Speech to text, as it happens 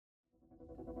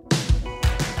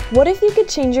What if you could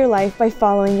change your life by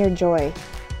following your joy?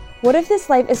 What if this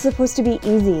life is supposed to be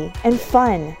easy and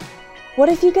fun? What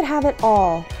if you could have it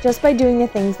all just by doing the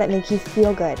things that make you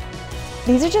feel good?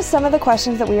 These are just some of the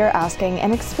questions that we are asking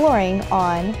and exploring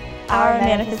on Our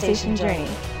Manifestation Journey.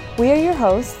 We are your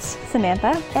hosts,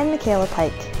 Samantha and Michaela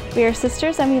Pike. We are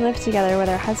sisters and we live together with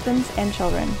our husbands and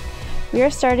children. We are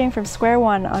starting from square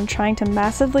one on trying to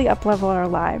massively uplevel our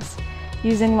lives.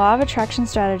 Using law of attraction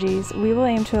strategies, we will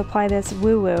aim to apply this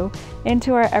woo-woo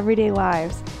into our everyday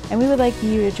lives, and we would like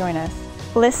you to join us.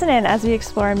 Listen in as we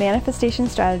explore manifestation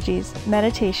strategies,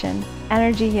 meditation,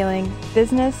 energy healing,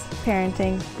 business,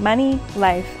 parenting, money,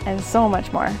 life, and so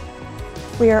much more.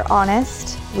 We are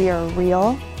honest, we are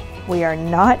real, we are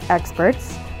not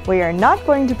experts, we are not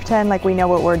going to pretend like we know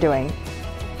what we're doing,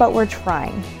 but we're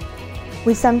trying.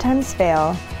 We sometimes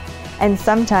fail, and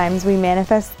sometimes we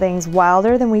manifest things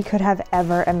wilder than we could have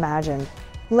ever imagined.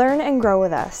 Learn and grow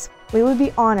with us. We would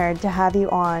be honored to have you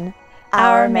on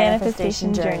Our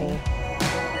Manifestation Journey.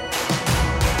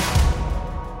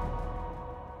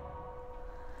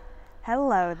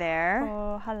 Hello there.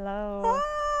 Oh, hello.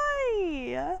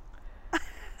 Hi.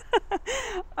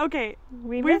 Okay,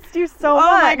 We missed you so much.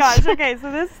 Oh my gosh. Okay,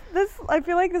 so this I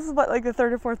feel like this is what, like the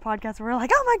third or fourth podcast where we're like,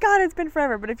 oh my god, it's been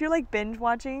forever. But if you're like binge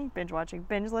listening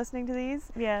to these,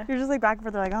 Yeah. you're just like back and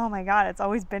forth. They're like, oh my god, it's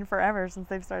always been forever since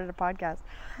they've started a podcast.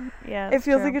 Yeah. It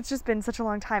feels like it's just been such a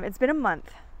long time. It's been a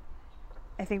month.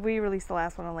 I think we released the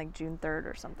last one on like June 3rd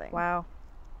or something. Wow.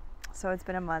 So it's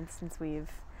been a month since we've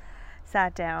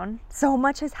sat down. So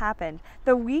much has happened.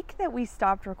 The week that we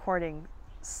stopped recording,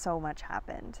 so much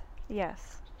happened.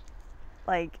 Yes.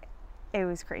 Like, it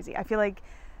was crazy. I feel like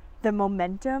the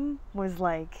momentum was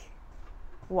like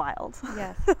wild.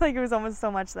 Yes. Like, it was almost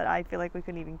so much that I feel like we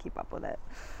couldn't even keep up with it.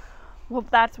 Well,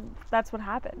 that's what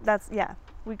happened. Yeah.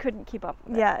 We couldn't keep up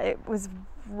with it. Yeah, it was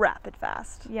rapid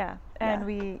fast. Yeah. And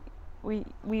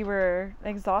we were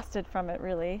exhausted from it,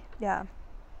 really. Yeah.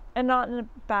 And not in a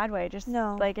bad way, just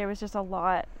No. like it was just a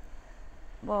lot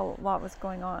was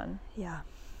going on. Yeah.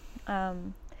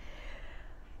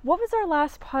 What was our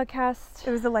last podcast? It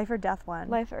was the life or death one.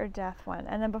 Life or death one.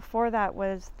 And then before that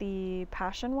was the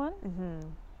passion one? Mm-hmm.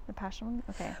 The passion one?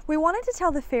 Okay. We wanted to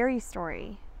tell the fairy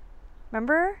story.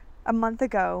 Remember? A month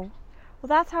ago. Well,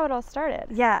 that's how it all started.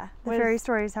 Yeah, the fairy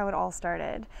story is how it all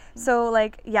started. So,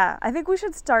 like, yeah, I think we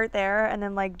should start there and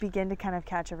then, like, begin to kind of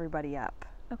catch everybody up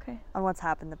Okay. on what's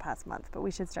happened the past month. But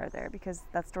we should start there because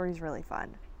that story's really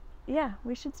fun. Yeah,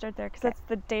 we should start there because Okay. that's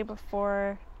the day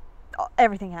before.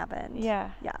 Everything happened.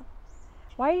 Yeah. Yeah.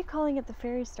 Why are you calling it the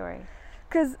fairy story?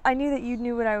 Because I knew that you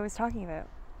knew what I was talking about.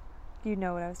 You'd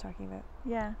know what I was talking about.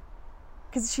 Yeah.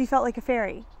 Because she felt like a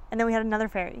fairy. And then we had another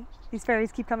fairy. These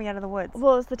fairies keep coming out of the woods.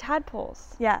 Well, it's the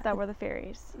tadpoles. Yeah. That were the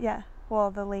fairies. Yeah.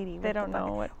 Well, the lady. They with don't the know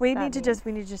bucket. what We that need to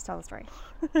just tell the story.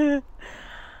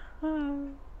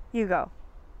 You go.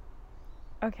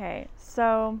 Okay,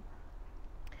 so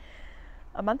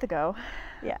a month ago,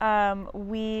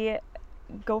 we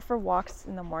go for walks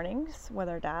in the mornings with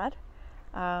our dad.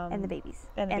 And the babies.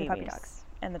 And the puppy babies. dogs.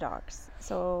 And the dogs.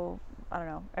 So, I don't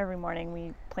know, every morning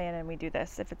we plan and we do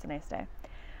this if it's a nice day.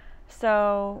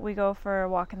 So we go for a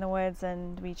walk in the woods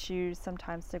and we choose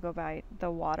sometimes to go by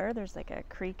the water. There's like a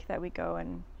creek that we go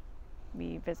and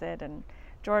we visit, and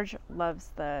George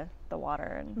loves the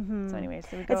water, and so anyway,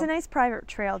 so we go. It's a nice private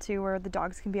trail too, where the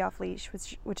dogs can be off leash,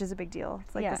 which is a big deal.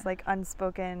 It's like this like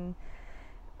unspoken,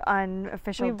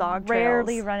 unofficial dog trails. We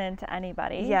rarely run into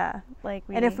anybody. Yeah,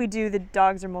 and if we do, the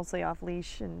dogs are mostly off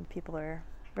leash, and people are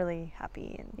really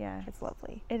happy, and it's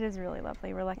lovely. It is really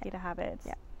lovely. We're lucky to have it. It's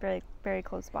Yeah. very, very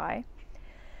close by.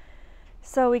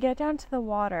 So we get down to the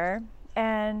water,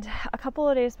 and a couple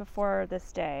of days before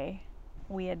this day,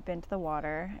 we had been to the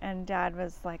water, and Dad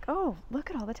was like, oh, look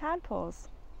at all the tadpoles.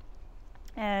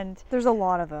 And There's a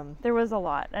lot of them. there was a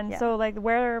lot. And Yeah. so like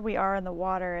where we are in the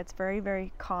water, it's very,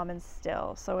 very calm and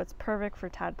still. So it's perfect for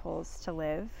tadpoles to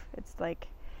live. It's like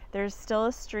there's still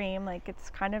a stream, like it's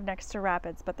kind of next to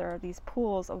rapids, but there are these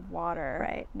pools of water.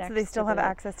 Right. Next So they still to have the,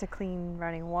 access to clean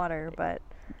running water, but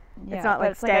yeah, it's not but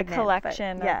like it's like a stagnant, but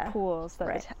collection yeah. of pools that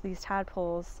Right. these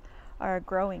tadpoles are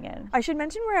growing in. I should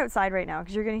mention we're outside right now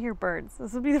because you're going to hear birds.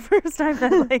 This will be the first time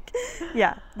that, like,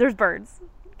 yeah, there's birds.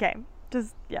 Okay.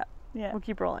 Just, yeah. Yeah. We'll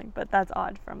keep rolling. But that's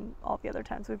odd from all the other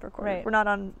times we've recorded. Right. We're not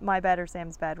on my bed or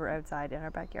Sam's bed. We're outside in our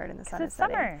backyard in the sun is It's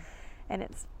setting. summer. And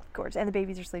it's gorgeous. And the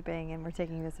babies are sleeping and we're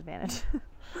taking this advantage.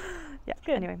 Yeah.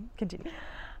 Good. Anyway, continue.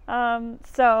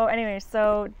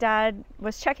 So Dad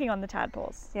was checking on the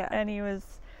tadpoles. Yeah. And he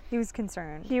was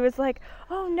concerned. he was like,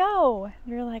 oh no. And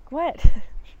you're like, what?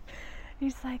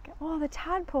 He's like, oh, the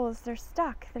tadpoles, they're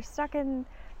stuck in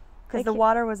Because the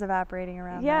water was evaporating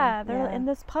around yeah, them. they're in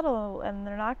this puddle, and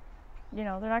they're not, they're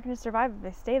not going to survive if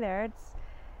they stay there.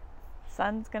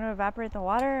 Sun's going to evaporate the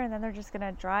water, and then they're just going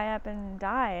to dry up and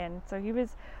die. And so he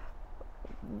was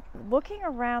looking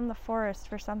around the forest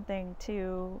for something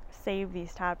to save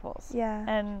these tadpoles. Yeah.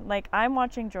 And like, I'm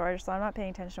watching George, so I'm not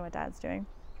paying attention to what Dad's doing.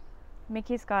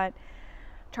 Mickey's got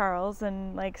Charles,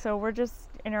 and like, so we're just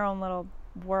in our own little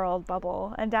world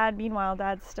bubble. And meanwhile,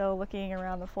 Dad's still looking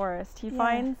around the forest. He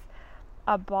finds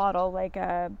a bottle, like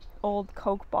a old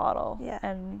Coke bottle,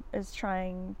 and is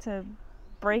trying to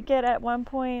break it at one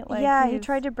point. Like, he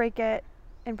tried to break it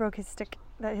and broke his stick,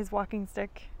 his walking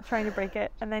stick, trying to break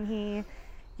it, and then he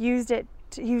used it.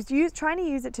 He was trying to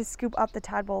use it to scoop up the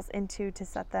tadpoles to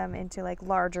set them into like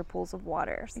larger pools of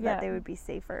water, so that they would be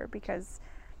safer, because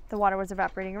the water was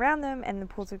evaporating around them, and the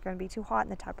pools were going to be too hot,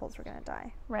 and the tadpoles were going to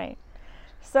die. Right.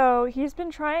 So he's been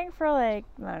trying for like,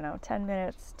 I don't know, 10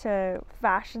 minutes to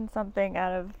fashion something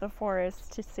out of the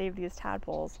forest to save these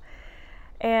tadpoles.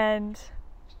 And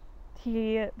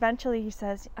he eventually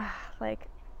says, like,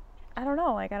 I don't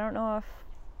know if,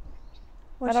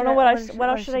 what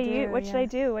else should I use? What should I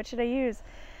do? What should I use?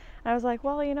 And I was like,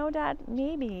 well, Dad,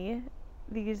 maybe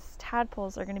these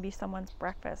tadpoles are going to be someone's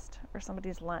breakfast or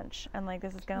somebody's lunch. And like,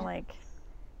 this is going to like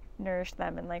nourish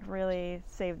them and like really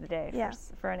save the day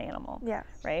for an animal. Yeah.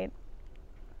 Right?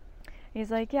 And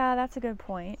he's like, yeah, that's a good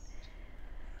point.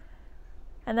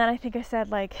 And then I think I said,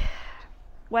 like,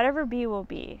 whatever be will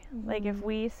be. Mm-hmm. Like, if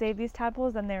we save these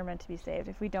tadpoles, then they're meant to be saved.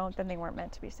 If we don't, then they weren't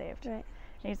meant to be saved. Right.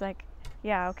 And he's like,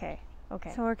 yeah, okay.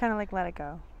 So we're kind of like, let it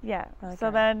go. Yeah.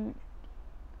 So then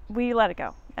we let it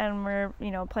go, and we're,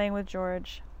 playing with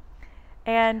George.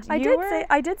 And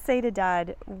I did say to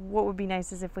Dad, what would be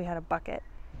nice is if we had a bucket.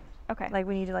 Okay. Like,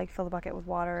 we need to like fill the bucket with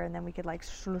water, and then we could like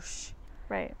slush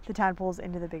the tadpoles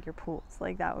into the bigger pools.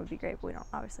 Like, that would be great, but we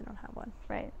obviously don't have one.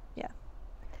 Right. Yeah.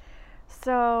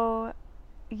 So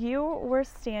you were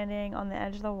standing on the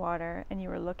edge of the water, and you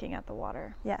were looking at the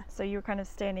water. Yeah. So you were kind of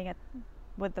standing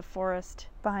with the forest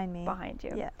behind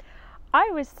you. Yeah. I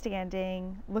was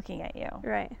standing looking at you.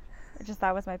 Right.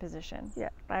 That was my position. Yeah.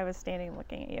 I was standing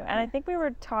looking at you. And I think we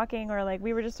were talking, or like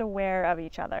we were just aware of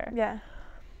each other. Yeah.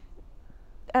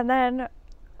 And then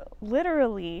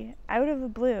literally out of the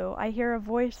blue, I hear a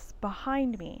voice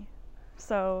behind me.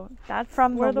 So that's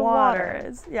from where the water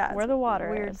is. Yeah. Where the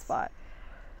water is. Weird spot.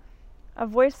 A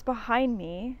voice behind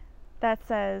me that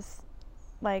says,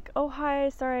 like, oh, hi,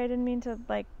 sorry, I didn't mean to,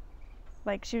 like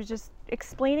she was just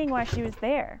explaining why she was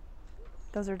there.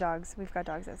 Those are dogs. We've got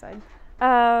dogs outside.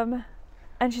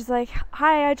 And she's like,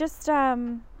 hi, I just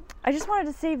wanted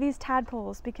to save these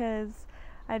tadpoles because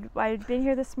I'd been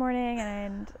here this morning,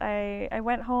 and I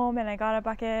went home and I got a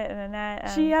bucket and a net.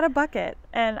 And she had a bucket.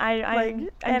 And I'm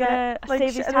gonna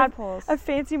save these tadpoles. A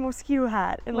fancy mosquito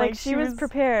hat. And like she was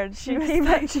prepared. She came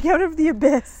out of the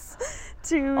abyss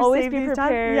to always save be these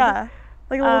prepared. Yeah.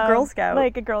 Like a little Girl Scout.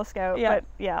 Like a Girl Scout. Yeah. But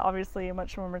yeah, obviously a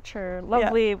much more mature,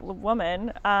 lovely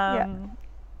woman.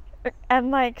 And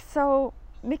like, so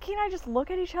Mickey and I just look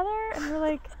at each other and we're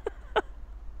like,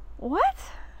 what?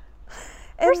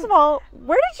 First of all,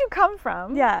 where did you come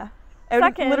from? Yeah.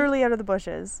 Literally out of the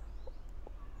bushes.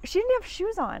 She didn't have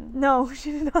shoes on. No,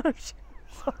 she did not have shoes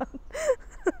on.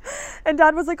 And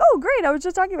Dad was like, oh, great, I was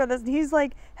just talking about this. And he's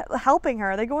like helping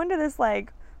her. They go into this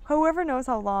like, whoever knows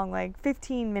how long, like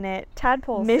 15-minute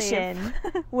tadpole mission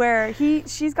where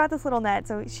she's got this little net.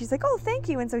 So she's like, oh, thank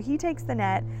you. And so he takes the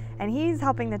net and he's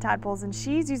helping the tadpoles, and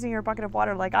she's using her bucket of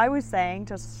water, like I was saying,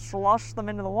 to slosh them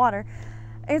into the water.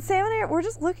 And Sam and I, we're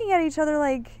just looking at each other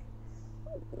like,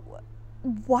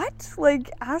 what? Like,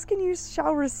 ask and you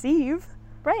shall receive.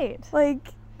 Right. Like,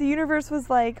 the universe was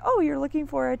like, oh, you're looking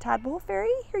for a tadpole fairy?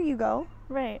 Here you go.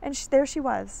 Right. And there she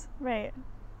was. Right.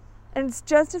 And it's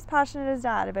just as passionate as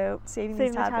Dad about saving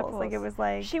these tadpoles. Like, it was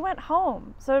like... She went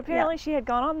home. So apparently she had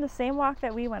gone on the same walk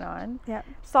that we went on. Yeah.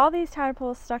 Saw these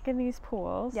tadpoles stuck in these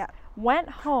pools. Yeah. Went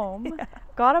home.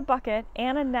 Got a bucket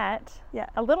and a net. Yeah.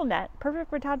 A little net. Perfect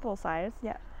for tadpole size.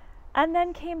 Yeah. And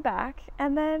then came back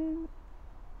and then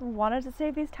wanted to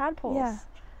save these tadpoles. Yeah.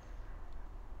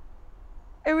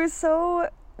 It was so...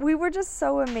 We were just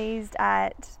so amazed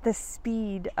at the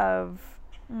speed of...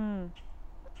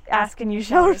 Ask and you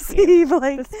shall receive.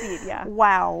 Like, the speed, yeah.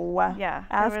 Wow. Yeah.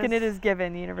 Ask and it is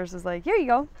given. The universe is like, here you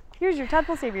go. Here's your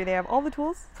tadpole savior. They have all the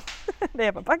tools. They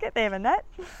have a bucket. They have a net.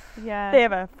 Yeah. They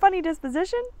have a funny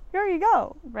disposition. Here you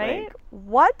go. Right? Like,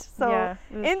 what? So yeah,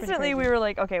 instantly we were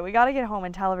like, okay, we got to get home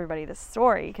and tell everybody this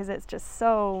story, because it's just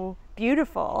so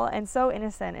beautiful and so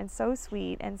innocent and so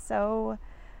sweet and so,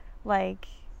 like,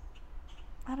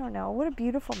 I don't know, what a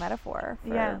beautiful metaphor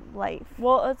for life.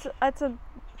 Well, it's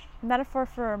metaphor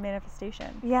for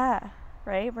manifestation, Yeah.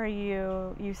 right? Where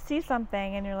you see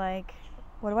something and you're like,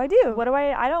 What do I do?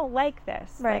 I don't like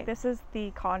this. Right. Like, this is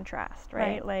the contrast, right?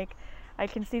 Right. Like, I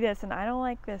can see this and I don't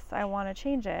like this. I want to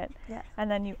change it. Yeah. And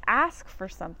then you ask for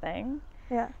something,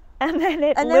 Yeah. and then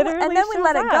it And literally then we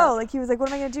let shows it go. up. Like, he was like, what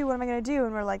am I going to do? What am I going to do?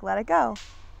 And we're like, let it go.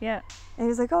 Yeah. And he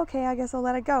was like, okay, I guess I'll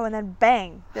let it go. And then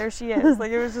bang, there she is.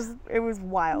 Like, it was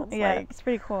wild. Yeah, Like, it's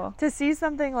pretty cool. to see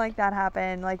something like that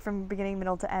happen, like from beginning,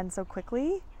 middle to end so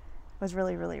quickly was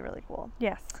really, really, really cool.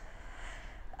 Yes.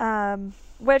 Um,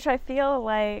 Which I feel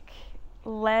like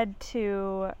led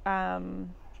to,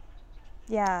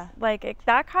 yeah. like,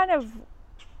 that kind of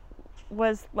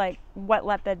was like what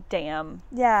let the dam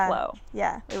Yeah. flow.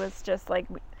 Yeah. It was just like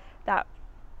that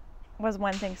was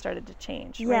when things started to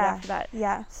change right Yeah. after that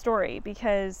Yeah. story,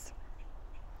 because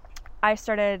I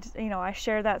started, I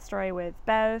shared that story with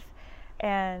Bev,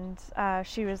 and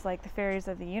she was like, the fairies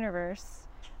of the universe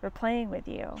were playing with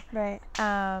you. Right.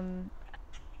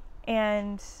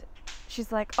 And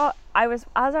she's like, as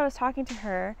I was talking to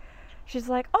her, she's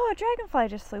like, oh, a dragonfly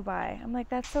just flew by. I'm like,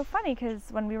 that's so funny,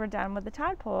 because when we were done with the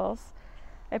tadpoles,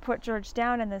 I put George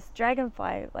down and this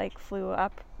dragonfly like flew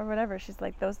up or whatever. She's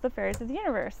like, those are the fairies of the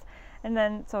universe. And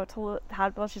then so to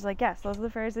tadpole, she's like, yes, those are the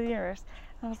fairies of the universe.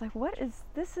 And I was like,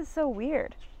 this is so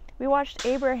weird. We watched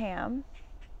Abraham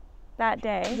that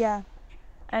day. Yeah.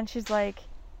 And she's like,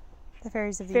 The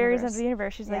fairies of the fairies universe. of the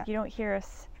universe. She's Yeah. like, you don't hear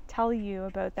us tell you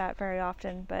about that very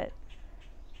often, but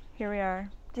here we are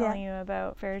telling you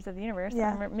about fairies of the universe.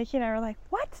 Yeah. And Mickey and I were like,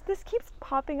 what? This keeps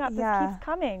popping up. Yeah. This keeps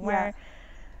coming. Yeah. Where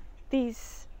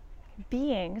these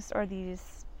beings or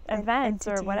these events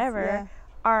or Entities, whatever yeah.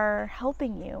 are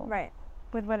helping you Right.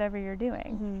 with whatever you're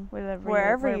doing,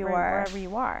 Wherever you are. wherever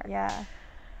you are. Yeah.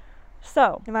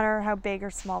 So, No matter how big or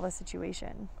small the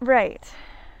situation. right.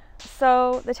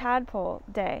 So the tadpole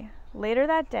day. Later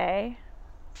that day,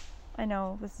 I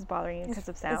know this is bothering you because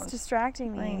of sound. It's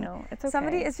distracting me. I know. It's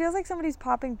okay. It feels like somebody's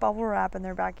popping bubble wrap in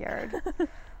their backyard.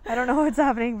 I don't know what's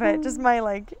happening, but just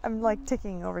I'm like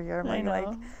ticking over here. I know.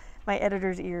 Like my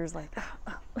editor's ears like,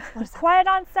 what is that? Quiet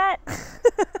on set.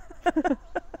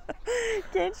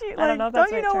 Can't you? I don't know if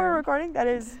that's you the right know we're term. recording? That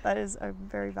is a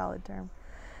very valid term.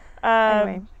 Anyway.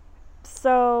 Anyway.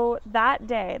 So that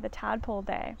day, the tadpole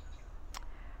day,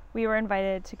 we were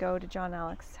invited to go to John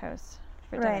Alex's house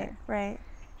for dinner. Right.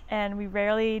 And we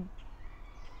rarely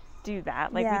do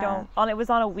that. Like, Yeah. we don't, it was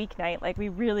on a weeknight. Like, we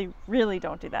really, really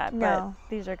don't do that. No. But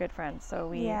these are good friends.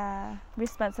 So Yeah. we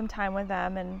spent some time with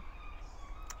them,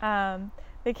 and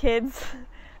the kids,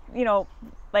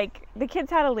 like, the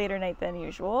kids had a later night than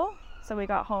usual. So we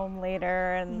got home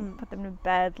later and put them to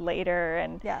bed later,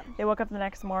 and Yeah. they woke up the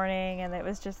next morning, and it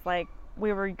was just like,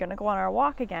 we were going to go on our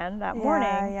walk again that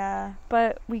morning, Yeah.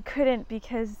 but we couldn't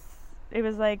because it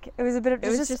was like, It was a bit of it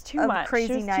was just too a much.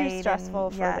 crazy it was night. too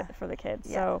stressful and, for the kids.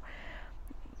 Yeah. So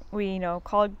we,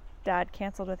 called Dad,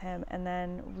 canceled with him, and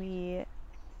then we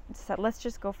said, let's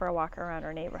just go for a walk around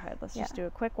our neighborhood. Let's just do a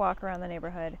quick walk around the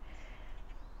neighborhood,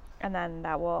 and then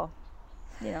that will,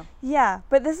 Yeah,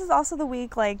 but this is also the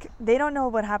week, like, they don't know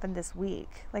what happened this week,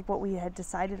 like what we had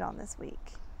decided on this week.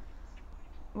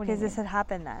 What do you Because this mean? had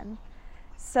happened then.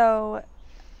 So,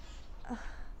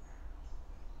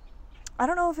 I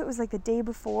don't know if it was like the day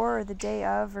before or the day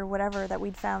of or whatever that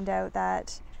we'd found out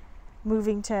that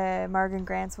moving to Margan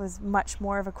Grants was much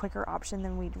more of a quicker option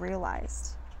than we'd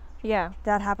realized. Yeah,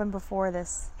 That happened before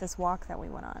this walk that we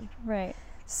went on. right.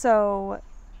 So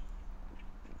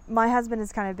my husband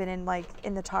has kind of been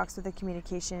in the talks with the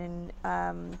communication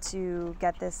to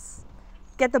get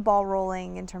the ball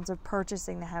rolling in terms of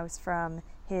purchasing the house from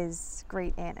his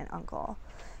great aunt and uncle.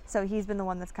 So he's been the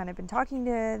one that's kind of been talking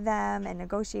to them and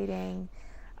negotiating.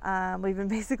 We've been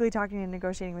basically talking and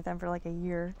negotiating with them for like a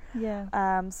year.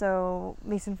 Yeah. So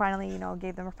Mason finally,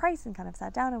 gave them a price and kind of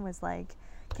sat down and was like,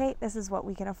 okay, this is what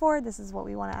we can afford. This is what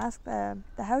we want to ask the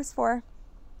house for.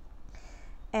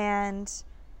 And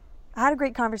I had a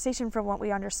great conversation from what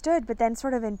we understood, but then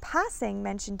sort of in passing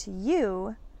mentioned to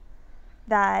you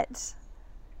that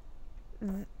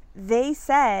they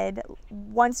said,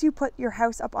 once you put your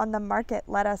house up on the market,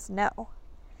 let us know.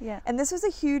 Yeah. And this was a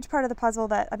huge part of the puzzle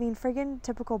that, friggin'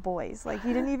 typical boys. Like,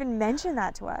 you didn't even mention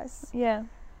that to us. Yeah.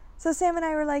 So Sam and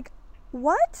I were like,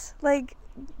 what? Like,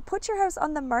 put your house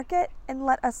on the market and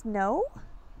let us know?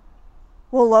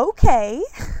 Well, okay.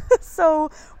 So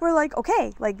we're like,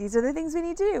 okay, like, these are the things we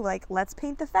need to do. Like, let's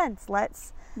paint the fence.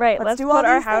 Let's Let's do put all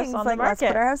our these house things. on the Like, let's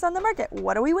market. put our house on the market.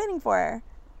 What are we waiting for?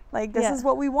 Like, this is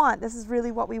what we want. This is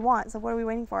really what we want. So what are we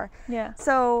waiting for? Yeah.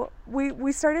 So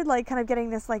we started like kind of getting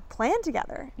this like plan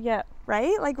together, Yeah.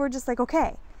 right? Like, we're just like,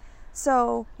 okay,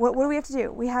 So what do we have to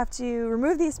do? We have to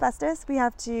remove the asbestos. We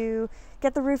have to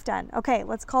get the roof done. Okay,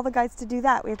 let's call the guys to do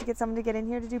that. We have to get someone to get in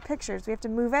here to do pictures. We have to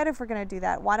move out if we're going to do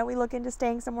that. Why don't we look into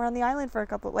staying somewhere on the island for a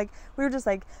couple, like, we were just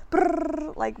like,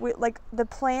 brrr, like the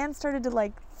plan started to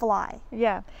like fly.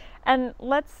 Yeah. And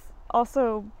let's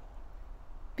also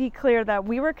be clear that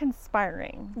we were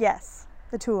conspiring. Yes.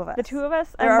 The two of us. The two of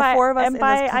us. There are 4 of us and in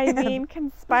by this plan. I mean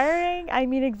conspiring, I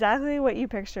mean exactly what you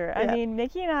picture. Yeah. I mean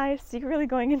Mickey and I secretly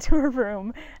going into a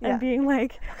room and Yeah. being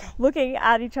like, looking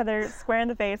at each other square in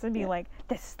the face and being like,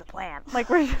 this is the plan. Like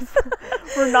we're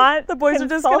not The boys are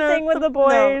just consulting with the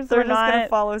boys. No, they're we're just not gonna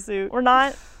follow suit. We're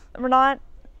not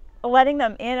letting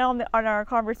them in on our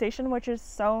conversation, which is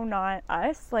so not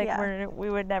us. Like Yeah. we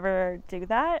would never do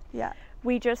that. Yeah.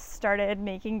 We just started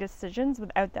making decisions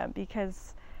without them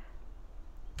because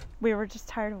we were just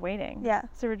tired of waiting. Yeah.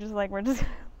 So we're just like, we're just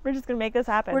gonna make this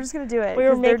happen. We're just gonna do it. We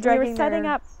were 'cause they're making, we were dragging setting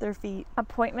up their feet.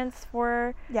 appointments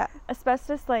for Yeah.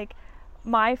 asbestos. Like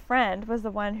my friend was the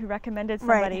one who recommended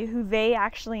Right. somebody who they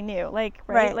actually knew. Like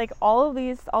Right. like all of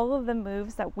the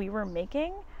moves that we were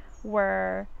making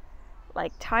were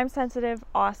like time sensitive,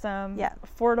 awesome, Yeah.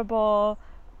 affordable,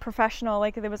 professional.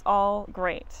 Like it was all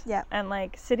great. Yeah. And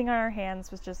like sitting on our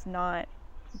hands was just not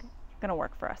gonna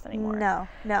work for us anymore.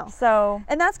 No. So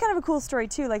And that's kind of a cool story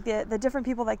too, like the different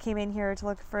people that came in here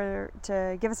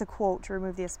to give us a quote to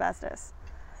remove the asbestos.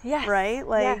 yes, Right?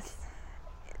 Like yes.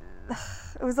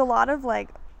 it was a lot of like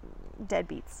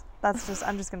deadbeats. That's just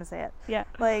I'm just gonna say it. Yeah.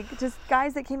 Like just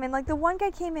guys that came in. Like the one guy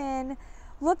came in,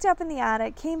 looked up in the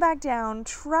attic, came back down,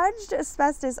 trudged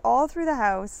asbestos all through the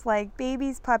house, like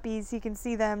babies, puppies, he can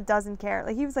see them, doesn't care.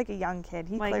 Like he was like a young kid.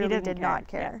 He Like, he clearly didn't did care. not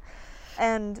care.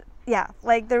 And yeah,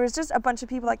 like there was just a bunch of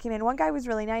people that came in. One guy was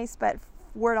really nice, but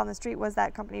word on the street was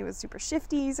that company was super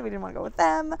shifty, so we didn't want to go with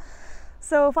them.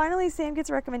 So finally Sam gets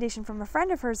a recommendation from a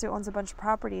friend of hers who owns a bunch of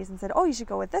properties and said, oh, you should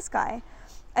go with this guy.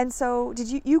 And so did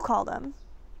you called him?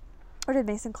 Or did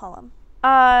Mason call him?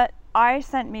 I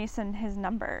sent Mason his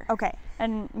number. Okay.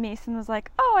 And Mason was like,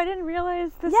 oh, I didn't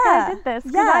realize this Yeah, guy did this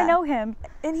because yeah. I know him.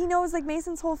 And he knows like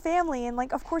Mason's whole family, and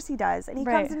like of course he does. And he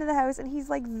Right. comes into the house and he's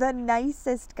like the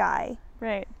nicest guy.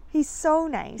 Right. He's so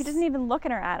nice. He doesn't even look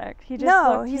in our attic. He just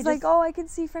No, looked, he's like, oh, I can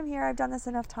see from here. I've done this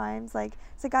enough times. Like,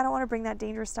 it's like I don't want to bring that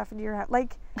dangerous stuff into your house.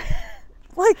 Like,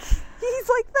 like he's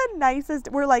like the nicest.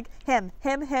 We're like him.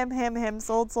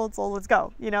 Sold. Let's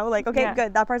go. You know, like okay, Yeah.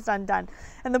 good. That part's done.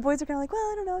 And the boys are kind of like, well,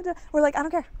 I don't know. We're like, I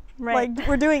don't care. Right. Like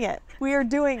we're doing it. We are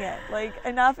doing it. Like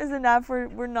enough is enough.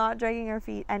 We're not dragging our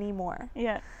feet anymore.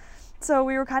 Yeah. So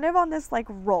we were kind of on this like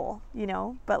roll, you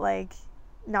know, but like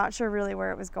not sure really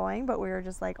where it was going, but we were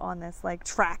just like on this like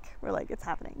track. We're like, it's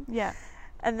happening. Yeah.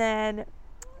 And then,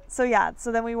 so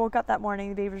then we woke up that morning,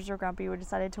 the babies were grumpy. We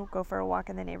decided to go for a walk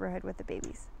in the neighborhood with the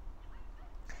babies.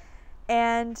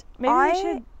 And Maybe we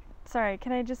should, sorry,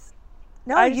 can I just,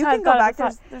 No, I just you had can go thought of back.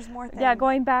 a thought. There's more things. yeah,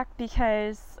 going back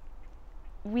because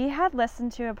we had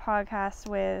listened to a podcast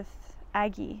with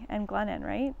Aggie and Glennon,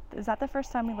 right? Is that the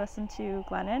first time we listened to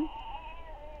Glennon?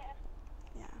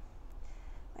 Yeah.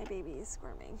 My baby is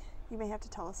squirming. You may have to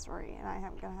tell a story, and might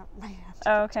have to.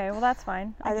 Oh, okay, well that's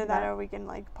fine. I can Either do that or we can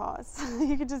like pause.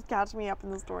 You can just catch me up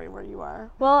in the story where you are.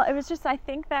 Well, it was just, I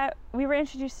think that we were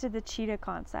introduced to the cheetah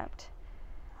concept.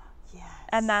 Yes.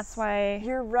 And that's why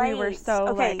You're right. we were so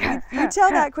okay. like, You tell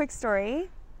that quick story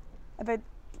about.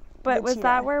 But the was cheetah.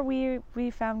 that where we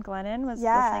found Glennon? Was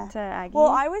listening to Aggie? Well,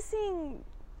 I was seeing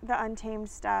the Untamed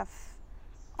stuff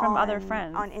From other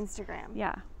friends. on Instagram.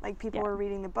 yeah. Like people Yeah. were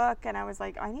reading the book, and I was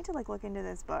like, I need to like look into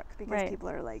this book because Right. people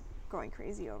are like going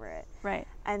crazy over it. Right.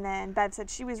 And then Bev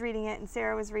said she was reading it, and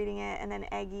Sarah was reading it, and then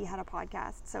Aggie had a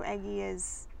podcast. So Aggie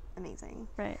is amazing.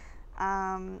 Right.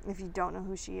 If you don't know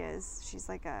who she is, she's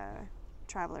like a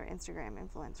traveler Instagram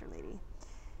influencer lady.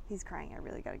 He's crying. I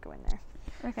really got to go in there.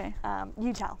 Okay.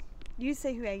 You tell. You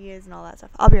say who Aggie is and all that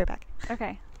stuff. I'll be right back.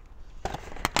 Okay.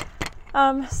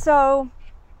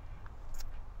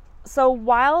 So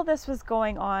while this was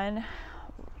going on,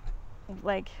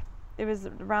 like it was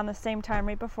around the same time,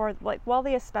 right before, like while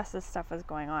the asbestos stuff was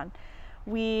going on,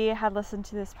 we had listened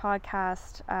to this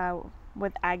podcast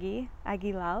with Aggie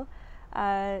Lal.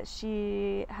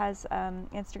 She has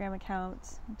Instagram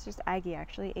account. It's just Aggie,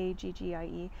 actually,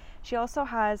 Aggie. She also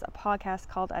has a podcast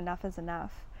called Enough is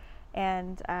Enough,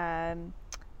 and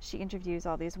she interviews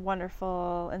all these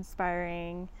wonderful,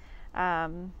 inspiring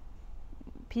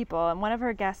people. And one of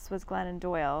her guests was Glennon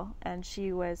Doyle, and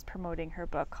she was promoting her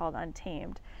book called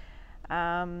Untamed.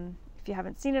 If you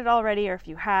haven't seen it already, or if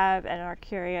you have and are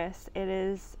curious, it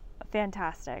is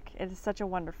fantastic. It is such a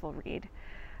wonderful read.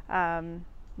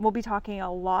 We'll be talking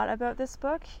a lot about this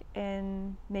book,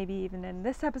 and maybe even in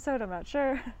this episode, I'm not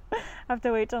sure. I have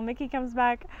to wait till Mickey comes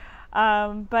back.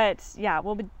 But yeah,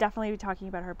 we'll definitely be talking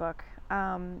about her book.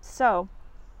 So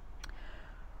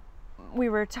we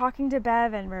were talking to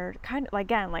Bev, and we're kind of,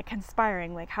 again, like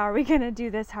conspiring, like, how are we going to do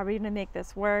this? How are we going to make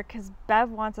this work? Because Bev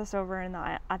wants us over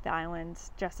at the island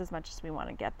just as much as we want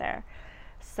to get there.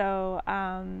 So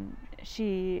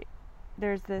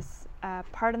there's this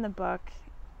part in the book,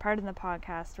 part in the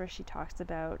podcast where she talks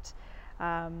about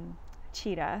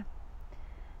Cheetah.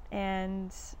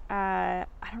 And I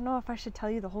don't know if I should tell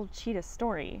you the whole Cheetah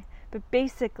story, but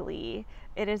basically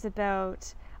it is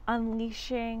about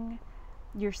unleashing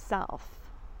yourself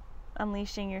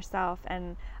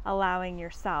and allowing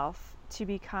yourself to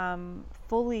become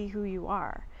fully who you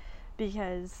are,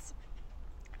 because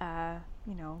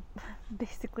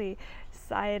basically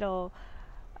societal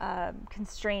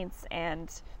constraints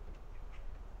and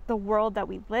the world that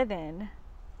we live in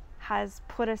has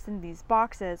put us in these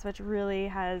boxes, which really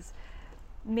has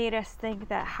made us think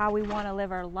that how we want to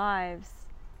live our lives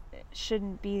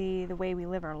shouldn't be the way we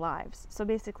live our lives. So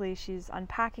basically she's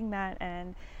unpacking that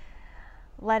and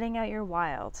letting out your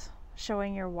wild,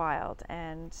 showing your wild,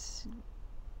 and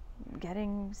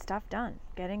getting stuff done,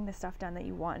 getting the stuff done that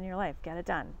you want in your life. Get it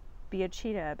done. Be a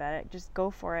cheetah about it. Just go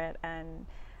for it and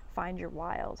find your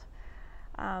wild.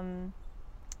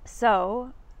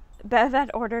 So Bev had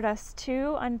ordered us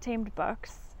 2 Untamed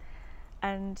books,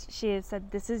 and she had said,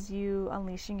 this is you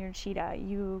unleashing your cheetah.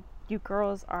 You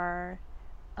girls are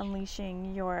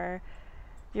unleashing your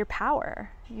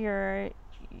power. You're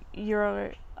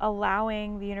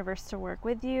allowing the universe to work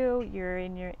with you. You're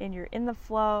in the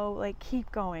flow. Like,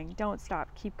 keep going. Don't stop.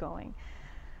 Keep going.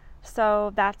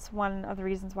 So that's one of the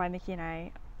reasons why Mickey and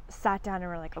I sat down and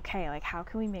were like, okay, like, how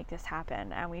can we make this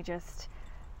happen? And we just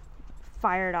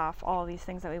fired off all these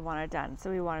things that we wanted done. So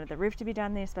we wanted the roof to be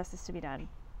done, the asbestos to be done.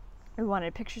 We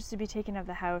wanted pictures to be taken of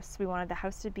the house. We wanted the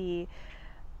house to be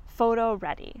photo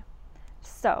ready.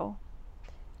 So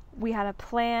we had a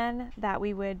plan that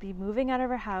we would be moving out of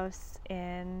our house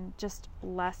in just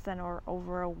less than or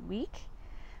over a week.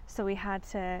 So we had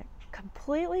to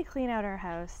completely clean out our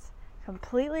house,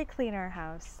 completely clean our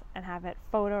house, and have it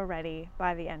photo ready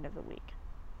by the end of the week.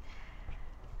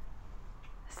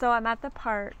 So I'm at the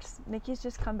part, Mickey's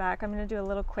just come back. I'm going to do a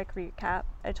little quick recap.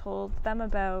 I told them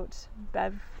about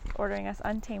Bev ordering us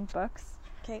Untamed books.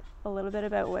 Okay. A little bit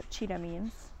about what cheetah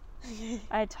means.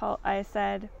 I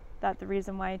said that the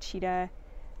reason why cheetah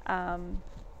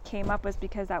came up was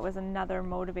because that was another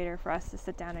motivator for us to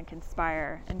sit down and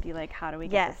conspire and be like, how do we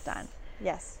get this done?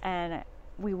 Yes. And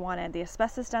we wanted the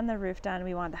asbestos done, the roof done,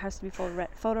 we wanted the house to be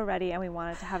photo ready, and we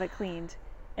wanted to have it cleaned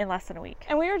in less than a week.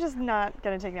 And we were just not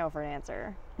going to take no for an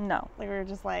answer. No. Like, we were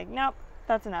just like, nope,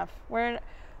 that's enough. We're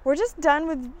just done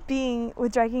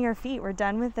with dragging our feet. We're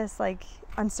done with this, like,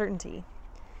 uncertainty.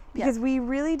 Because we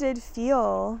really did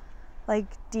feel like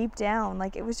deep down,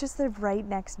 like it was just the right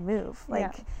next move.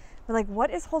 Like, we're like, what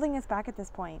is holding us back at this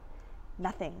point?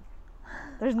 Nothing.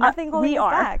 There's nothing holding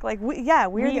us back. Like, we are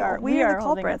the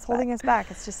culprits holding us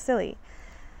back. It's just silly.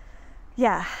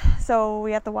 Yeah. So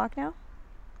we have to walk now?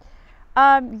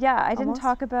 Yeah, I didn't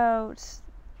talk about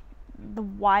the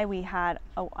why we had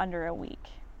under a week.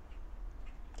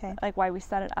 Okay. Like, why we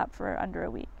set it up for under a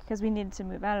week, because we needed to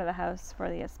move out of the house for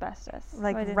the asbestos.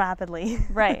 Like, rapidly.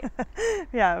 Right.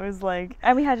 Yeah, it was like...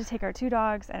 And we had to take our 2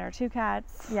 dogs and our 2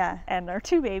 cats. Yeah. And our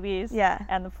 2 babies. Yeah.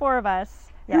 And the 4 of us.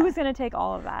 Yeah. Who was going to take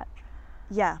all of that?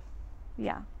 Yeah.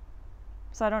 Yeah.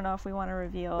 So I don't know if we want to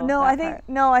reveal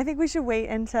I think we should wait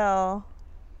until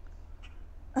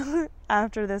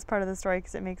after this part of the story,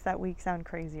 because it makes that week sound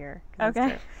crazier.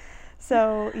 Okay.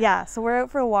 So yeah, so we're out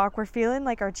for a walk. We're feeling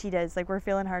like our cheetahs, like we're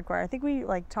feeling hardcore. I think we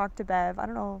like talked to Bev. I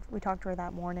don't know if we talked to her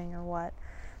that morning or what,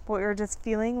 but we were just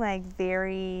feeling like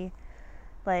very,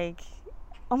 like,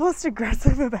 almost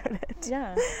aggressive about it.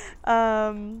 Yeah.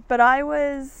 But I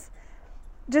was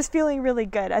just feeling really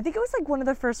good. I think it was like one of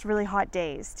the first really hot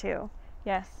days too.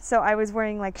 Yes. So I was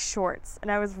wearing like shorts,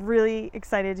 and I was really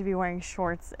excited to be wearing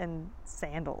shorts and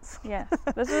sandals. Yes.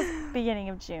 This was beginning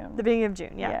of June. The beginning of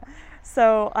June, yeah.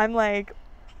 So I'm like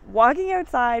walking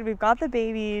outside. We've got the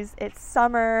babies. It's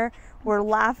summer. We're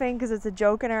laughing because it's a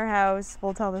joke in our house.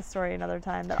 We'll tell this story another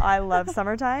time, that I love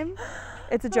summertime.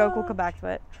 It's a joke. We'll come back to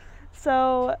it.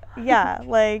 So yeah,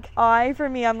 like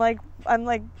I'm like,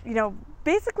 you know,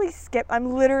 basically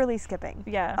I'm literally skipping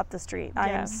up the street. I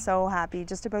am so happy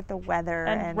just about the weather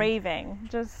and raving.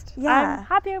 Just I'm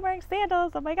happy I'm wearing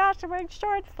sandals. Oh my gosh, I'm wearing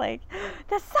shorts. Like,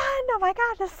 the sun, oh my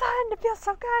god, the sun, it feels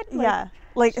so good. Like,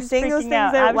 like She's saying those freaking things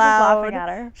out. I out was just loud. laughing at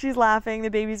her. She's laughing. The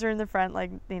babies are in the front,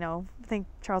 like, you know, I think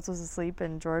Charles was asleep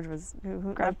and George was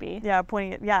Grumpy. yeah,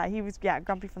 pointing at, yeah, he was, yeah,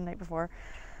 grumpy from the night before.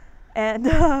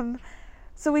 And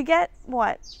so we get,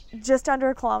 what, just under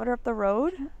a kilometer up the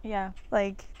road? Yeah.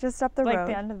 Like, just up the road. Like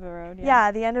the end of the road, yeah.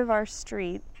 Yeah, the end of our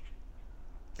street.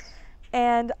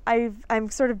 And I'm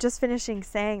sort of just finishing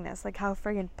saying this, like how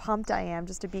friggin' pumped I am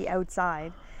just to be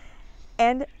outside.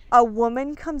 And a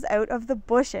woman comes out of the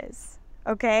bushes,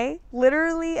 okay?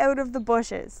 Literally out of the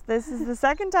bushes. This is the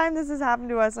second time this has happened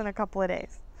to us in a couple of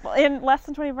days. Well, in less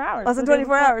than 24 hours. Less than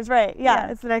 24 hours, right. Yeah,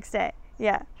 Yeah. it's the next day.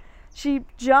 Yeah. She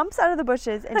jumps out of the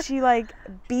bushes and she like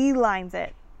beelines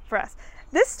it for us.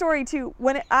 This story too,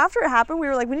 after it happened, we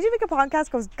were like, we need to make a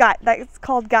podcast that's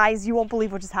called Guys, You Won't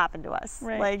Believe What Just Happened to Us.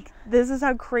 Right. Like, this is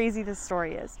how crazy this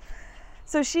story is.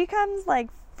 So she comes like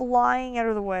flying out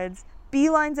of the woods,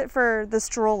 beelines it for the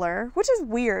stroller, which is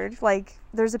weird. Like,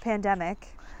 there's a pandemic.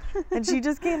 And she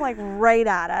just came like right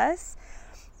at us.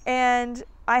 And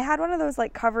I had one of those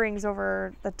like coverings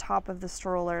over the top of the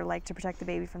stroller, like to protect the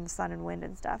baby from the sun and wind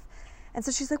and stuff. And so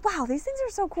she's like, wow, these things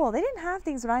are so cool. They didn't have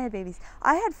things when I had babies.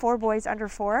 I had 4 boys under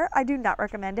 4. I do not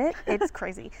recommend it. It's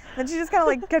crazy. Then she just kind of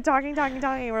like kept talking.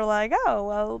 And we're like, oh,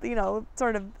 well, you know,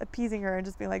 sort of appeasing her and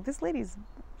just being like, this lady's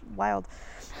wild.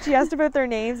 She asked about their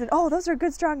names and, oh, those are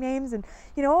good, strong names. And,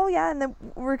 you know, oh, yeah. And then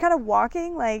we're kind of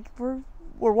walking, like we're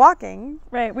walking.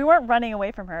 Right. We weren't running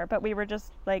away from her, but we were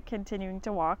just like continuing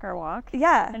to walk our walk.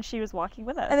 Yeah. And she was walking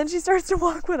with us. And then she starts to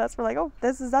walk with us. We're like, oh,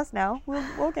 this is us now.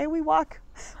 Okay, we walk.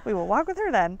 We will walk with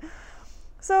her then.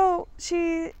 So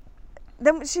she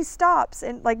stops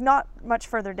and like not much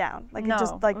further down. Like No,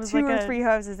 just like it was 2 like or 3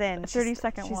 houses in. a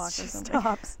 30-second walk or she something.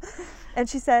 stops. And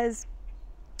she says,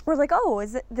 we're like, oh,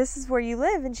 this is where you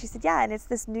live? And she said, yeah, and it's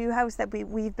this new house that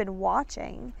we've been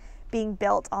watching being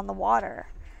built on the water.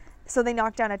 So they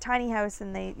knocked down a tiny house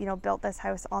and they, you know, built this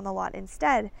house on the lot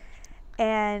instead.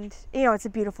 And, you know, it's a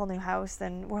beautiful new house.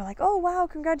 And we're like, oh, wow,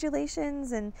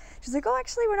 congratulations. And she's like, oh,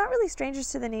 actually, we're not really strangers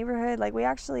to the neighborhood. Like, we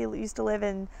actually used to live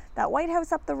in that white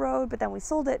house up the road, but then we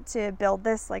sold it to build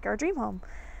this, like, our dream home.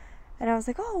 And I was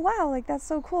like, oh, wow, like, that's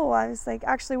so cool. I was like,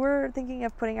 actually, we're thinking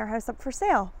of putting our house up for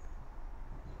sale.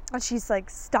 And she's like,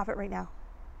 stop it right now.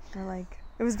 And we're like,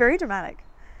 it was very dramatic.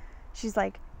 She's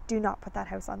like, do not put that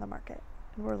house on the market.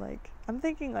 And we're like, I'm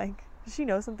thinking like, does she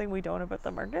know something we don't about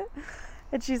the market?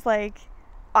 And she's like,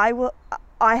 I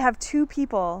have 2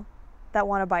 people that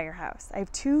want to buy your house. I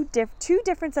have two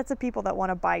different sets of people that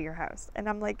want to buy your house. And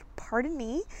I'm like, pardon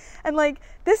me? And like,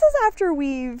 this is after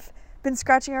we've been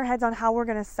scratching our heads on how we're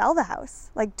going to sell the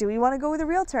house. Like, do we want to go with a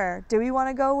realtor? Do we want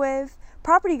to go with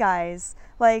property guys?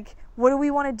 Like, what do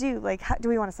we want to do? Like, do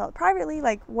we want to sell it privately?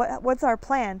 Like, what's our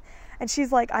plan? And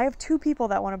she's like, I have 2 people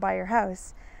that want to buy your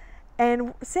house.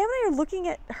 And Sam and I are looking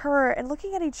at her and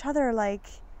looking at each other like,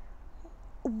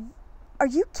 are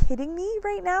you kidding me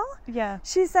right now? Yeah.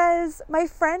 She says, my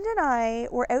friend and I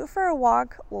were out for a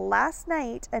walk last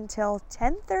night until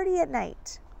 10:30 at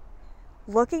night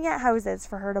looking at houses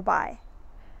for her to buy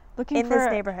in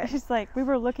this neighborhood. She's like, we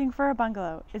were looking for a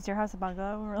bungalow. Is your house a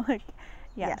bungalow? And we're like,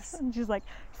 yes. And she's like,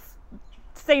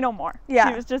 say no more. Yeah.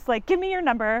 She was just like, give me your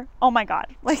number. Oh my God.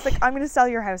 She's like, I'm going to sell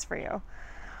your house for you.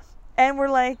 And we're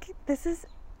like, this is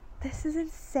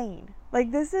insane.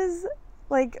 Like, this is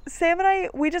like, Sam and I,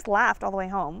 we just laughed all the way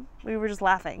home. We were just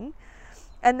laughing.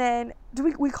 And then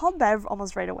we called Bev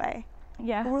almost right away.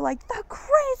 Yeah. And we're like, the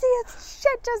craziest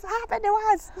shit just happened to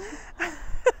us.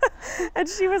 And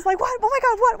she was like, what? Oh my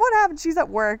God, what happened? She's at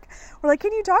work. We're like,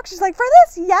 can you talk? She's like, for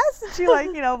this, yes. And she like,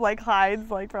 you know, like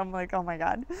hides like from like, oh my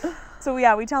God. So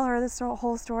yeah, we tell her this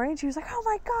whole story and she was like, oh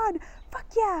my God, fuck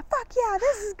yeah,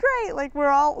 this is great. Like, we're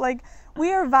all like,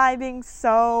 we are vibing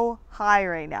so high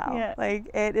right now. Yeah. Like,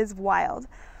 it is wild.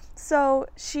 So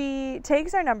she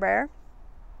takes our number.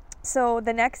 So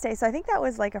the next day, so I think that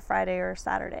was like a Friday or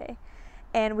Saturday.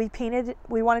 And we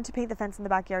wanted to paint the fence in the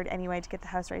backyard anyway to get the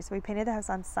house ready. So we painted the house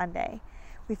on Sunday.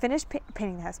 We finished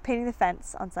painting the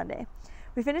fence on Sunday.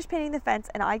 We finished painting the fence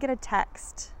and I get a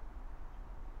text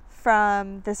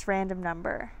from this random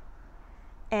number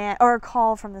or a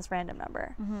call from this random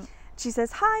number. Mm-hmm. She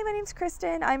says, hi, my name's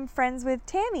Kristen. I'm friends with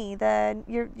Tammy,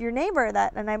 your neighbor,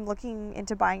 and I'm looking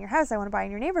into buying your house. I want to buy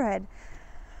in your neighborhood.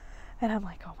 And I'm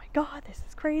like, oh my God, this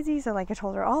is crazy. So like, I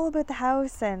told her all about the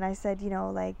house and I said, if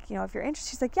you're interested,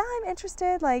 she's like, yeah, I'm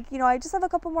interested. Like, I just have a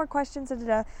couple more questions.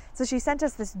 So she sent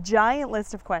us this giant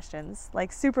list of questions,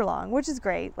 like super long, which is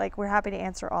great. Like, we're happy to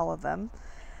answer all of them.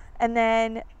 And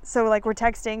then, so like, we're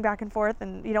texting back and forth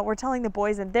and, we're telling the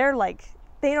boys and they're like,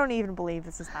 they don't even believe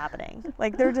this is happening.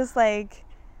 Like, they're just like,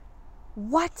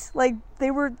 what? Like,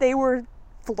 they were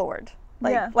floored.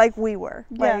 like we were.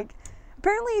 Yeah. Like,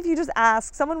 apparently if you just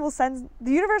ask, the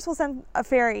universe will send a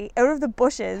fairy out of the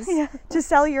bushes to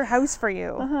sell your house for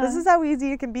you. This is how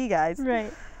easy it can be, guys.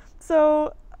 Right.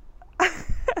 So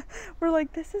we're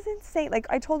like, this is insane. Like,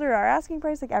 I told her our asking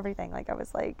price, like everything. Like, I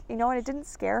was like, and it didn't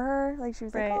scare her. Like, she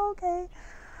was like, oh, okay.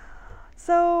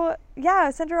 So yeah,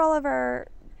 I sent her all of our,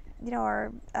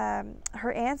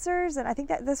 her answers, and I think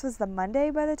that this was the Monday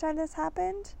by the time this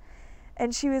happened.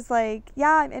 And she was like,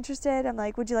 yeah, I'm interested. I'm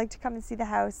like, would you like to come and see the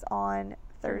house on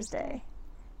Thursday?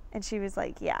 And she was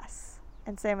like, yes.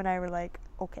 And Sam and I were like,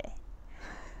 okay.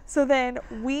 So then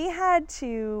we had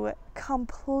to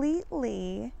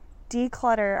completely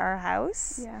declutter our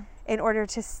house in order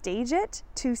to stage it,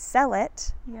 to sell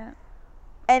it,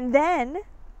 and then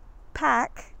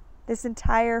pack this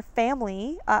entire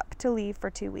family up to leave for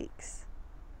 2 weeks.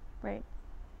 Right.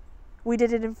 We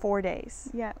did it in 4 days.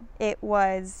 Yeah. It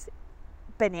was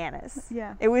bananas.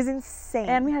 Yeah. It was insane.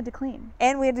 And we had to clean.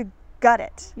 And we had to gut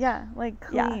it. Yeah, like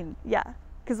clean. Yeah.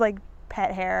 Because like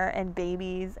pet hair and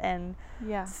babies and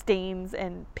stains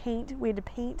and paint. We had to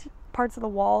paint parts of the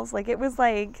walls. Like, it was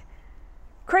like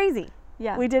crazy.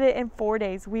 Yeah. We did it in 4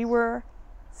 days. We were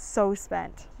so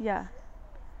spent. Yeah.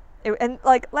 And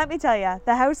like, let me tell you,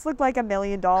 the house looked like $1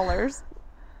 million.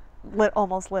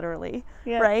 Almost literally.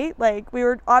 Yeah. Right? Like, we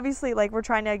were obviously, like, we're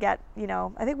trying to get,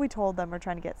 I think we told them we're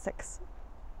trying to get 6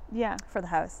 for the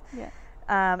house. Yeah.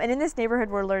 And in this neighborhood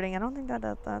we're learning, I don't think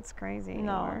that's crazy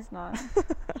anymore. No, it's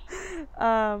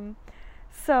not.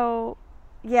 So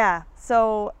yeah.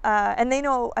 So and they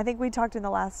know, I think we talked in the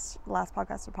last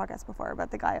podcast or podcast before about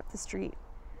the guy up the street.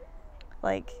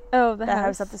 Like, the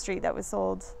house up the street that was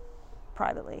sold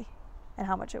privately and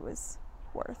how much it was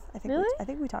worth. I think really? I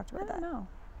think we talked about that. I don't know.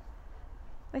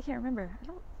 I can't remember. I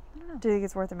don't know. Do you think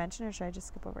it's worth a mention, or should I just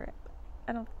skip over it?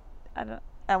 I don't.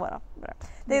 Whatever.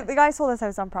 The guy sold his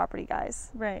house on Property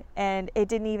Guys. Right. And it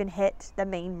didn't even hit the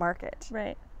main market.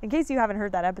 Right. In case you haven't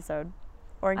heard that episode,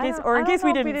 or in case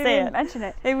we didn't say it. Mention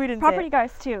it. Maybe we didn't. Property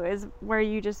Guys too is where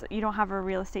you don't have a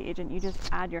real estate agent. You just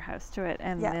add your house to it,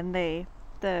 and then the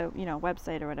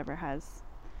website or whatever has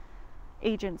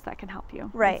agents that can help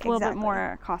you. Right. It's a little bit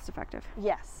more cost effective.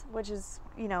 Yes, which is,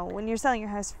 when you're selling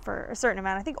your house for a certain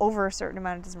amount, I think over a certain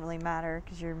amount it doesn't really matter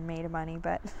because you're made of money,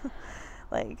 but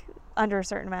like under a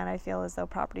certain amount, I feel as though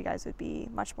Property Guys would be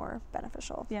much more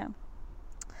beneficial. Yeah.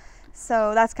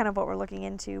 So that's kind of what we're looking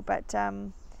into, but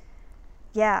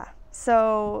yeah.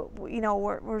 So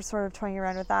we're sort of toying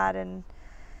around with that, and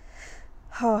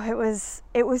it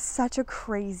was such a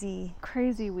crazy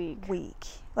week.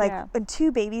 Like, and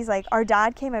 2 babies, like, our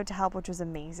dad came out to help, which was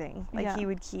amazing. Like, he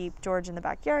would keep George in the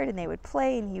backyard and they would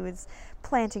play, and he was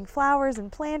planting flowers and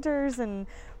planters and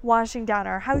washing down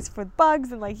our house with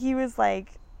bugs, and like, he was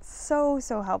like so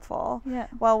helpful. Yeah.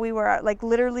 While we were like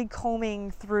literally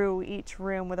combing through each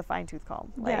room with a fine-tooth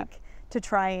comb. Like, to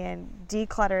try and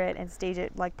declutter it and stage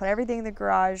it, like put everything in the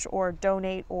garage or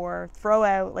donate or throw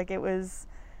out. Like, it was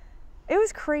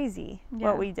crazy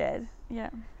what we did.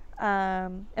 Yeah.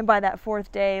 And by that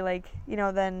 4th day, like,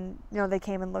 then, they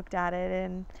came and looked at it,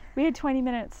 and we had 20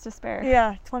 minutes to spare.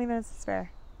 Yeah, 20 minutes to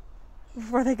spare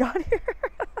before they got here.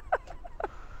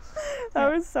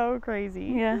 That was so crazy.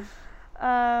 Yeah.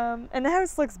 And the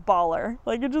house looks baller.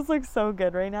 Like, it just looks so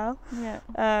good right now. Yeah.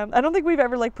 I don't think we've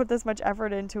ever like put this much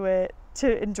effort into it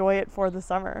to enjoy it for the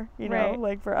summer, right.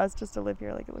 Like, for us just to live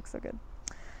here, like, it looks so good.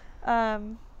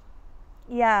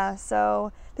 Yeah,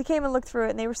 so they came and looked through it,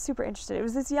 and they were super interested. It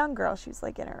was this young girl. She was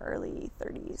like in her early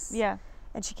 30s. Yeah.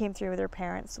 And she came through with her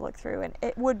parents to look through, and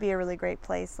it would be a really great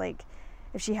place, like,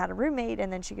 if she had a roommate,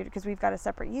 and then she could, because we've got a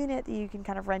separate unit that you can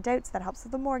kind of rent out, so that helps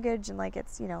with the mortgage, and like,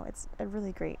 it's a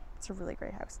really great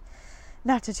house.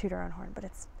 Not to toot our own horn, but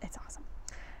it's awesome.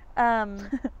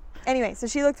 Anyway, so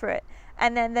she looked through it,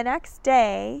 and then the next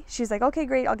day she's like, okay,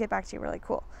 great, I'll get back to you. We're like,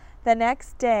 cool. The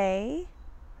next day,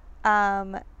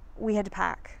 we had to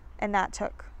pack, and it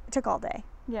took all day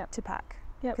to pack.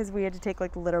 Yep. Because we had to take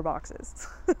like litter boxes.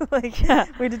 We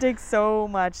had to take so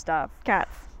much stuff.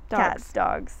 Cats,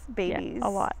 dogs, babies. Yeah, a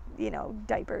lot.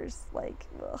 Diapers. Like,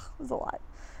 it was a lot.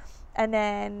 And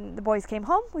then the boys came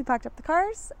home. We packed up the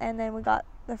cars, and then we got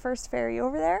the first ferry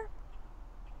over there.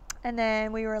 And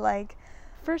then we were like,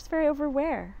 first ferry over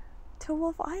where? To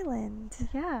Wolf Island.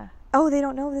 Yeah. Oh, they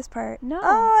don't know this part. No.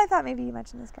 Oh, I thought maybe you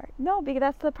mentioned this part. No, because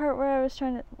that's the part where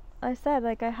I said,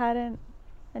 like, I hadn't,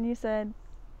 and you said,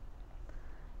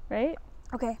 right?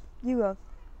 Okay, you go.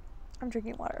 I'm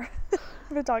drinking water.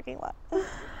 I've been talking a lot.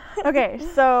 Okay,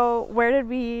 so where are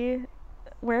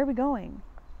we going?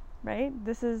 Right?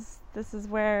 This is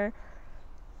the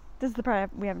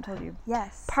part we haven't told you.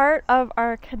 Yes. Part of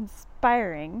our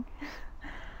conspiring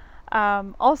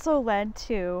also led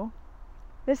to,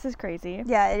 this is crazy.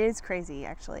 Yeah, it is crazy,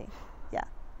 actually. Yeah.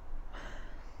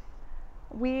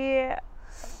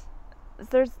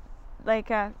 There's like,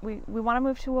 we want to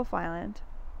move to Wolf Island.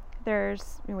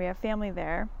 We have family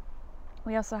there.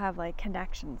 We also have like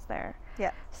connections there.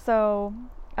 Yeah. So,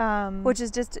 which is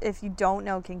just, if you don't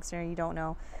know Kingston, or you don't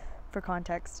know, for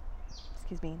context,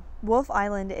 excuse me, Wolf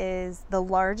Island is the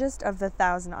largest of the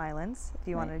 1,000 islands. If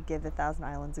you want to give the 1,000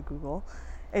 islands a Google,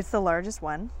 it's the largest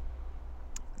one.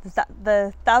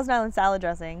 The 1,000 Island salad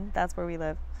dressing, that's where we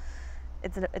live.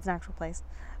 It's an actual place.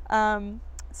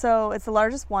 So it's the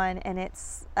largest one, and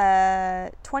it's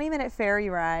a 20-minute ferry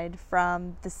ride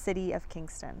from the city of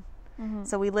Kingston. Mm-hmm.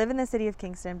 So we live in the city of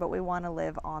Kingston, but we want to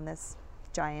live on this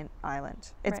giant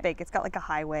island. It's big. It's got like a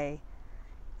highway.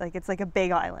 Like, it's like a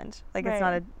big island. Like, it's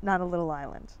not a little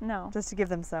island. No. Just to give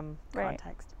them some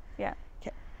context. Yeah.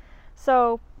 Okay.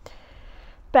 So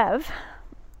Bev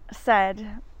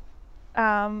said,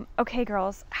 okay,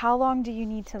 girls, how long do you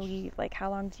need to leave? Like, how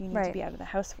long do you need to be out of the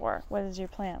house for? What is your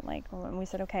plan? Like, when we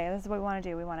said, okay, this is what we want to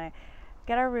do. We want to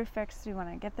get our roof fixed. We want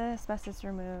to get the asbestos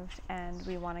removed, and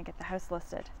we want to get the house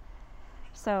listed.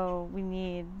 So we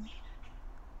need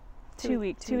 2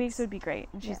 weeks. 2 weeks would be great.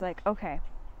 And she's like, okay.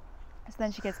 So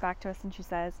then she gets back to us and she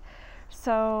says,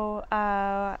 so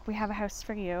we have a house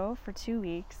for you for 2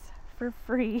 weeks for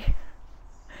free.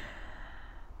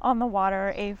 On the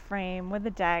water, A-frame with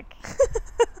a deck.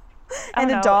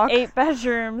 And a dock. 8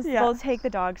 bedrooms. Yeah. They'll take the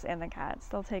dogs and the cats.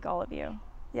 They'll take all of you.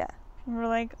 Yeah. And we're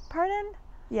like, pardon?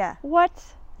 Yeah. What?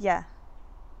 Yeah.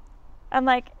 And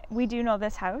like, we do know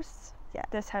this house. Yeah.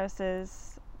 This house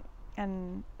is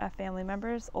a family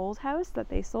member's old house that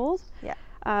they sold. Yeah.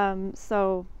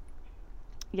 So,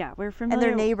 yeah, we're familiar. And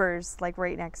they're neighbors, like,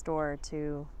 right next door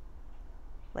to,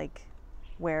 like,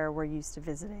 where we're used to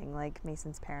visiting, like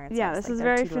Mason's parents. Yeah, this is a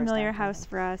very familiar house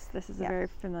for us. This is a very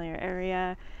familiar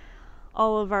area.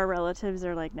 All of our relatives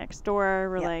are like next door.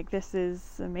 We're like, this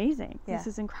is amazing. Yeah. This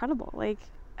is incredible. Like,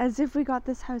 as if we got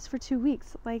this house for 2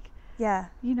 weeks. Like,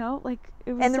 you know, like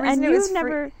it was. And the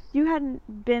reason you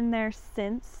hadn't been there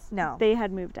since they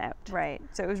had moved out. Right.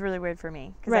 So it was really weird for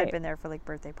me because I'd been there for like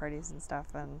birthday parties and stuff,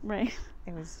 and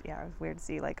it was it was weird to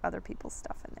see like other people's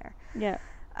stuff in there. Yeah.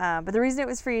 But the reason it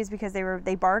was free is because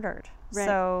they bartered. Right.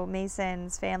 So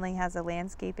Mason's family has a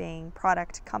landscaping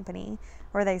product company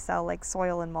where they sell like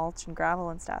soil and mulch and gravel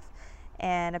and stuff.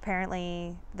 And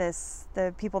apparently the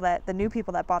new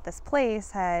people that bought this place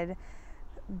had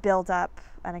built up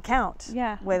an account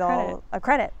with a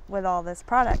credit with all this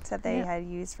product that they had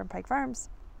used from Pike Farms.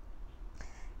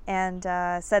 And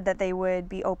said that they would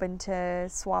be open to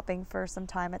swapping for some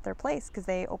time at their place because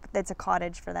it's a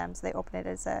cottage for them, so they open it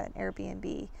as an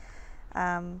Airbnb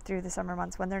through the summer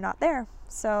months when they're not there.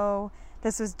 So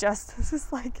this was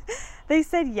like, they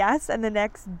said yes, and the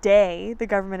next day the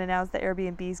government announced that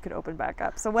Airbnbs could open back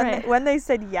up. So when they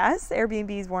said yes,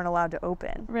 Airbnbs weren't allowed to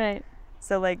open. Right.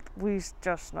 So like we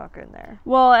just snuck in there.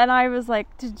 Well, and I was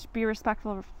like, to be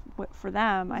respectful for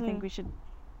them, I think we should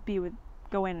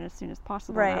go in as soon as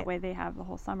possible. Right. That way they have the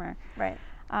whole summer. Right.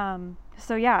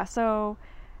 So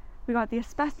we got the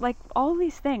asbestos, like all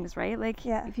these things, right? Like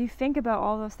if you think about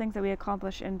all those things that we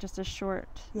accomplished in just a short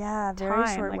very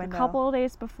time, short like window. a couple of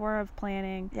days before of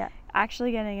planning,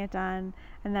 actually getting it done,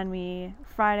 and then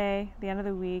Friday, the end of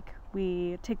the week,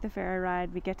 we take the ferry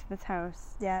ride, we get to this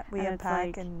house. Yeah, we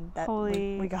unpack, and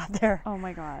we got there. Oh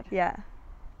my God. Yeah.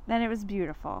 Then it was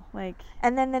beautiful.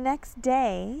 And then the next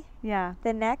day,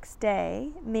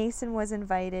 Mason was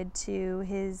invited to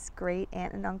his great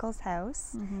aunt and uncle's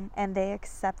house, and they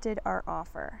accepted our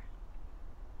offer,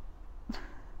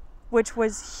 which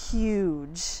was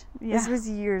huge. Yeah. This was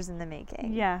years in the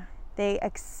making. Yeah. They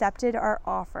accepted our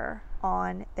offer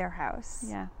on their house.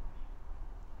 Yeah.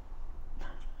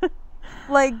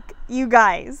 Like, you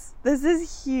guys, this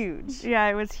is huge. Yeah,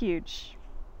 it was huge.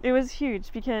 It was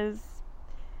huge because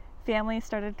families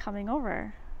started coming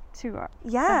over to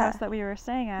the house that we were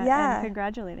staying at and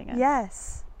congratulating us.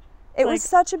 Yes. It was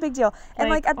such a big deal.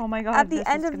 And oh my God, at the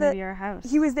end of be our house.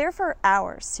 He was there for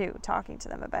hours too, talking to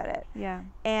them about it. Yeah.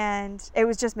 And it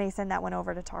was just Mason that went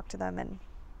over to talk to them, and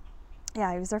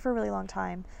he was there for a really long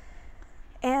time.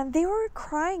 And they were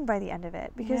crying by the end of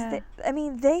it because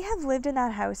they have lived in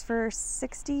that house for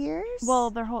 60 years.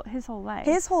 Well, his whole life.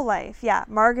 His whole life, yeah.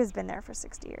 Marga's been there for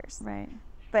 60 years. Right.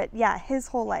 But yeah, his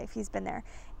whole life he's been there.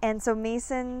 And so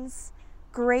Mason's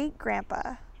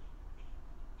great-grandpa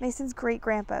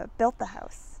built the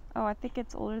house. Oh, I think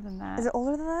it's older than that. Is it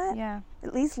older than that? Yeah.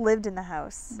 At least lived in the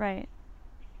house. Right.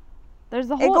 There's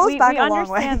the whole. It goes back a long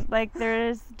way. Like, there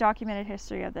is documented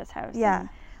history of this house. Yeah.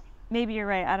 maybe you're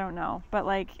right. I don't know. But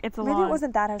like, it's a maybe long... it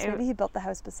wasn't that house. Maybe he built the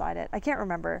house beside it. I can't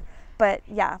remember. But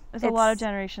yeah. It's a lot of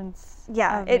generations.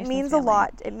 Yeah, of it Mason's means family. a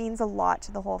lot. It means a lot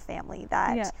to the whole family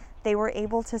that Yeah. they were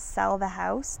able to sell the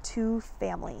house to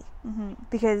family. Mm-hmm.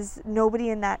 Because nobody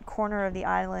in that corner of the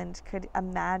island could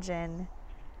imagine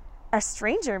a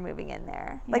stranger moving in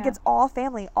there. Like, Yeah. it's all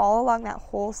family. All along that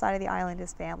whole side of the island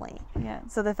is family. Yeah.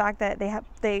 So the fact that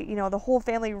they you know, the whole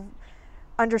family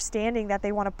understanding that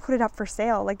they want to put it up for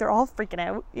sale, like, they're all freaking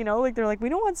out, you know, like, they're like, we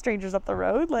don't want strangers up the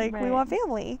road, like, we Right. want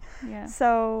family. Yeah.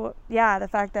 So yeah, the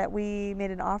fact that we made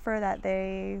an offer that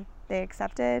they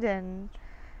accepted, and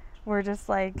we're just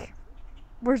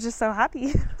so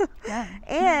happy. Yeah.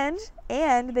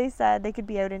 and they said they could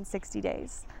be out in 60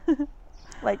 days.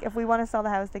 Like, if we want to sell the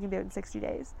house, they can be out in 60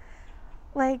 days.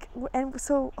 Like, and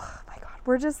so, oh my God,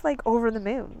 we're just like over the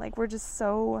moon. Like, we're just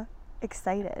so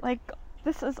excited. Like,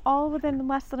 this is all within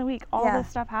less than a week. All Yeah. this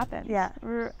stuff happened. Yeah.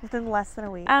 We're, Within less than a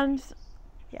week. and,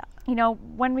 Yeah. you know,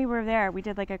 when we were there, we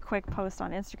did like a quick post on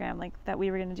Instagram, like that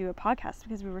we were going to do a podcast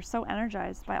because we were so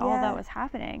energized by all Yeah. that was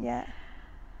happening. Yeah.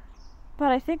 But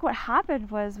I think what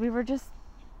happened was we were just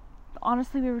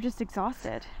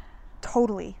exhausted.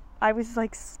 Totally. I was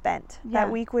like spent. Yeah.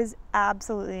 That week was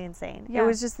absolutely insane. Yeah. It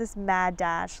was just this mad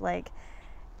dash. Like,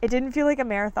 it didn't feel like a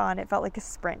marathon. It felt like a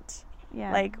sprint.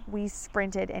 Yeah. Like, we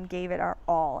sprinted and gave it our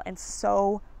all, and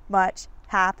so much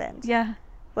happened. yeah.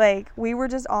 Like, we were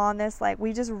just on this, like,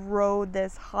 we just rode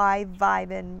this high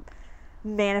vibing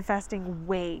manifesting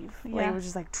wave. Like, Yeah. it was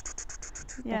just like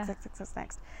Yeah.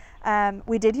 next.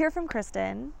 We did hear from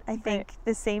Kristen, I think,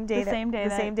 the same day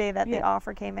that the yeah.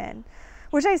 offer came in,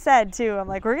 which I said too. I'm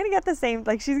like, we're gonna get the same,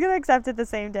 like, she's gonna accept it the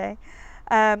same day.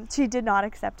 She did not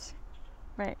accept,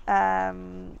 Right.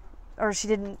 or she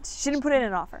didn't put in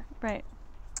an offer Right.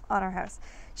 on our house.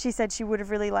 She said she would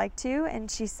have really liked to, and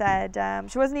she said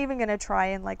she wasn't even gonna try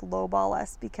and like lowball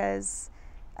us because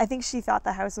I think she thought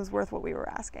the house was worth what we were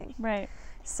asking. Right.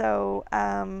 So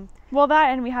Well, that,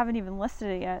 and we haven't even listed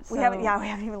it yet. So. we haven't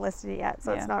even listed it yet,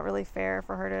 so Yeah. it's not really fair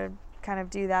for her to kind of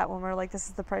do that when we're like, this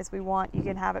is the price we want, you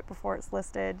can have it before it's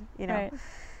listed, you know.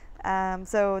 Right.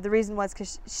 So the reason was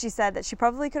because she said that she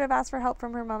probably could have asked for help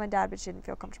from her mom and dad, but she didn't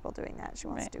feel comfortable doing that. She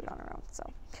wants Right. to do it on her own. So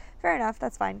fair enough,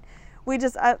 that's fine. We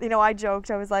just, you know, I joked,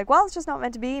 I was like, well, it's just not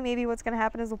meant to be. Maybe what's going to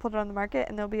happen is we'll put it on the market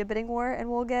and there'll be a bidding war and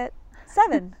we'll get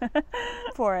 7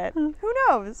 for it. Who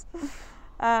knows?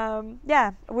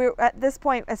 Yeah, we're at this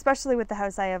point, especially with the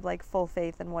house, I have like full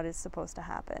faith in what is supposed to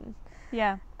happen.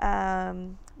 Yeah.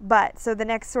 But so the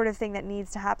next sort of thing that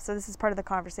needs to happen, so this is part of the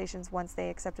conversations once they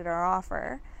accepted our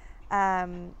offer.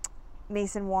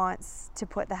 Mason wants to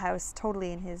put the house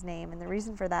totally in his name, and the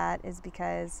reason for that is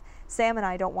because Sam and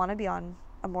I don't want to be on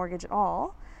a mortgage at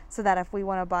all, so that if we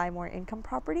want to buy more income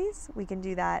properties, we can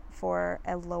do that for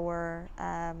a lower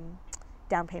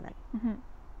down payment. Mm-hmm.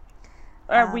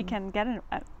 Or we can get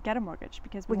a mortgage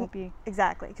because we won't be...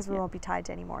 Exactly, because we Yeah. won't be tied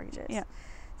to any mortgages. Yeah.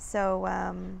 So,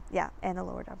 yeah, and a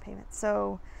lower down payment.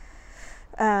 So,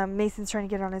 Mason's trying to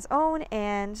get it on his own,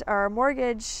 and our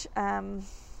mortgage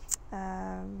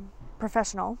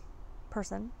professional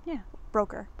person,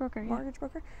 broker, Broker, yeah. mortgage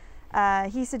broker,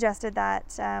 he suggested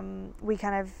that we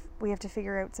have to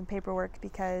figure out some paperwork,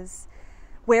 because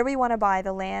where we want to buy,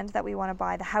 the land that we want to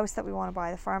buy, the house that we want to buy,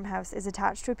 the farmhouse, is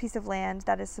attached to a piece of land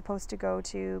that is supposed to go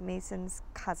to Mason's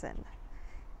cousin,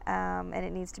 and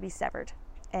it needs to be severed.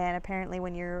 And apparently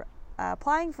when you're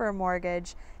applying for a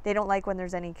mortgage, they don't like when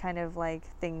there's any kind of like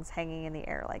things hanging in the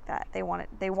air like that. They want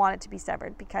it to be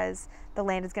severed, because the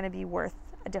land is going to be worth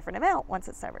a different amount once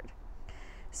it's severed.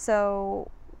 So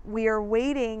we are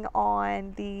waiting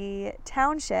on the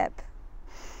township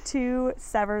to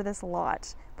sever this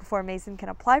lot before Mason can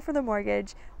apply for the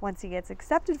mortgage. Once he gets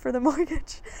accepted for the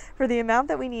mortgage for the amount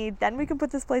that we need, then we can put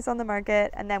this place on the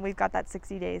market, and then we've got that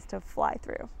 60 days to fly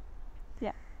through.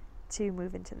 Yeah. To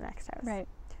move into the next house. Right.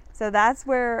 So that's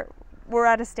where we're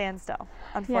at a standstill,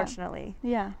 unfortunately.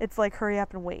 Yeah. It's like hurry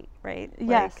up and wait, right?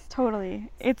 Yes, Like,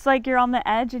 totally. It's like you're on the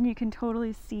edge and you can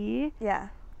totally see yeah.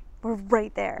 We're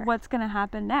right there. what's going to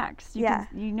happen next. You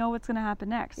know what's going to happen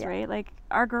next, Yeah. right? Like,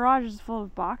 our garage is full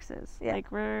of boxes. Yeah.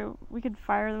 Like, we could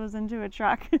fire those into a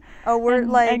truck. Oh, we're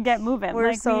and get moving. We're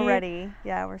like, so ready.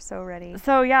 Yeah, we're so ready.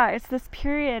 So yeah, it's this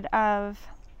period of,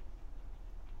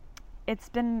 it's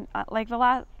been like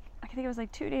I think it was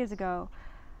like 2 days ago,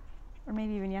 or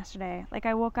maybe even yesterday, like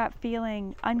I woke up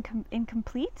feeling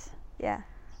incomplete. Yeah.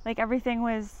 Like everything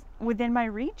was within my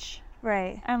reach.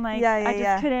 Right. And like Yeah, I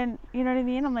just couldn't, you know what I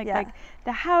mean? I'm like, Yeah. like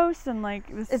the house and like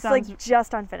this It's sounds like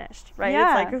just unfinished, right?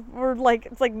 Yeah.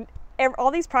 It's like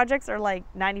all these projects are like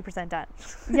 90% done.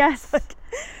 yes.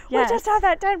 Yes. We just have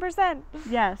that 10%.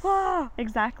 Yes, Ah.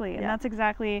 exactly. And that's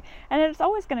exactly, and it's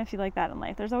always going to feel like that in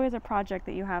life. There's always a project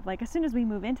that you have, like as soon as we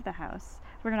move into the house,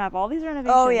 we're going to have all these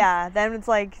renovations. Oh yeah, then it's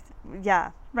like,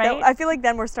 yeah. Right? I feel like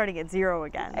then we're starting at zero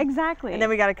again. Exactly. And then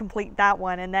we got to complete that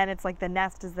one, and then it's like the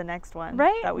nest is the next one.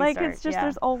 Right? That we Like start. it's just,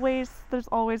 there's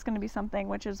always going to be something,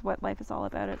 which is what life is all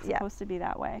about. It's supposed to be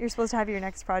that way. You're supposed to have your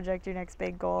next project, your next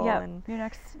big goal, and your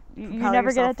next, you propel never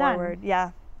get yourself it done. forward.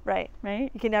 Yeah, right.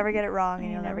 Right? You can never get it wrong, and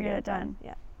You you'll never get it done.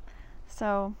 Yeah.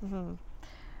 So,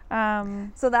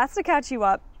 So that's to catch you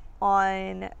up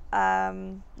on,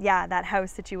 that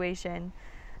house situation.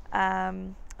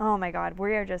 Oh my God,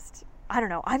 we are just, I don't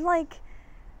know. I'm like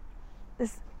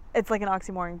this. It's like an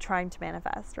oxymoron, trying to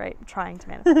manifest, right? Trying to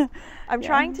manifest. I'm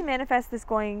trying to manifest this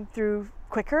going through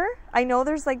quicker. I know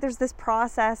there's this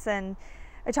process, and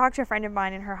I talked to a friend of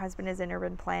mine, and her husband is in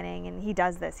urban planning, and he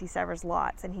does this. He severs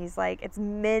lots, and he's like, it's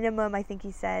minimum, I think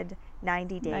he said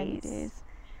 90 days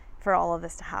for all of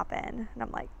this to happen. And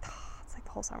I'm like, it's like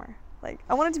the whole summer. Like,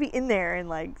 I want it to be in there in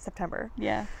like September.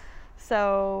 Yeah.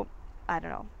 So I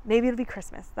don't know. Maybe it'll be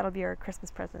Christmas. That'll be our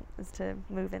Christmas present, is to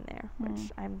move in there,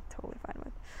 which I'm totally fine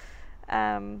with.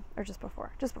 Or just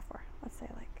before. Let's say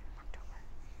like October.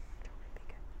 October would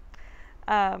be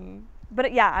good.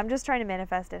 But yeah, I'm just trying to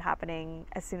manifest it happening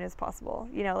as soon as possible.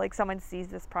 You know, like someone sees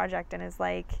this project and is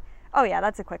like, oh yeah,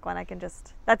 that's a quick one.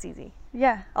 That's easy.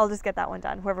 Yeah. I'll just get that one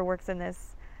done. Whoever works in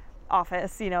this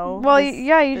office, you know. Well,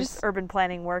 you just urban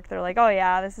planning work. They're like, oh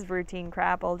yeah, this is routine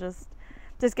crap. I'll just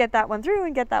get that one through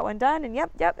and get that one done, and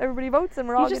yep, everybody votes, and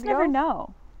we're all good to go. You just never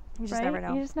know. You just never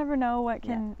know. You just never know what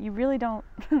can. You really don't.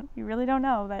 You really don't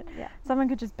know that someone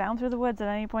could just bound through the woods at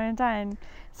any point in time,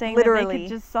 saying that they could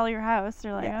just sell your house.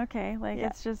 You're like, okay, like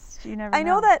it's just, you never know. I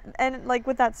know that, and like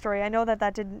with that story, I know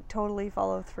that didn't totally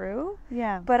follow through.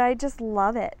 Yeah. But I just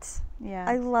love it. Yeah.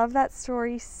 I love that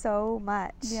story so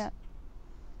much. Yeah.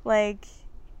 Like,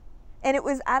 and it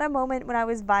was at a moment when I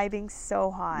was vibing so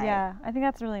high. Yeah, I think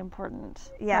that's really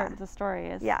important. Part of the story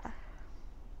is. Yeah.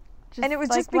 And it was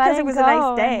like just because it was a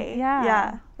nice day.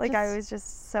 Yeah. Like I was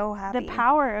just so happy. The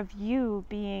power of you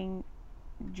being,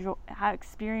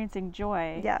 experiencing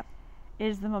joy. Yeah.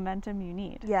 Is the momentum you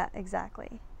need. Yeah,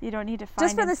 exactly. You don't need to find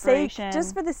just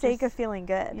for the sake of feeling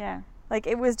good. Yeah. Like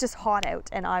it was just hot out,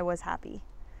 and I was happy.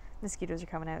 Mosquitoes are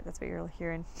coming out. That's what you're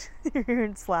hearing. You're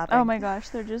hearing slapping. Oh my gosh,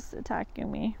 they're just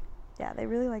attacking me. Yeah, they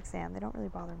really like Sam. They don't really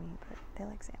bother me, but they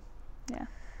like Sam. Yeah.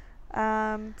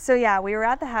 So yeah, we were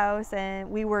at the house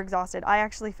and we were exhausted. I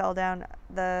actually fell down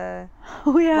the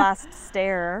last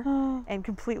stair and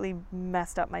completely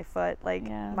messed up my foot. Like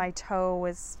my toe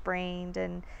was sprained,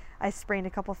 and I sprained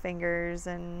a couple fingers,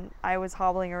 and I was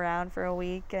hobbling around for a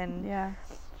week. And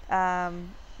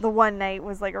the one night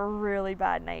was like a really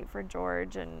bad night for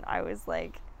George, and I was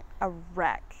like a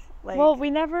wreck. Like, well, we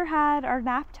never had our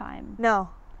nap time. No.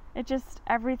 It just,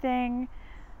 everything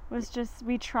was just,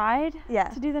 we tried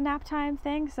to do the nap time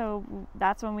thing, so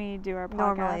that's when we do our podcast.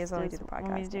 Normally is when we do the podcast.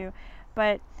 When we do.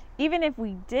 But even if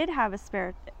we did have a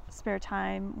spare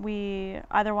time, we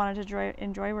either wanted to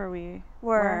enjoy where we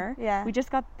were. Yeah. We just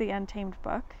got the Untamed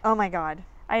book. Oh my God.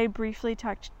 I briefly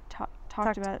talked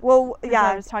about. Well, yeah.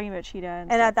 I was talking about Cheetah.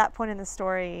 And at that point in the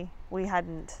story, we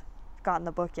hadn't gotten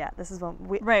the book yet. This is when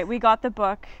we got the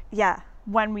book. Yeah.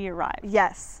 When we arrived.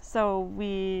 Yes. So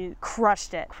we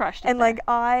crushed it. And like,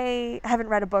 I haven't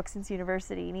read a book since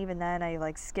university, and even then I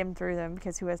like skimmed through them,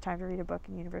 because who has time to read a book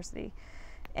in university?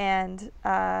 And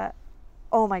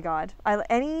oh my God,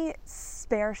 any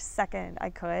spare second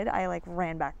I could, I like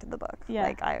ran back to the book. Yeah.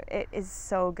 Like it is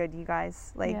so good, you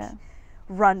guys. Like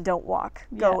run, don't walk.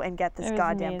 Go and get this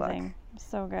goddamn book.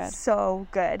 So good. So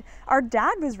good. Our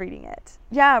dad was reading it.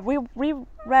 Yeah, we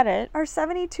read it. Our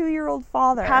 72-year-old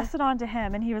father. Passed it on to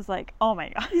him, and he was like, oh my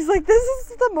God. He's like, this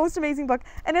is the most amazing book.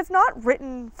 And it's not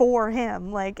written for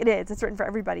him. Like, it is. It's written for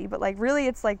everybody. But, like, really,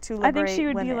 it's, like, to liberate I think she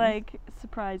would women. be, like,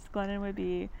 surprised. Glennon would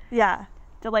be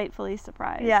delightfully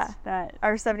surprised. Yeah. That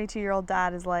our 72-year-old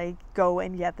dad is like, go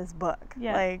and get this book.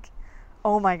 Yeah. Like,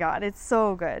 oh my God. It's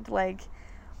so good. Like,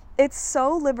 it's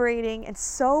so liberating and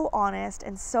so honest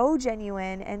and so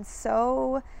genuine and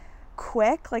so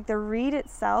quick. Like, the read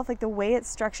itself, like the way it's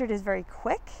structured is very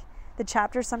quick. The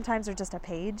chapters sometimes are just a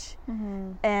page,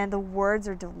 and the words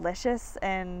are delicious,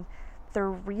 and they're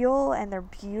real, and they're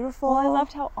beautiful. Well, I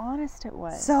loved how honest it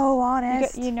was. So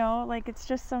honest. You know, like, it's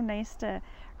just so nice to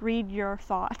read your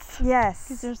thoughts. Yes.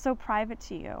 Because they're so private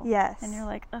to you. Yes. And you're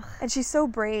like, ugh. And she's so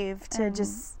brave to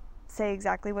just say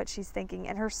exactly what she's thinking,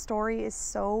 and her story is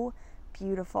so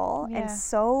beautiful and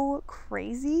so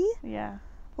crazy. Yeah.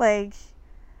 Like,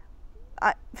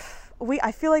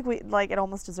 I feel like it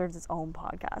almost deserves its own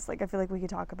podcast. Like, I feel like we could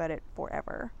talk about it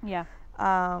forever. Yeah.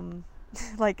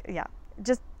 Like, yeah,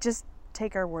 just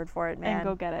take our word for it, man. And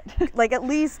go get it. Like, at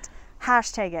least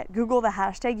hashtag it. Google the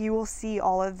hashtag. You will see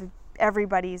all of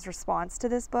everybody's response to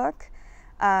this book.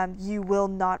 You will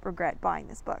not regret buying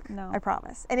this book. No. I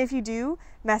promise. And if you do,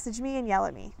 message me and yell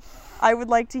at me. I would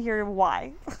like to hear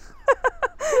why.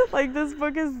 Like, this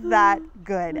book is that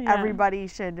good. Yeah. Everybody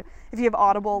should, if you have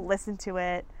Audible, listen to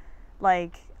it.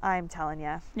 Like, I'm telling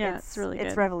you. Yeah, it's really good.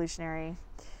 It's revolutionary.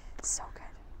 So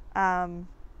good.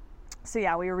 So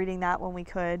yeah, we were reading that when we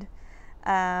could.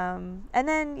 And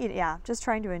then, yeah, just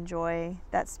trying to enjoy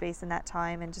that space and that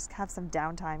time and just have some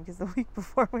downtime because the week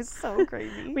before was so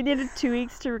crazy. We needed 2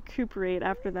 weeks to recuperate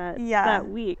after that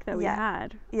week that we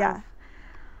had. Yeah. Of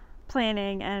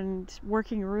planning and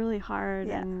working really hard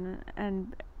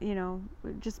and you know,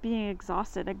 just being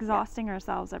exhausting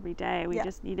ourselves every day. We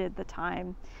just needed the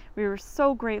time. We were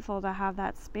so grateful to have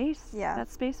that space. Yeah. That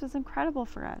space was incredible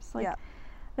for us. Like,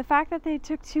 the fact that they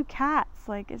took 2 cats,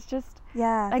 like, it's just,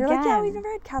 they're again, like, yeah, we've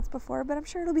never had cats before, but I'm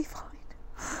sure it'll be fine.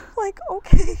 Like,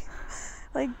 okay.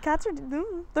 Like, cats are,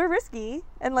 they're risky.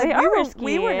 And like,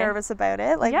 we were nervous about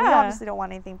it. Like, we obviously don't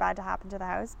want anything bad to happen to the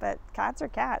house, but cats are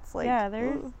cats. Like, yeah,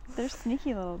 they're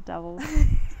sneaky little devils.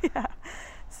 Yeah.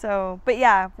 So, but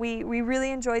yeah, we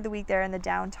really enjoyed the week there and the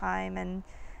downtime.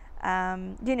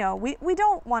 And, you know, we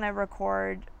don't want to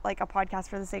record like a podcast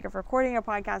for the sake of recording a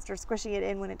podcast or squishing it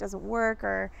in when it doesn't work.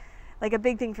 Or like, a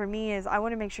big thing for me is I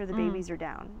want to make sure the babies are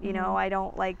down. You know, I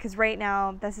don't like, because right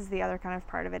now, this is the other kind of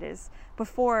part of it is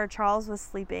before Charles was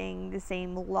sleeping the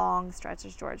same long stretch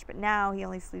as George, but now he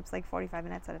only sleeps like 45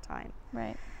 minutes at a time.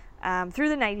 Right. Through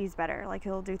the night, he's better. Like,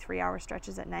 he'll do 3-hour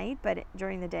stretches at night, but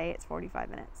during the day, it's 45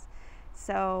 minutes.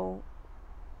 So,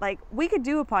 like, we could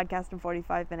do a podcast in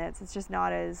 45 minutes. It's just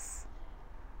not as,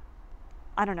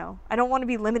 I don't know. I don't want to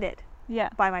be limited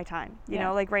by my time. You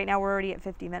know, like right now we're already at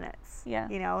 50 minutes. Yeah.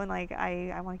 You know, and like,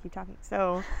 I want to keep talking.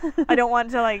 So, I don't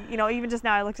want to, like, you know, even just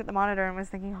now I looked at the monitor and was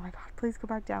thinking, oh my God, please go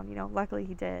back down. You know, luckily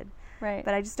he did. Right.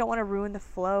 But I just don't want to ruin the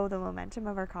flow, the momentum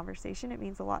of our conversation. It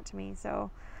means a lot to me.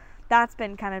 So, that's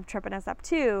been kind of tripping us up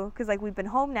too. Because, like, we've been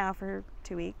home now for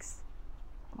 2 weeks.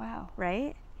 Wow.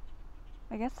 Right?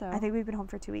 I guess so. I think we've been home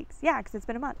for 2 weeks. Yeah, because it's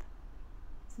been a month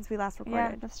since we last recorded.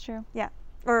 Yeah, that's true. Yeah.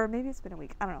 Or maybe it's been a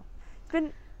week. I don't know.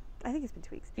 I think it's been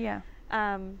 2 weeks. Yeah.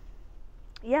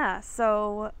 Yeah,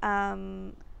 so,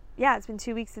 yeah, it's been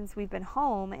 2 weeks since we've been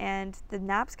home, and the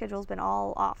nap schedule's been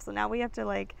all off. So now we have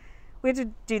to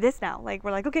do this now. Like,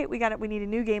 we're like, okay, we need a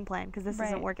new game plan because this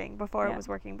isn't working. Before it was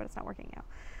working, but it's not working now.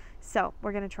 So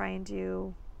we're going to try and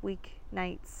do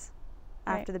weeknights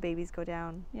after the babies go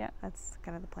down. Yeah. That's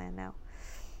kind of the plan now.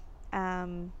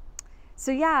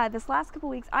 So yeah, this last couple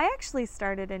weeks, I actually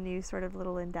started a new sort of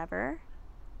little endeavor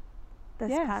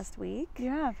this past week.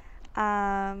 Yeah.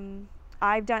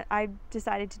 I've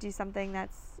decided to do something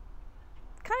that's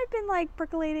kind of been like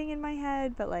percolating in my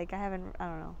head, but like I don't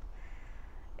know.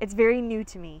 It's very new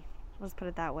to me. Let's put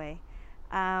it that way.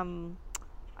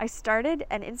 I started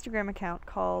an Instagram account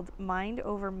called Mind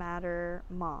Over Matter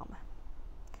Mom.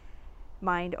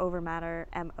 Mind Over Matter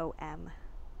MOM.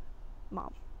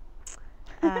 Mom.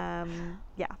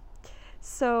 Yeah.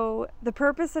 So the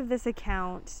purpose of this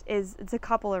account it's a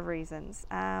couple of reasons.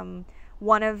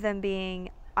 One of them being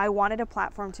I wanted a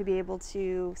platform to be able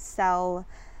to sell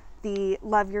the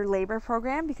Love Your Labor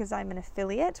program because I'm an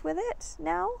affiliate with it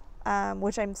now,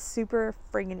 which I'm super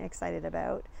friggin' excited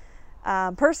about.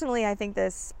 Personally, I think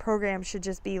this program should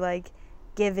just be like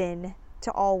given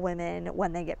to all women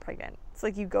when they get pregnant. It's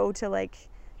like you go to like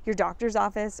your doctor's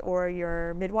office or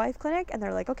your midwife clinic and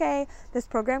they're like, okay, this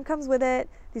program comes with it.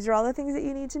 These are all the things that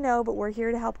you need to know, but we're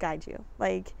here to help guide you.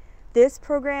 Like this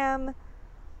program,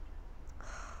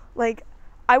 like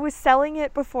I was selling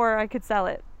it before I could sell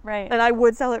it. Right. And I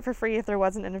would sell it for free if there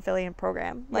wasn't an affiliate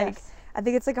program. Like yes. I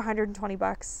think it's like $120,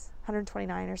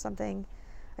 129 or something.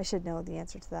 I should know the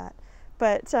answer to that.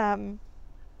 But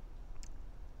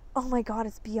oh my God,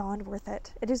 it's beyond worth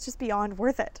it. It is just beyond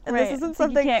worth it. And right. this isn't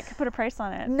something you can't put a price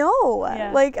on it. No.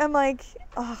 Yeah. Like I'm not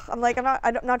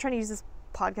trying to use this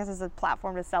podcast as a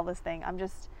platform to sell this thing. I'm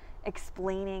just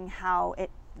explaining how it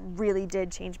really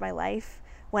did change my life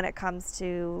when it comes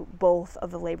to both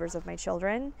of the labors of my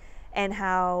children, and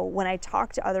how when I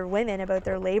talk to other women about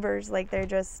their labors, like they're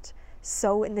just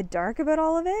so in the dark about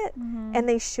all of it, and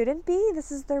they shouldn't be.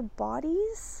 This is their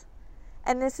bodies,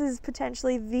 and this is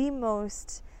potentially the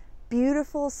most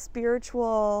beautiful,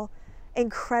 spiritual,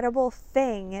 incredible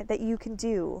thing that you can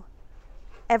do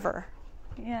ever.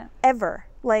 Yeah. Ever.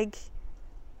 Like,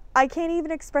 I can't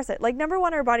even express it. Like, number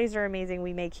one, our bodies are amazing.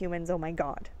 We make humans, oh my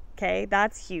God. Okay,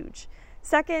 that's huge.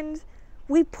 Second,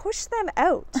 we push them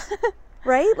out,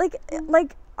 right?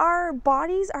 Like our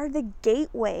bodies are the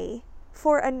gateway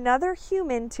for another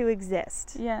human to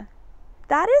exist. Yeah.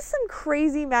 That is some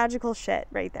crazy magical shit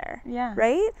right there. Yeah.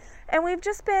 Right? And we've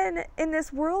just been, in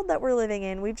this world that we're living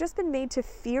in, we've just been made to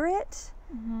fear it.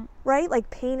 Right? Like,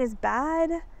 pain is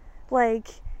bad. Like,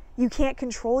 you can't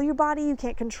control your body. You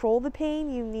can't control the pain.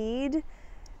 You need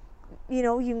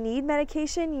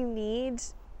medication. You need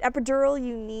epidural.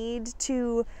 You need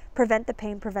to prevent the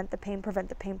pain.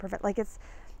 Like, it's,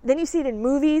 then you see it in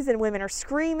movies and women are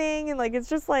screaming and like, it's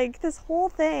just like this whole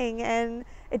thing, and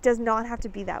it does not have to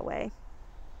be that way.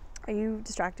 Are you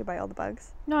distracted by all the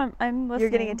bugs? No, I'm listening. You're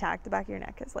getting attacked. The back of your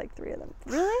neck is like 3 of them.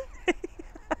 Really?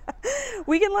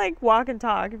 We can like walk and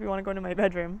talk if you want to go into my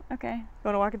bedroom. Okay. You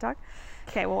want to walk and talk?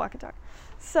 Okay, we'll walk and talk.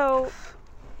 So,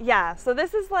 yeah. So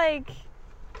this is like,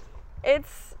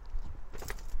 it's,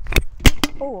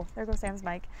 oh, there goes Sam's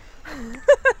mic.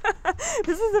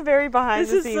 This is a very behind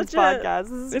the scenes podcast.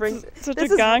 This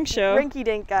is a gong show. Rinky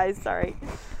dink, guys. Sorry.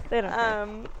 They don't care.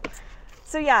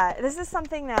 So yeah, this is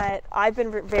something that I've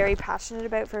been very passionate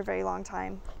about for a very long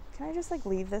time. Can I just like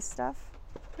leave this stuff?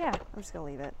 Yeah. I'm just gonna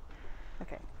leave it.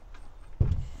 Okay.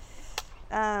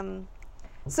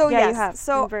 So yeah, yes, you have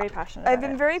so been very passionate about I've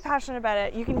been very passionate about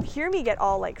it. You can hear me get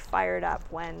all like fired up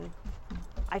when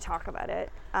I talk about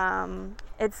it.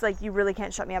 It's like you really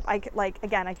can't shut me up. I could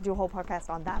do a whole podcast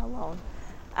on that alone.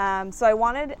 So I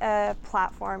wanted a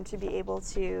platform to be able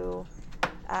to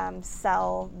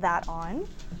sell that on.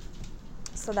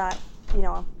 So that, you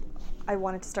know, I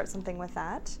wanted to start something with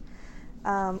that.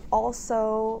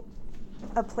 Also,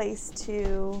 a place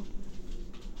to,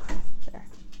 there,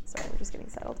 sorry, we're just getting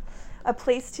settled. A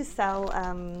place to sell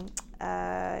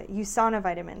USANA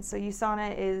vitamins. So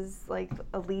USANA is like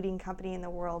a leading company in the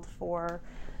world for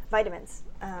vitamins.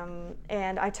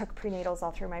 And I took prenatals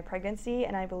all through my pregnancy,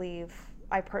 and I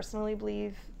personally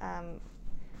believe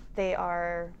they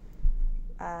were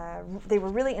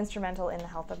really instrumental in the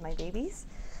health of my babies,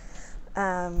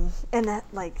 and that,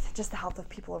 like, just the health of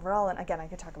people overall. And again, I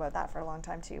could talk about that for a long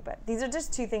time too, but these are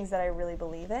just 2 things that I really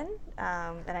believe in,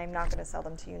 and I'm not going to sell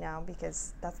them to you now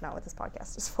because that's not what this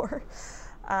podcast is for.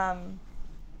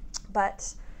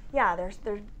 But yeah,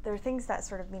 there are things that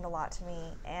sort of mean a lot to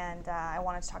me, and I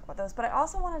wanted to talk about those. But I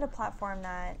also wanted a platform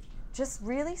that just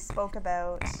really spoke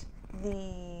about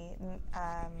the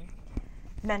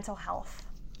mental health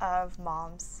of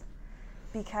moms,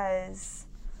 because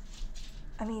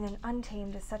I mean, and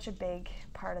Untamed is such a big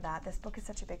part of that. This book is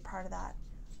such a big part of that.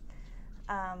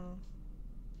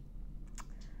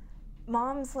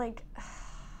 Moms, like,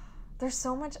 there's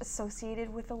so much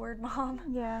associated with the word mom.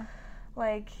 Yeah.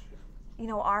 Like, you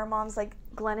know, our moms, like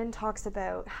Glennon talks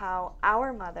about how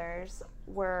our mothers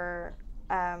were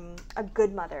a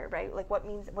good mother, right? Like, what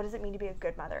does it mean to be a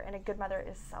good mother? And a good mother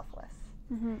is selfless.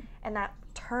 And that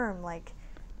term, like,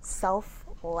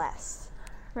 selfless.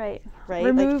 Right.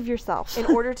 Remove yourself. In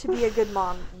order to be a good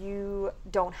mom, you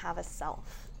don't have a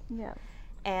self. Yeah.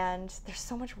 And there's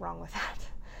so much wrong with that.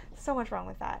 So much wrong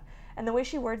with that. And the way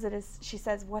she words it is, she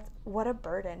says, what a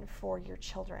burden for your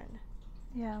children.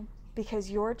 Yeah.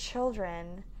 Because your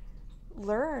children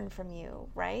learn from you,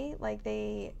 right? Like,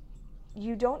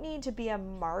 you don't need to be a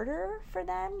martyr for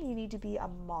them. You need to be a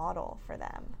model for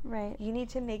them. Right. You need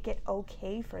to make it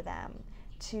okay for them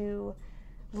to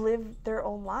live their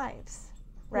own lives,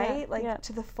 right?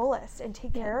 To the fullest, and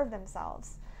take care of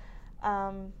themselves.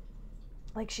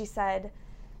 Like she said,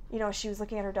 you know, she was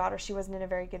looking at her daughter. She wasn't in a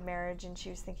very good marriage, and she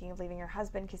was thinking of leaving her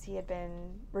husband because he had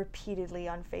been repeatedly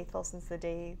unfaithful since the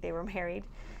day they were married.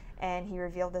 And he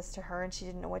revealed this to her, and she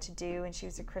didn't know what to do. And she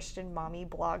was a Christian mommy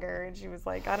blogger, and she was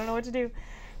like, I don't know what to do.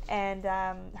 And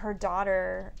her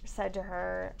daughter said to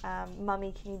her,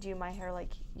 Mommy, can you do my hair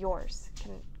like yours?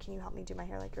 Can you help me do my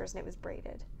hair like yours? And it was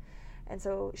braided. And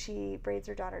so she braids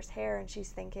her daughter's hair, and she's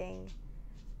thinking,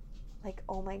 like,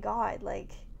 oh my God,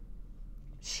 like,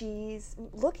 she's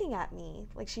looking at me.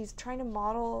 Like, she's trying to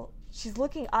model, she's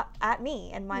looking up at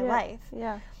me and my life.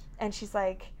 Yeah. And she's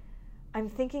like, I'm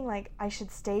thinking, like, I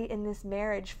should stay in this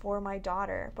marriage for my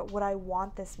daughter, but would I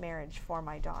want this marriage for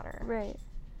my daughter? Right.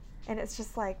 And it's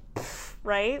just like,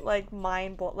 right? Like,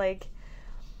 like,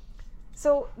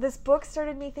 so this book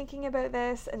started me thinking about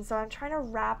this, and so I'm trying to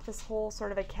wrap this whole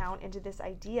sort of account into this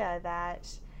idea that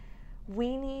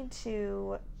we need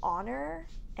to honor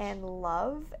and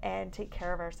love and take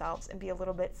care of ourselves and be a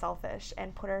little bit selfish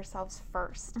and put ourselves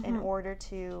first in order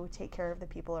to take care of the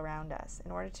people around us,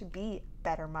 in order to be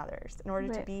better mothers, in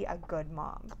order to be a good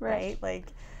mom, right?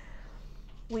 Like,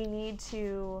 we need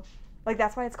to Like,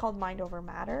 that's why it's called mind over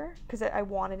matter, because I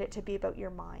wanted it to be about your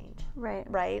mind. Right.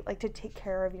 Right? Like, to take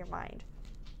care of your mind.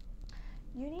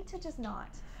 You need to just not.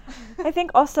 I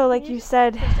think also, like you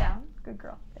said, sit down. Good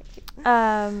girl. Thank you.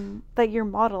 that you're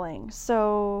modeling.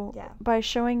 So Yeah. by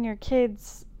showing your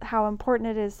kids how important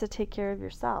it is to take care of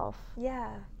yourself, Yeah.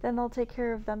 then they'll take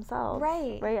care of themselves.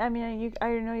 Right. Right. I mean,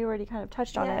 I know you already kind of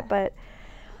touched on Yeah. it, but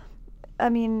I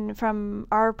mean, from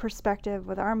our perspective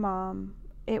with our mom,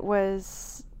 it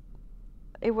wasn't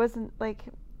like,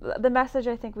 the message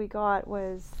I think we got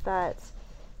was that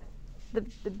the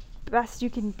best you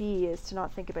can be is to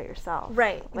not think about yourself.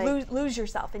 Right. Like, Lose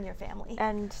yourself in your family.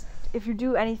 and if you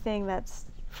do anything that's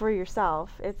for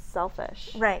yourself, it's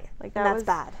selfish. Right. Like, and that's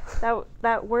bad.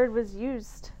 That word was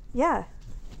used Yeah.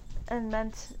 and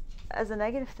meant as a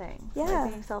negative thing. Yeah.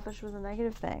 Like, being selfish was a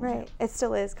negative thing. Right. It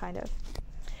still is, kind of.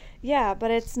 Yeah, but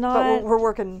it's not. But we're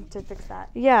working to fix that.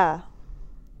 Yeah.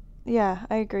 Yeah,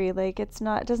 I agree. Like, it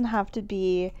doesn't have to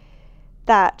be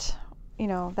that,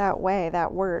 that way,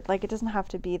 that word. Like, it doesn't have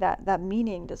to be that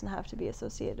meaning doesn't have to be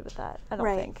associated with that. I don't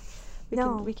Right. think.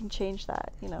 We can change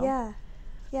that, Yeah.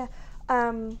 Yeah.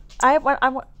 When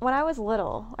I was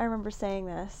little, I remember saying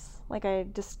this, like, I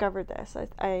discovered this.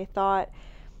 I thought,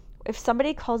 if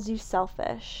somebody calls you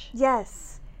selfish.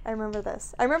 Yes. I remember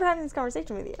this. I remember having this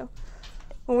conversation with you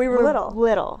when we were little.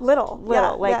 Little. Yeah,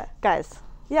 like, yeah. guys,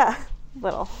 Yeah.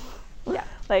 little. Yeah.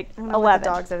 Like, I'm gonna 11. let the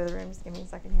dogs out of the room. Just give me a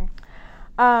second here.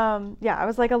 Yeah, I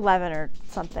was like 11 or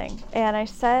something. And I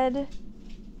said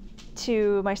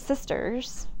to my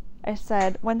sisters,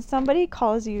 when somebody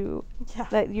calls you Yeah.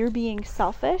 that you're being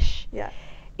selfish, Yeah.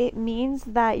 it means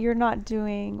that you're not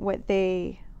doing what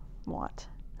they want.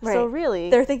 Right. So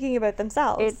really, They're thinking about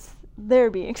themselves.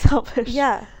 they're being selfish.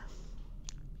 Yeah.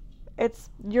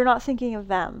 You're not thinking of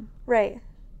them. Right.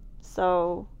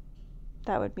 So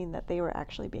that would mean that they were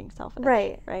actually being selfish.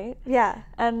 Right. Right? Yeah.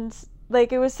 And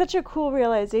like, it was such a cool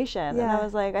realization. Yeah. And I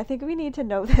was like, I think we need to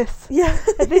know this. Yeah.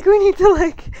 I think we need to,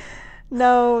 like,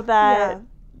 know that Yeah.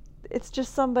 it's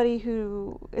just somebody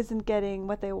who isn't getting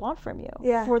what they want from you.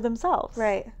 Yeah. For themselves.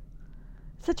 Right.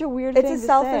 Such a weird It's thing a to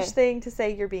selfish say. thing to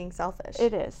say you're being selfish.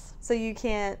 It is. So you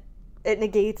can't. It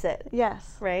negates it.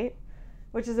 Yes. Right.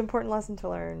 Which is an important lesson to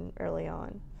learn early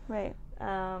on. Right.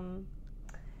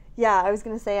 Yeah, I was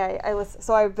gonna say I listen.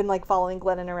 So I've been like following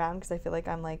Glennon around because I feel like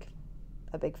I'm like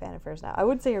a big fan of hers now. I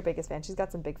wouldn't say her biggest fan. She's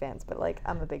got some big fans, but like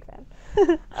I'm a big fan.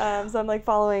 So I'm like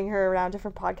following her around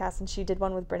different podcasts, and she did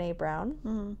one with Brene Brown.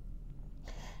 Mm-hmm.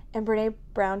 And Brene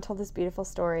Brown told this beautiful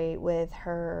story with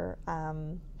her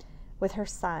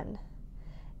son,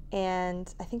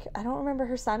 and I don't remember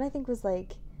her son. I think was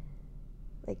like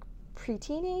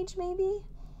pre-teenage maybe,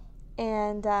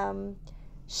 and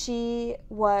she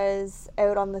was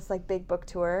out on this like big book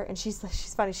tour, and she's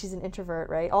funny. She's an introvert,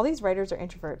 right? All these writers are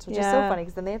introverts, which is so funny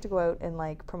because then they have to go out and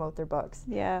like promote their books.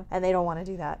 Yeah. And they don't want to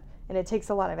do that, and it takes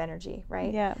a lot of energy,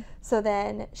 right? Yeah. So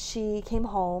then she came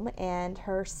home, and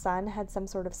her son had some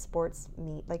sort of sports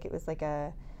meet, like it was like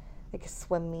a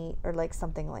swim meet or like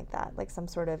something like that, like some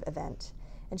sort of event,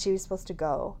 and she was supposed to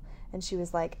go, and she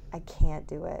was like, I can't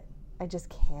do it. I just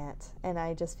can't, and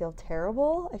I just feel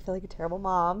terrible. I feel like a terrible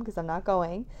mom because I'm not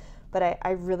going, but I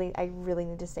really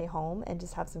need to stay home and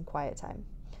just have some quiet time.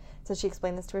 So she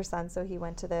explained this to her son, so he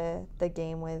went to the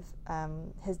game with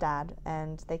his dad,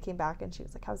 and they came back, and she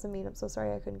was like, how's the meet? I'm so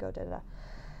sorry I couldn't go, da-da-da.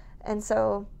 And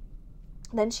so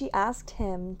then she asked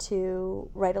him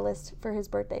to write a list for his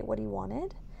birthday, what he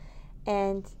wanted,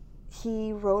 and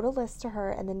he wrote a list to her,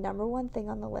 and the number one thing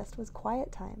on the list was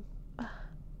quiet time.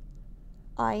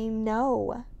 I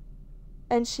know.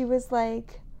 And she was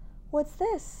like, what's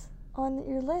this on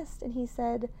your list? And he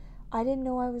said, I didn't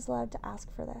know I was allowed to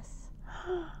ask for this.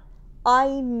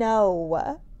 I know.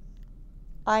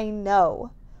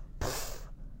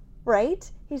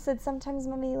 Right? He said, sometimes,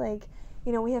 Mommy, like,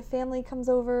 we have family comes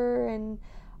over, and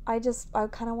I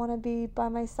kind of want to be by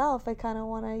myself. I kind of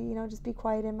want to, just be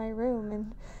quiet in my room.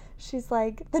 And she's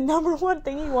like, the number one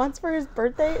thing he wants for his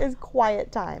birthday is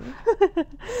quiet time.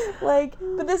 Like,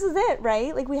 but this is it,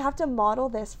 right? Like, we have to model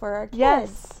this for our kids.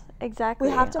 Yes, exactly.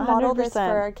 We have to model 100%. This for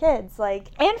our kids. Like,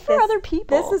 and for other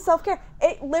people. This is self-care.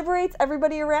 It liberates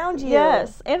everybody around you.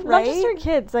 Yes, and right? not just our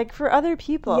kids, like for other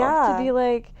people. Yeah. To be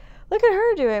like, look at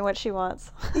her doing what she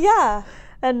wants. Yeah.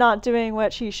 And not doing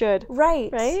what she should.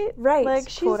 Right. Right? Right. Like,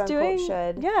 she's quote, doing... unquote,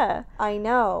 should. Yeah. I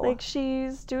know. Like,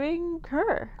 she's doing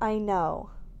her. I know.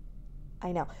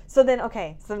 So then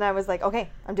I was like, okay,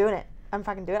 I'm doing it. I'm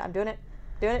fucking doing it. I'm doing it.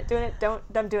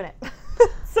 I'm doing it.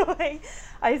 So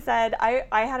I said, I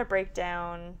had a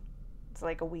breakdown, it's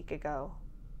like a week ago.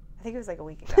 I think it was like a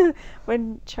week ago.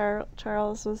 When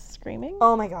Charles was screaming?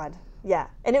 Oh my God. Yeah.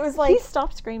 And it was like... He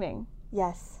stopped screaming.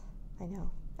 Yes. I know.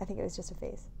 I think it was just a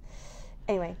phase.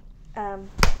 Anyway.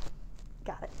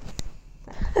 Got it.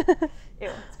 Ew,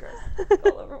 it's gross.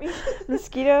 All over me.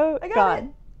 Mosquito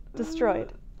gone. It.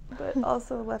 Destroyed. But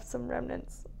also left some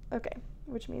remnants. Okay.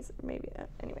 Which means maybe...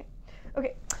 anyway.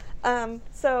 Okay.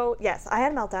 So, yes, I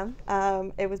had a meltdown.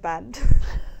 It was bad.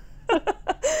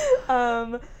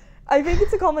 I think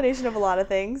it's a culmination of a lot of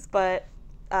things, but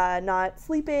not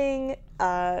sleeping.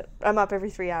 I'm up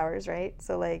every 3 hours, right?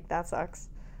 So, like, that sucks.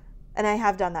 And I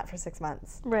have done that for 6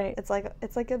 months. Right. It's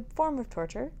like a form of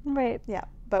torture. Right. Yeah.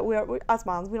 But we us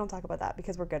moms, we don't talk about that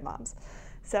because we're good moms.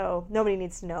 So nobody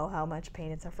needs to know how much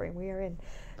pain and suffering we are in.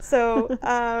 So,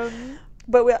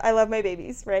 but I love my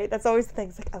babies, right? That's always the thing.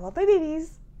 It's like, I love my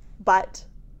babies, but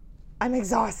I'm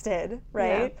exhausted,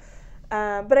 right?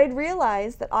 Yeah. But I'd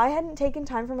realized that I hadn't taken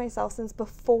time for myself since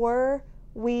before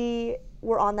we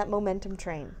were on that momentum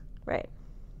train. Right.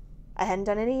 I hadn't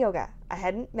done any yoga. I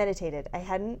hadn't meditated. I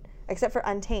hadn't, except for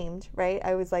Untamed, right?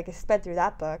 I was like, I sped through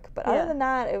that book. But other than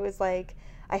that, it was like,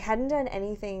 I hadn't done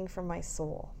anything for my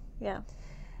soul. Yeah.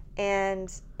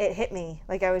 And it hit me.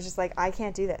 Like, I was just like, I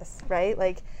can't do this, right?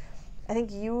 Like, I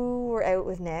think you were out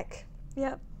with Nick.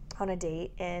 Yep. On a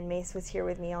date, and Mace was here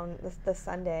with me on the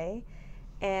Sunday,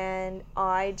 and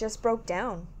I just broke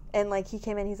down. And, like, he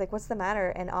came in, he's like, what's the matter?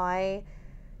 And I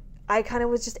kind of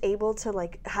was just able to,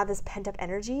 like, have this pent-up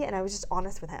energy, and I was just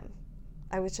honest with him.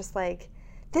 I was just like,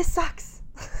 this sucks.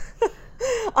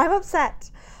 I'm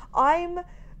upset.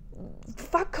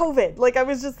 Fuck COVID. Like, I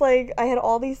was just like, I had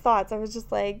all these thoughts. I was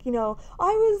just like, you know,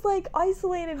 I was, like,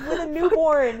 isolated with a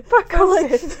newborn. Fuck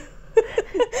COVID.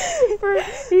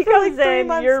 He comes like 3 in,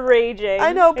 months. You're raging.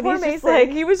 I know, poor Mason.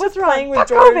 Like, he was just playing with Fuck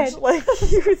George. COVID. Like,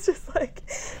 he was just like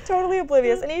totally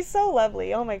oblivious. And he's so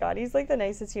lovely. Oh my God, he's like the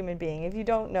nicest human being. If you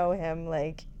don't know him,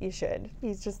 like, you should.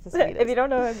 He's just the sweetest. If you don't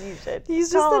know him, you should. He's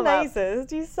just the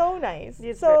nicest. He's so nice.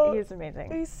 He's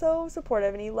amazing. He's so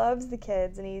supportive, and he loves the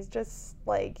kids, and he's just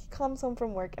like, he comes home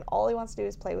from work, and all he wants to do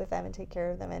is play with them and take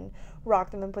care of them and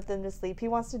rock them and put them to sleep. He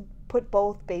wants to put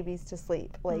both babies to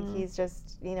sleep. Like, he's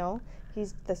just, you know,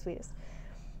 he's the sweetest.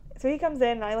 So he comes in,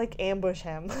 and I, like, ambush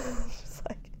him. Just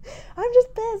like, I'm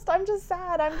just pissed. I'm just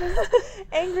sad. I'm just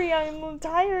angry. I'm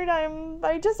tired. I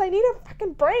need a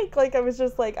fucking break. Like, I was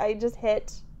just like, I just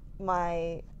hit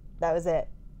that was it.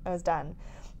 I was done.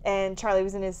 And Charlie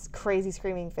was in his crazy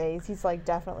screaming phase. He's, like,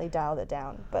 definitely dialed it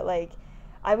down. But, like,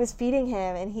 I was feeding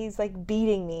him, and he's, like,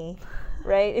 beating me,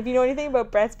 right? If you know anything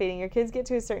about breastfeeding, your kids get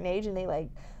to a certain age, and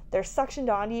they're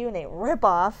suctioned onto you, and they rip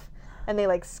off. And they,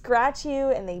 like, scratch you,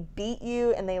 and they beat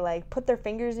you, and they, like, put their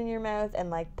fingers in your mouth and,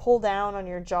 like, pull down on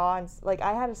your jaw. And, like,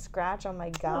 I had a scratch on my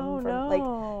gum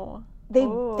like, they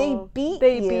beat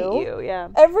you, yeah.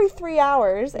 every 3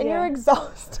 hours, and you're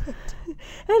exhausted.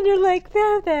 And you're like,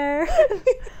 there.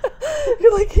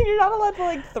 You're like, you're not allowed to,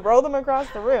 like, throw them across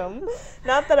the room.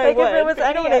 Not that I would. If it was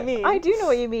you know what I mean. I do know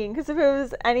what you mean, because if it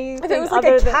was anything if it was like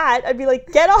a cat, I'd be like,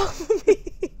 get off of me.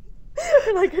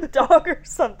 Or like a dog or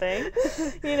something,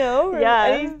 you know? Or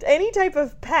any type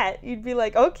of pet, you'd be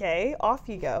like, okay, off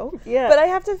you go. Yeah. But I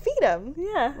have to feed him.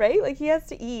 Yeah. Right? Like, he has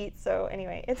to eat. So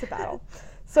anyway, it's a battle.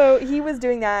 So he was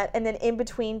doing that, and then in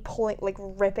between pulling, like,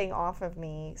 ripping off of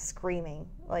me, screaming,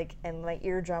 like, and my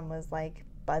eardrum was, like,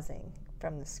 buzzing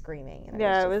from the screaming. And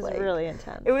it was like, really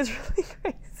intense. It was really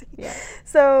crazy. Yeah.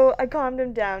 So I calmed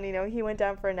him down, you know, he went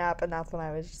down for a nap, and that's when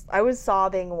I was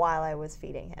sobbing while I was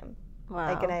feeding him.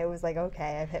 Wow. Like, and I was like,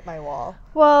 okay, I've hit my wall.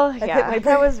 Well,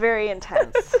 that was very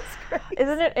intense.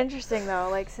 Isn't it interesting, though,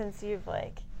 like, since you've,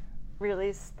 like,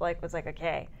 really, like, was like,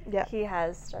 okay, he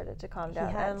has started to calm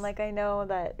down. And, like, I know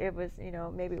that it was, you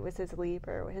know, maybe it was his leap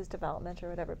or his development or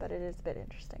whatever, but it is a bit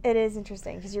interesting. It is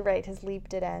interesting, because you're right, his leap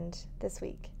did end this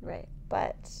week. Right.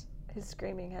 But his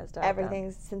screaming has died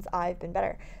everything since I've been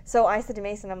better. So I said to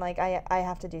Mason, I'm like, I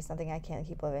have to do something. I can't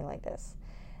keep living like this.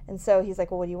 And so he's like,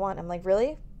 well, what do you want? I'm like,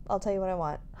 really? I'll tell you what I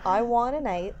want. I want a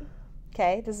night.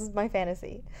 Okay, this is my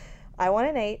fantasy. I want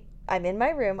a night. I'm in my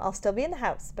room. I'll still be in the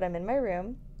house, but I'm in my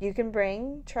room. You can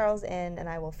bring Charles in, and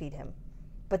I will feed him.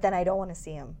 But then I don't want to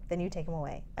see him. Then you take him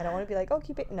away. I don't want to be like, oh,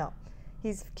 keep it. No,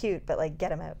 he's cute, but, like,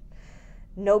 get him out.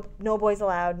 No boys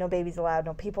allowed. No babies allowed.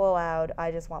 No people allowed.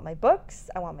 I just want my books.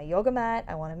 I want my yoga mat.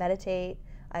 I want to meditate.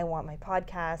 I want my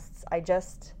podcasts. I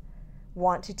just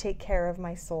want to take care of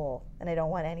my soul, and I don't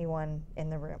want anyone in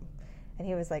the room. And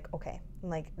he was like, okay, I'm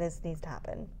like, this needs to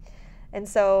happen. And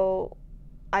so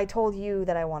I told you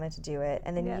that I wanted to do it,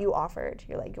 and then you offered.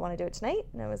 You're like, you want to do it tonight?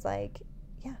 And I was like,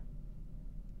 yeah,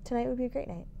 tonight would be a great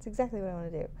night. It's exactly what I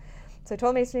want to do. So I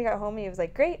told Mason when he got home, and he was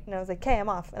like, great. And I was like, okay, I'm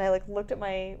off. And I, like, looked at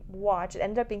my watch. It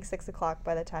ended up being 6 o'clock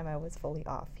by the time I was fully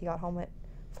off. He got home at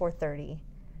 4:30.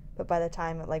 But by the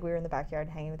time, like, we were in the backyard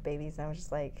hanging with babies, and I was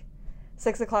just like,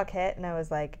 6 o'clock hit, and I was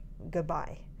like,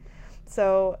 goodbye.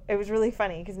 So it was really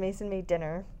funny because Mason made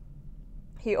dinner.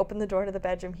 He opened the door to the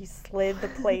bedroom. He slid the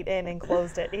plate in and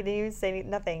closed it. He didn't even say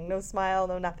nothing, no smile,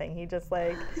 no nothing. He just,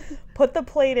 like, put the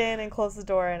plate in and closed the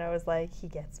door, and I was like, he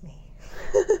gets me.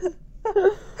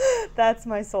 That's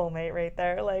my soulmate right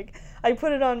there. Like, I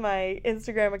put it on my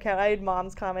Instagram account. I had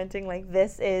moms commenting, like,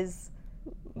 this is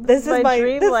my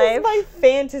dream life. This is my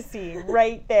fantasy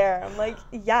right there. I'm like,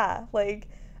 yeah, like,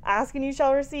 ask and you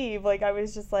shall receive. Like, I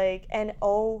was just like, and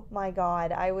oh my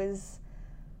God, I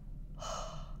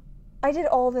did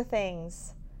all the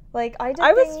things. Like, I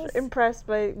was impressed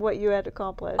by what you had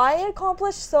accomplished. I had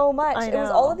accomplished so much. It was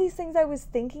all of these things I was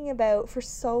thinking about for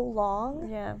so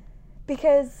long. Yeah.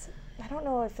 Because, I don't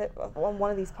know if on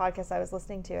one of these podcasts I was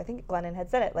listening to, I think Glennon had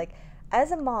said it, like,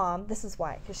 as a mom, this is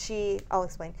why, because I'll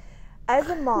explain. As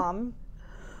a mom,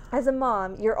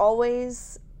 you're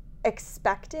always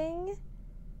expecting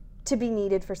to be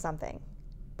needed for something,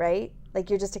 right? Like,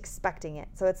 you're just expecting it.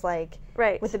 So it's like,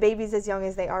 with the babies as young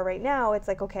as they are right now, it's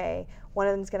like, okay, one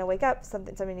of them's going to wake up,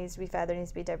 somebody needs to be fed, there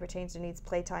needs to be diaper change, there needs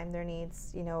playtime, there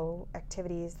needs,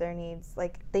 activities, there needs,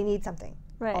 like, they need something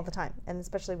all the time. And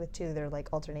especially with two, they're like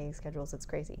alternating schedules, it's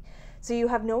crazy. So you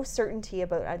have no certainty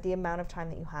about the amount of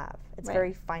time that you have. It's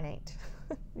very finite.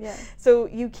 Yeah. So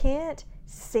you can't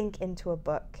sink into a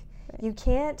book. Right. You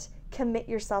can't commit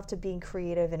yourself to being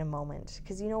creative in a moment,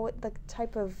 because you know what the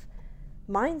type of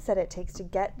mindset it takes to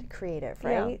get creative,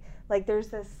 right? Yeah. Like, there's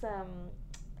this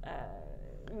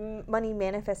money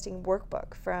manifesting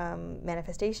workbook from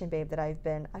Manifestation Babe that I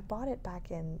bought it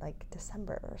back in like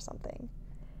December or something.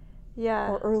 Yeah.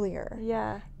 Or earlier.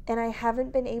 Yeah. And I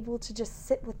haven't been able to just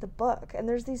sit with the book. And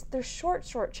there's short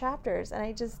chapters, and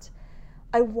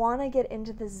I want to get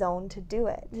into the zone to do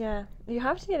it. Yeah. You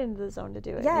have to get into the zone to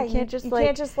do it. Yeah. You can't just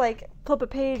flip a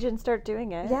page and start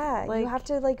doing it. Yeah. Like, you have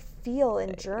to, like, feel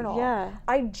and journal. Yeah.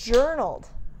 I journaled.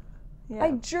 Yeah. I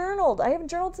haven't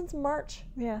journaled since March.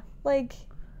 Yeah. Like,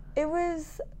 it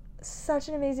was such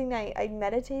an amazing night. I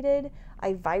meditated.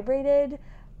 I vibrated.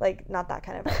 Like, not that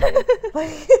kind of vibrated.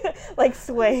 like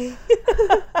sway.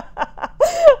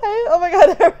 Oh my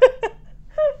God.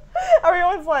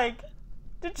 Everyone's like,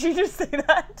 did you just say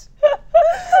that?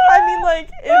 I mean, like,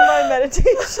 in my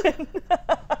meditation.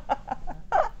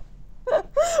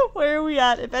 Where are we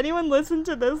at? If anyone listened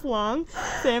to this long,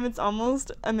 Sam, it's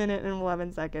almost a minute and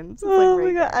 11 seconds. It's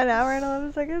my God, an hour and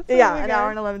 11 seconds? Yeah, an hour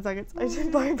and 11 seconds. I just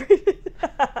vibrated.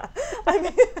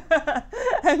 I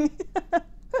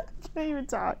can't even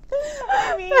talk.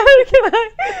 I mean,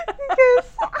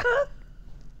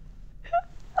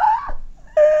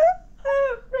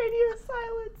 radio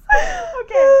silence.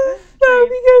 Okay. No,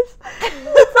 because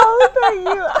it's all about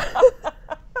you.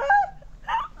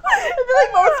 I feel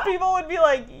like most people would be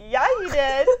like, yeah, you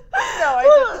did. No, I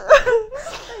didn't.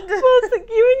 Well, it's like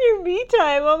you and your me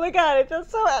time. Oh my God, I feel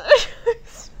so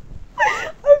energized.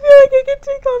 I feel like I could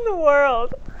take on the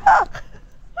world.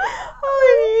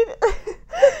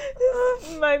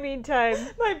 My me time.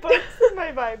 My books and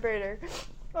my vibrator.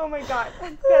 Oh my God.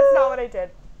 That's not what I did.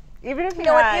 Even if even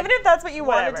if that's what you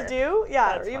wanted to do,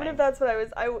 yeah, that's or even fine. if that's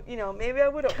what maybe I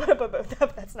would have put up about that,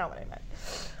 but that's not what I meant.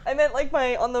 I meant, like,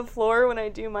 on the floor when I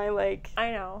do my, like...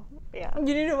 I know, yeah. You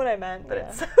didn't know what I meant, but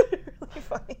it's really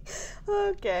funny.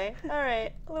 Okay, all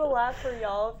right. A little laugh for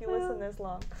y'all if you listen this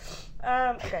long.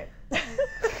 Okay.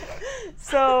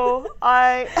 So,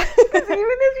 Because even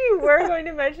if you were going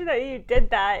to mention that you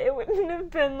did that, it wouldn't have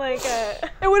been like a...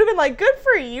 It would have been like, good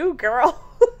for you, girl.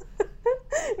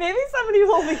 Maybe somebody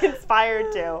will be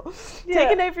inspired to. Yeah.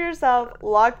 Take a night for yourself,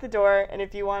 lock the door, and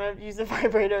if you want to use a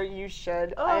vibrator, you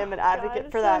should. I am an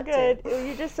advocate for that, good. too.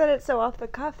 You just said it so off the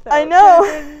cuff, though. I know.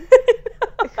 It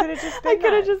could have just been I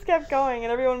could have just kept going,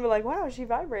 and everyone would be like, wow, she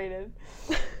vibrated.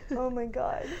 Oh, my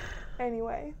God.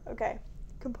 Anyway, okay.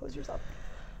 Compose yourself.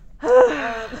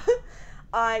 Yeah,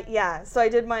 so I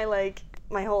did my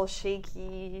whole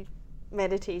shaky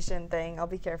meditation thing. I'll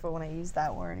be careful when I use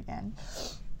that word again.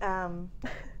 Yeah,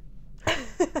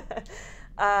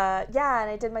 and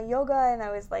I did my yoga, and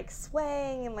I was, like,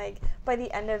 swaying, and, like, by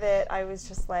the end of it, I was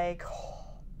just like,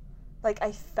 like,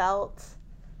 I felt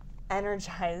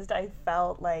energized. I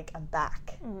felt like I'm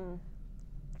back. Mm-hmm.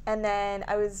 And then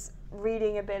I was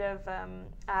reading a bit of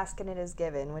Ask and It Is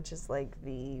Given, which is, like,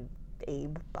 the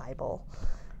Abe Bible,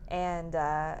 and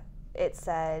it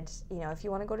said, if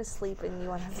you want to go to sleep and you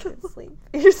want to have a good sleep,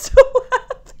 you're so happy.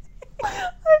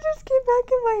 I just came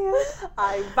back in my head.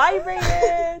 I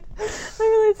vibrated. I'm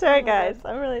really sorry, guys.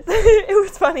 I'm really sorry. It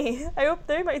was funny. I hope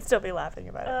they might still be laughing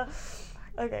about it.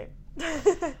 Okay.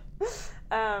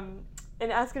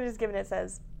 And Ask It Is Given, it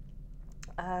says,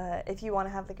 if you want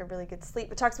to have like a really good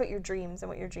sleep, it talks about your dreams and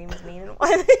what your dreams mean and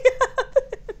why they happen.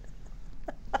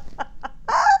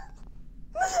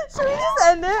 Should we just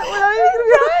end it? We're not even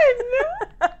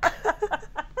done.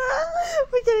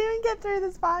 We can't even get through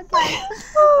this podcast.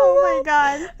 Oh my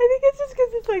god. I think it's just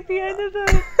because it's like the end of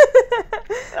the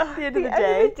the end of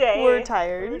the day. We're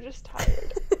tired. We're just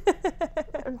tired.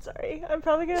 I'm sorry. I'm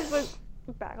probably going to look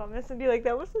back on this and be like,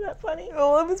 that wasn't that funny.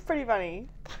 Well, it was pretty funny.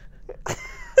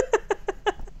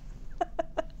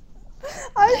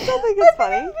 I still think it's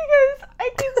funny. Because I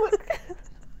can look.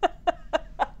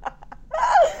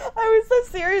 I was so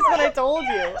serious when I told you.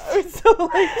 I was so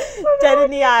like dead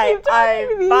in the eye. I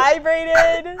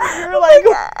vibrated. You were like,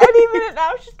 any minute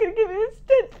now she's gonna give me a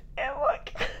stint and look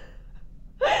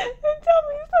and tell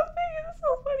me something. It's so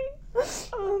funny.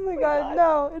 Oh my god,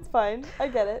 no, it's fine. I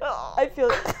get it. Oh. I feel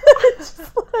it. Just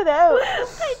let it out.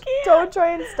 I can't. Don't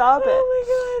try and stop it. Oh my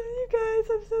god, you guys,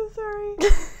 I'm so sorry.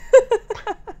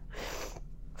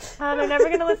 They're never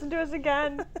gonna listen to us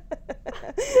again.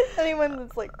 Anyone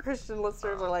that's like Christian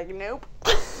listeners are like, nope.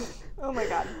 Oh my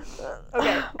god.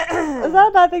 Okay. Is that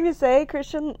a bad thing to say?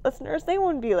 Christian listeners, they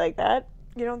won't be like that.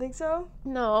 You don't think so?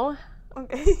 No.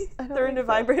 Okay. They're into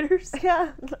vibrators?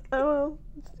 Yeah. Oh,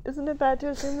 isn't it bad to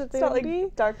assume that they it's not would like be?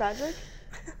 Dark magic?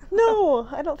 No,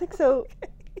 I don't think so.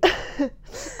 I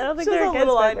don't think they're against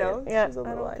vibrators. Yeah, I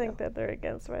don't think that they're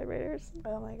against vibrators.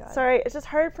 Oh my god. Sorry, it's just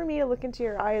hard for me to look into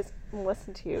your eyes and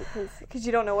listen to you because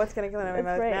you don't know what's gonna come out of my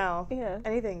mouth now. Yeah,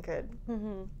 anything could.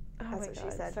 Mm-hmm. That's what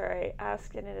she said. Sorry,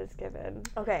 ask and it is given.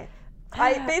 Okay,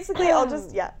 I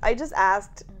just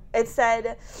asked. It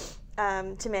said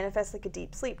to manifest like a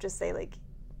deep sleep. Just say like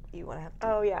you want to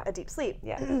have a deep sleep.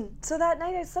 Yeah. So that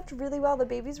night I slept really well. The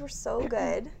babies were so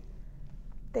good.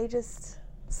 They just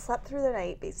slept through the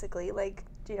night, basically. Like,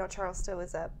 you know, Charles still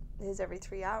was up his every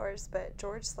 3 hours, but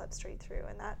George slept straight through,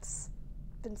 and that's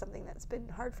been something that's been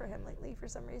hard for him lately for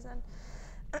some reason.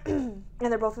 And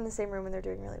they're both in the same room, and they're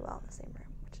doing really well in the same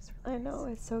room, which is really nice. I know,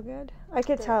 it's so good. I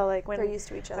could tell, like, when they're used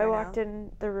to each other I walked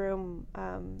in the room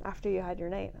after you had your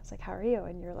night, I was like, how are you?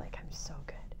 And you're like, I'm so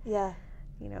good. Yeah.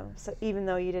 You know, so even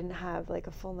though you didn't have like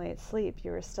a full night's sleep, you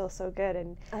were still so good,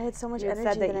 and I had so much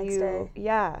energy the next day.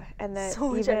 Yeah, and that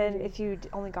so even if you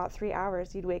only got 3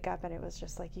 hours, you'd wake up and it was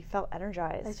just like you felt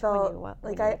energized. I felt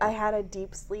like I had a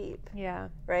deep sleep. Yeah,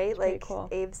 right. Like cool.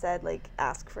 Abe said, like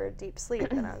ask for a deep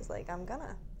sleep, and I was like, I'm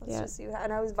gonna. Let's just see what.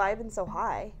 And I was vibing so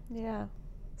high. Yeah.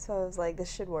 So I was like,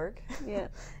 this should work. Yeah.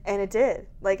 And it did.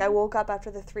 Like I woke up after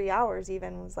the 3 hours,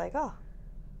 even was like, oh.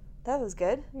 That was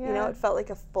good. Yeah. You know, it felt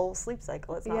like a full sleep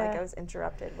cycle. It's not like I was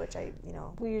interrupted, which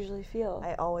we usually feel.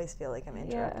 I always feel like I'm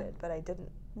interrupted, but I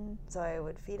didn't. So I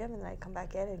would feed him, and then I'd come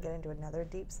back in and get into another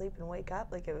deep sleep and wake up.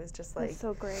 Like, it was just like... That's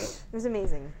so great. It was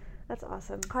amazing. That's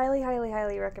awesome. Highly, highly,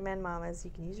 highly recommend, mamas. You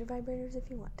can use your vibrators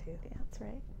if you want to. Yeah, that's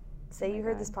right. Say you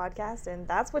heard this podcast, and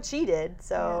that's what she did.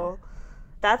 So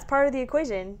that's part of the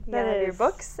equation. You gotta have your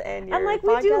books and your like,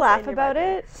 we do laugh about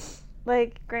it.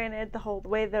 Like, granted, the whole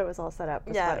way that it was all set up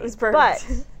was funny. It was perfect.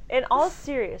 But in all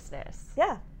seriousness,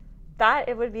 that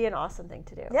it would be an awesome thing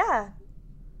to do. Yeah.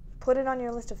 Put it on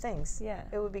your list of things. Yeah.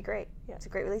 It would be great. Yeah. It's a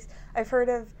great release. I've heard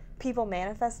of people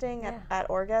manifesting at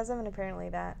orgasm, and apparently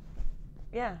that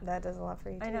does a lot for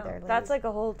you too. I know. There, ladies. That's like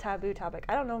a whole taboo topic.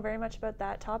 I don't know very much about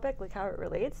that topic, like how it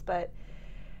relates, but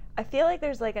I feel like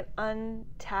there's like an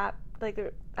untapped, like,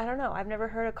 I don't know. I've never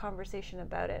heard a conversation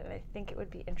about it, and I think it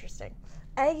would be interesting.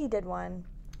 Aggie did one.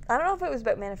 I don't know if it was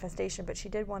about manifestation, but she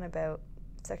did one about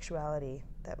sexuality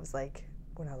that was like,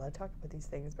 we're not allowed to talk about these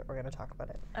things, but we're going to talk about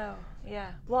it. Oh,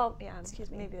 yeah. Well, yeah.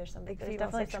 Excuse me. Maybe there's somebody. Like there's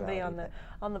definitely somebody on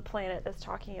the planet that's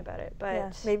talking about it.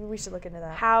 But maybe we should look into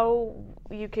that. How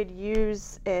you could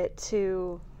use it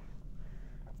to,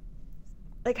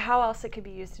 like, how else it could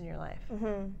be used in your life.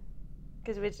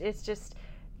 Because it's just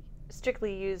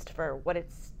strictly used for what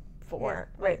it's for.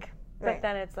 Yeah, right. But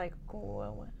then it's like, oh, I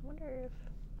wonder if...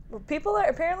 Well, people are...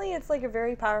 Apparently, it's like a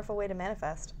very powerful way to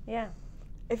manifest. Yeah.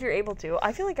 If you're able to.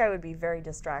 I feel like I would be very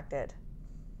distracted.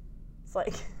 It's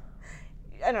like...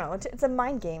 I don't know. It's a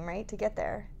mind game, right? To get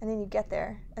there. And then you get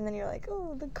there. And then you're like,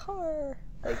 oh, the car.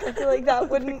 Like, I feel like that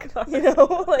wouldn't... you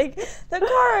know? Like, the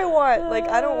car I want. Like,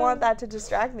 I don't want that to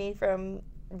distract me from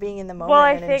being in the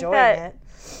moment and enjoying it.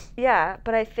 Yeah,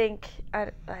 but I think,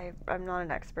 I'm not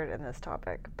an expert in this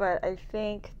topic, but I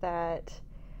think that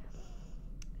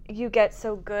you get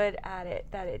so good at it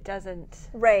that it doesn't.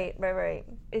 Right.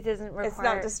 It doesn't require. It's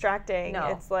not distracting. No,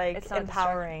 it's like it's not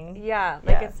empowering. Yeah,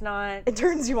 Yeah. it's not. It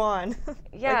turns you on.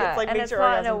 Yeah, it's like and makes it's your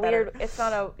not in a orgasm better. weird. It's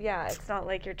not a. Yeah, it's not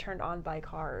like you're turned on by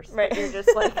cars. Right. You're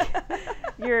just like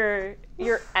you're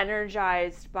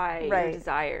energized by your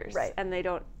desires. Right. And they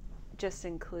don't just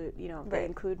include. They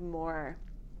include more.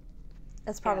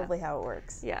 That's probably how it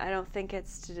works. Yeah, I don't think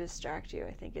it's to distract you.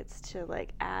 I think it's to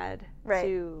like add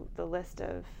to the list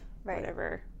of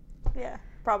whatever. Yeah,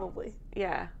 probably.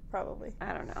 Yeah, probably.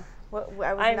 I don't know. Well,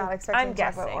 I was not expecting to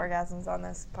talk about orgasms on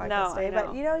this podcast today,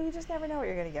 but you just never know what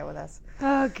you're going to get with us.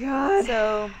 Oh God.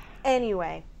 So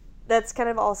anyway, that's kind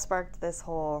of all sparked this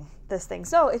thing.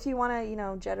 So if you want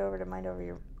to, jet over to Mind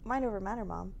Over Matter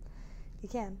Mom, you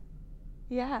can.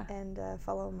 Yeah. And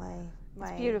follow my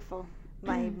it's beautiful.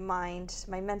 My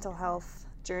mental health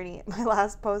journey. My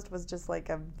last post was just like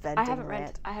a venting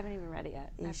rant. I haven't even read it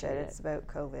yet. You should. It's about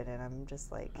COVID, and I'm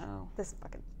just like, this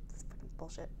fucking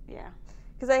bullshit. Yeah.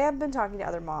 Because I have been talking to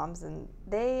other moms, and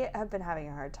they have been having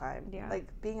a hard time. Yeah. Like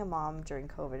being a mom during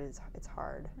COVID it's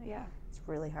hard. Yeah. It's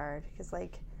really hard because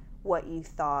like what you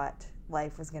thought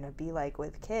life was going to be like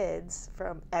with kids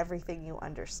from everything you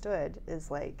understood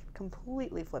is like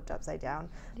completely flipped upside down.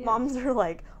 Yeah. Moms are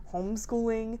like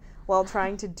homeschooling while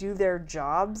trying to do their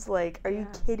jobs. Like, are you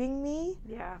kidding me?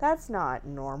 Yeah. That's not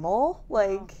normal.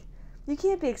 Like, you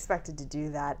can't be expected to do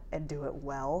that and do it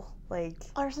well. Like,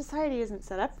 our society isn't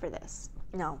set up for this.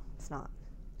 No, it's not.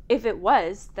 If it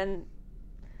was, then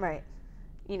right.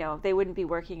 They wouldn't be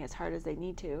working as hard as they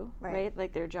need to, right?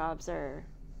 Like their jobs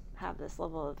have this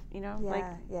level of, like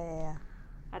yeah.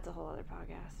 That's a whole other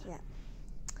podcast.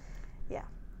 Yeah.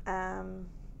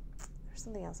 There's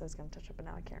something else I was going to touch up, but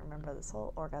now I can't remember. This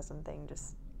whole orgasm thing,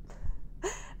 just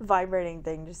vibrating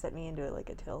thing, just set me into it like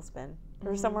a tailspin.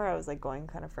 Or somewhere I was like going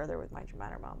kind of further with Mind Over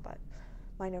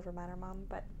Matter Mom,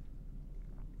 but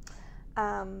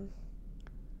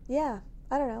yeah,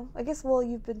 I don't know. I guess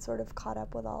you've been sort of caught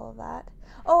up with all of that.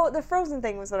 Oh, the Frozen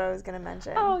thing was what I was going to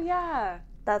mention. Oh yeah.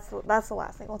 That's the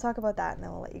last thing. We'll talk about that, and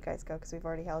then we'll let you guys go because we've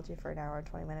already held you for an hour and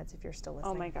 20 minutes if you're still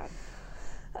listening. Oh my God.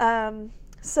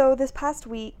 So this past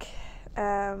week,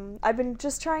 I've been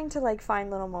just trying to like find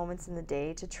little moments in the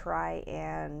day to try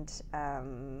and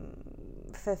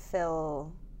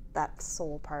fulfill that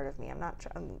soul part of me. I'm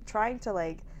trying to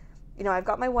like, I've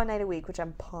got my one night a week, which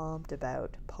I'm pumped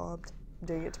about. I'm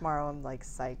doing it tomorrow. I'm like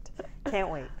psyched. Can't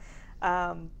wait.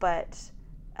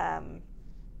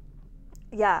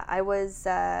 Yeah, I was,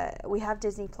 we have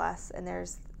Disney Plus, and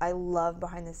I love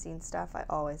behind the scenes stuff. I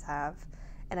always have.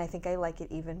 And I think I like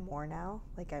it even more now.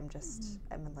 Like I'm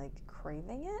like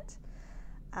craving it.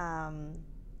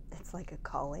 It's like a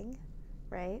calling,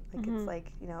 right? Like it's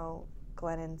like,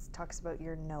 Glennon talks about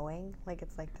your knowing. Like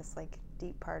it's like this like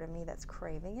deep part of me that's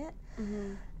craving it.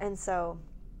 Mm-hmm. And so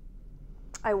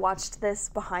I watched this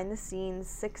behind the scenes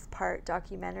 6-part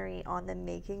documentary on the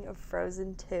making of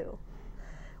Frozen 2,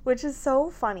 which is so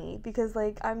funny because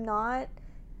like I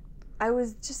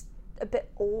was just a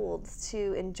bit old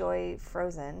to enjoy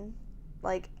Frozen.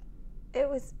 Like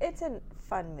it's a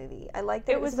fun movie. I liked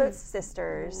it. It was about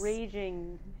sisters.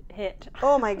 Raging hit.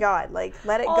 Oh my God, like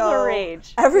let it all go. The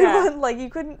rage.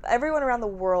 Everyone everyone around the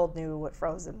world knew what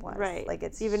Frozen was. Right. Like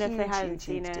it's even huge, if they hadn't huge,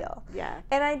 seen huge it. Deal. Yeah.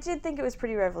 And I did think it was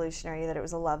pretty revolutionary that it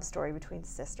was a love story between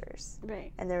sisters.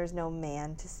 Right. And there was no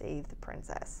man to save the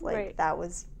princess. Like that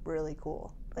was really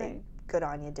cool. Like good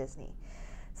on you, Disney.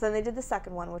 So then they did the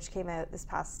second one, which came out this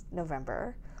past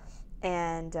November.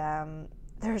 And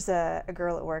there's a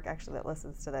girl at work, actually, that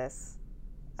listens to this.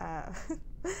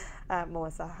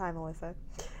 Melissa. Hi, Melissa.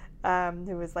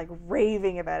 Who was, like,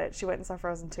 raving about it. She went and saw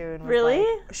Frozen 2. And was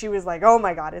she was like, oh,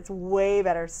 my God, it's way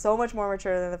better. So much more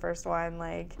mature than the first one.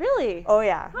 Like, really? Oh,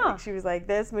 yeah. Huh. Like, she was like,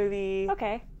 this movie,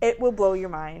 it will blow your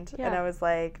mind. Yeah. And I was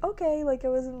like, okay. Like, I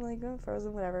wasn't like, oh,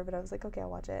 Frozen, whatever. But I was like, okay,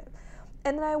 I'll watch it.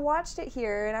 And then I watched it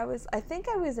here, and I think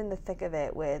I was in the thick of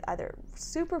it with either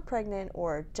super pregnant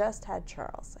or just had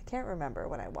Charles. I can't remember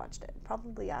when I watched it.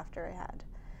 Probably after I had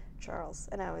Charles.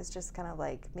 And I was just kind of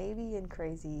like maybe in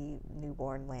crazy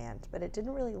newborn land, but it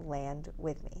didn't really land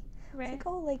with me. Right. I was like,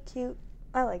 oh, like cute.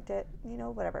 I liked it,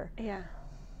 whatever. Yeah.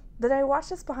 But I watched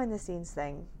this behind the scenes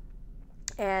thing,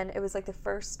 and it was like the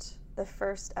first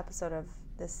episode of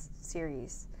this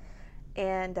series.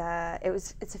 And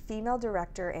it's a female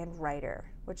director and writer,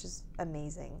 which is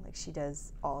amazing. Like she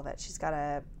does all of it. She's got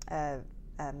a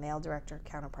male director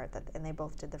counterpart and they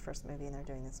both did the first movie and they're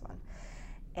doing this one.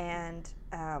 And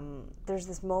there's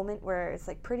this moment where it's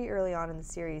like pretty early on in the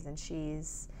series, and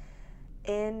she's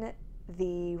in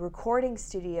the recording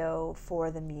studio for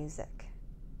the music,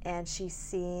 and she's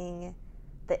seeing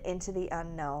the Into the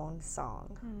Unknown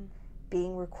song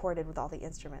being recorded with all the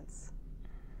instruments.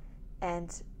 And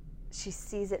she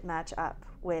sees it match up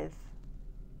with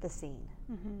the scene.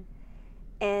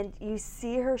 And you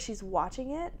see her, she's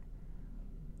watching it,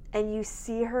 and you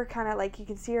see her kind of like, you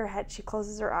can see her head, she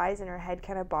closes her eyes and her head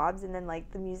kind of bobs, and then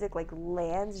like the music like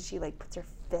lands and she like puts her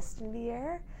fist in the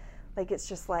air. Like it's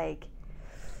just like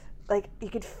you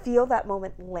could feel that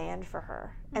moment land for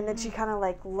her. And then she kind of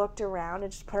like looked around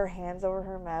and just put her hands over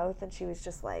her mouth, and she was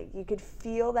just like, you could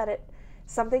feel that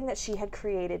something that she had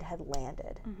created had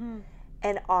landed.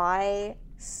 And I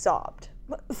sobbed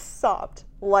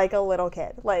like a little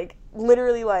kid. Like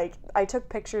literally, like I took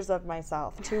pictures of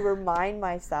myself to remind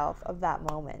myself of that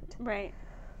moment. Right.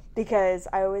 Because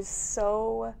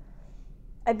I'd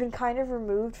been kind of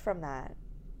removed from that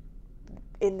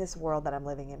in this world that I'm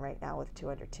living in right now with 2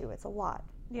 Under 2. It's a lot.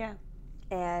 Yeah.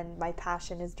 And my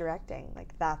passion is directing.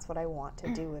 Like that's what I want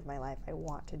to do with my life. I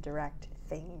want to direct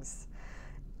things,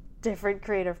 different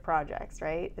creative projects,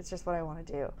 right? It's just what I want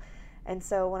to do. And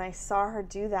so when I saw her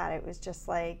do that, it was just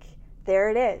like, there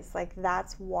it is. Like,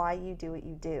 that's why you do what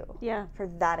you do. Yeah. For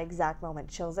that exact moment.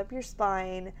 Chills up your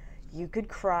spine. You could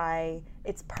cry.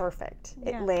 It's perfect.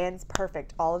 Yeah. It lands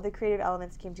perfect. All of the creative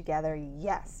elements came together.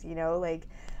 Yes. You know, like,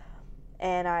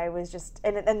 and I was just,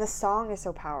 and the song is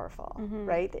so powerful,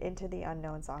 right? The Into the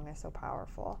Unknown song is so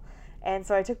powerful. And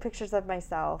so I took pictures of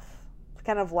myself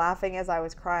kind of laughing as I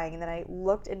was crying. And then I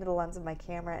looked into the lens of my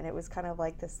camera, and it was kind of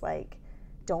like this, like,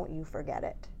 don't you forget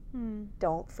it.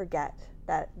 Don't forget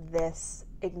that this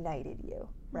ignited you,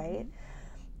 right?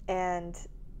 And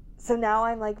so now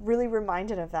I'm like really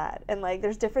reminded of that. And like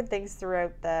there's different things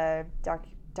throughout the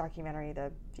documentary,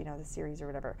 the series or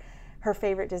whatever. Her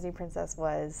favorite Disney princess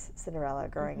was Cinderella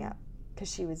growing up, because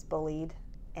she was bullied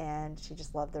and she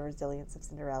just loved the resilience of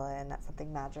Cinderella, and that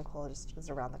something magical just was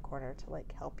around the corner to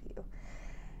like help you.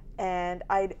 And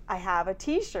I have a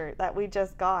t-shirt that we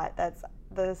just got that's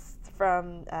this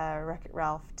from Wreck-It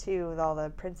Ralph 2 with all the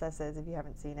princesses. If you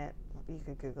haven't seen it, you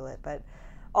could Google it, but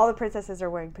all the princesses are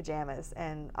wearing pajamas,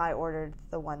 and I ordered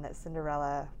the one that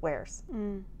Cinderella wears.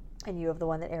 And you have the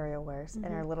one that Ariel wears, and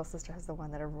our little sister has the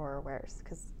one that Aurora wears,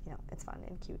 because it's fun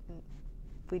and cute, and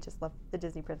we just love the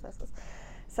Disney princesses.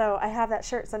 So I have that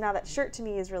shirt. So now that shirt to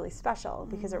me is really special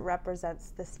because it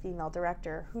represents this female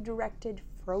director who directed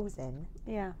Frozen.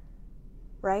 Yeah.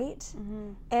 Right?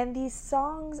 And these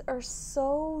songs are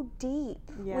so deep.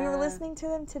 Yeah. We were listening to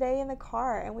them today in the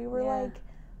car, and we were like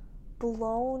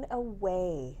blown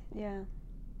away. Yeah.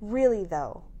 Really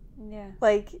though. Yeah.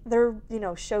 Like they're,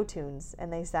 show tunes,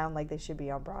 and they sound like they should be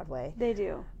on Broadway. They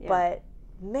do. Yeah. But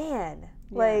man,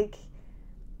 like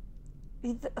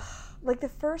the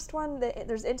first one,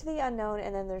 there's Into the Unknown,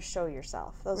 and then there's Show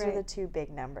Yourself. Those are the two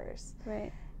big numbers.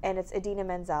 Right. And it's Idina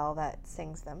Menzel that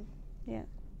sings them. Yeah.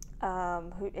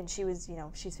 And she was,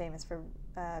 she's famous for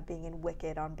being in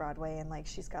Wicked on Broadway, and like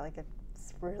she's got like a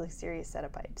really serious set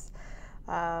of pipes.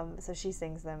 So she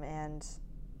sings them, and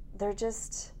they're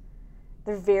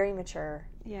very mature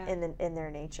in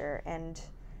their nature, and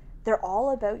they're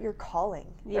all about your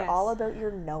calling. They're all about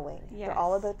your knowing. Yes. They're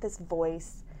all about this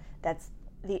voice that's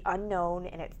the unknown,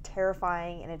 and it's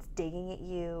terrifying, and it's digging at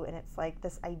you, and it's like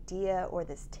this idea or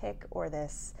this tick or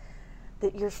this,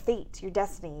 that your fate, your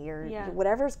destiny, your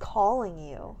whatever's calling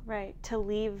you. Right. To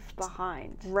leave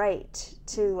behind. Right.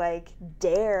 To like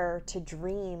dare to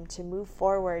dream, to move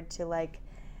forward, to like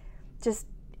just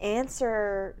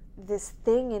answer this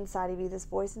thing inside of you, this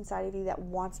voice inside of you that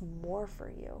wants more for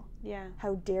you. Yeah.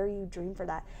 How dare you dream for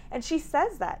that? And she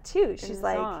says that too. She's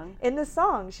like, in the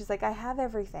song, she's like, I have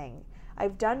everything.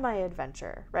 I've done my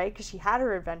adventure, right? Because she had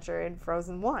her adventure in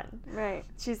Frozen 1. Right.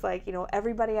 She's like,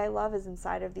 everybody I love is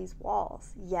inside of these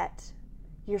walls, yet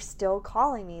you're still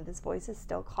calling me. This voice is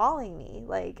still calling me.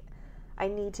 Like, I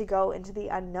need to go into the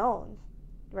unknown,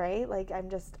 right? Like,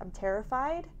 I'm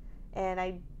terrified, and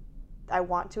I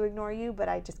want to ignore you, but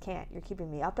I just can't. You're keeping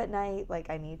me up at night.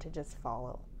 Like, I need to just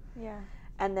follow. Yeah.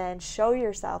 And then Show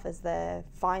Yourself is the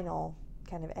final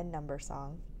kind of end number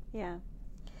song. Yeah.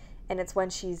 And it's when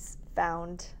she's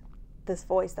found this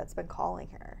voice that's been calling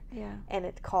her. Yeah. And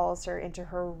it calls her into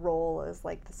her role as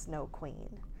like the Snow Queen.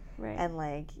 Right. And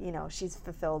like, she's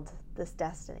fulfilled this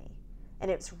destiny. And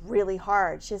it's really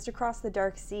hard. She has to cross the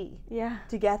dark sea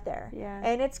to get there. Yeah.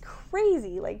 And it's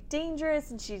crazy, like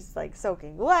dangerous, and she's like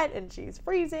soaking wet, and she's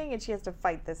freezing, and she has to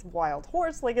fight this wild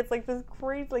horse. Like, it's like this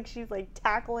crazy, like she's like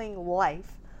tackling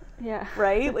life. Yeah.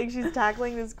 Right? Like she's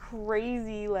tackling this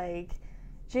crazy, like,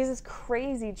 she has this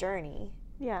crazy journey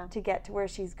to get to where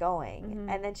she's going.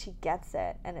 And then she gets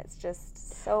it, and it's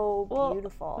just so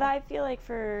beautiful. I feel like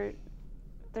for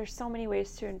there's so many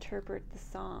ways to interpret the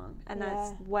song, and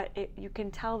that's what you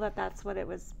can tell that that's what it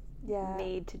was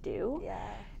made to do. Yeah.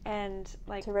 And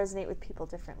like to resonate with people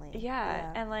differently.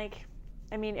 Yeah. And like,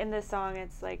 I mean, in this song,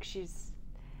 it's like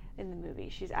in the movie,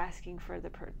 she's asking for the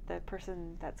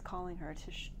person that's calling her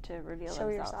to reveal Show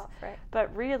themselves. yourself, right?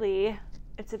 But really,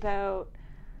 it's about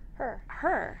her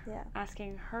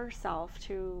asking herself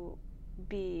to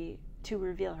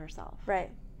reveal herself.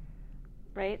 Right.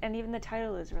 Right? And even the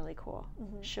title is really cool.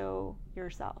 Show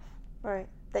yourself. Right.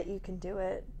 That you can do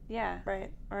it. Yeah.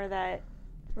 Right. Or that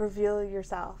reveal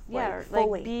yourself. Yeah, like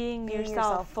fully. Like being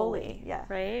yourself fully. Yeah.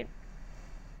 Right?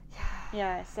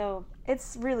 Yeah, so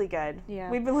it's really good. Yeah.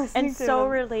 We've been listening and to so them.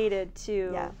 Related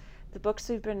to the books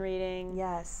we've been reading.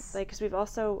 Yes. Like, because we've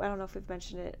also, I don't know if we've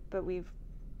mentioned it, but we've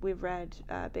read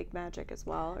Big Magic as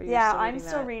well. I'm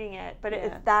still reading it,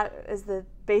 but that is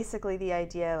basically the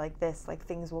idea, like this, like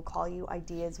things will call you,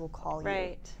 ideas will call you.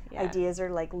 Right. Yeah. Ideas are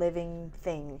like living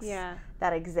things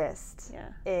that exist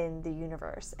in the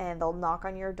universe, and they'll knock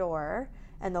on your door,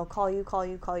 and they'll call you,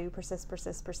 persist,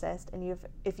 and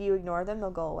if you ignore them, they'll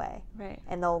go away. Right.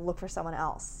 And they'll look for someone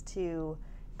else to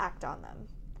act on them.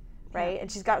 Right.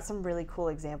 And she's got some really cool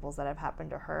examples that have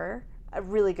happened to her. A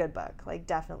really good book. Like,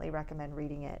 definitely recommend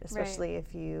reading it, especially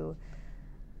if you.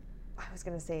 I was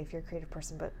gonna say if you're a creative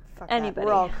person, but fuck anybody. That.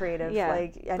 We're all creative. Yeah.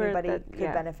 Like anybody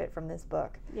could benefit from this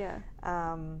book. Yeah.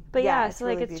 But so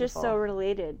like it's just so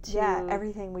related to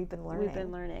everything we've been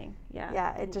learning. Yeah.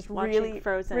 Yeah. It just Watching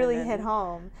Frozen really hit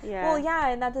home. Yeah. Well,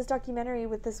 and that this documentary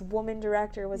with this woman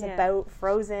director was about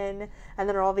Frozen, and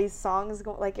then all these songs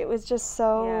going. Like, it was just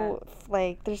so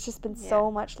like there's just been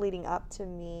so much leading up to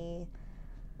me.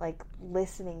 Like,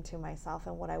 listening to myself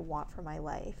and what I want for my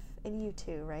life. And you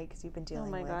too, right? Because you've been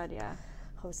dealing with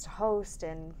host to host.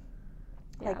 And,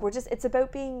 like, it's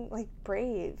about being, like,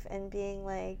 brave and being,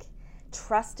 like,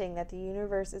 trusting that the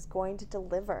universe is going to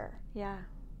deliver. Yeah.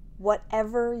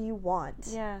 Whatever you want.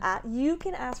 Yeah. You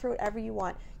can ask for whatever you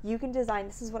want. You can design.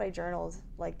 This is what I journaled,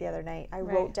 like, the other night. I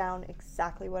wrote down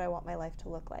exactly what I want my life to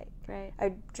look like. Right.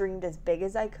 I dreamed as big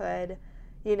as I could.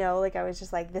 You know, like, I was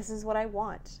just like, this is what I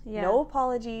want. Yeah. No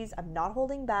apologies. I'm not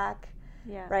holding back.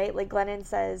 Yeah. Right? Like, Glennon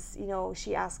says, you know,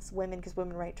 she asks women, because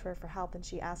women write to her for help, and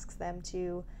she asks them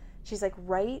to, she's like,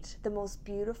 write the most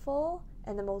beautiful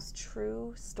and the most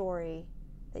true story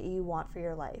that you want for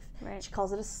your life. Right. She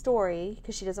calls it a story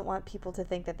because she doesn't want people to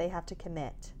think that they have to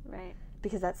commit. Right.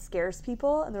 Because that scares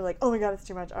people, and they're like, oh my God, it's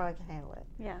too much. Oh, I can't handle it.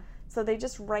 Yeah. So they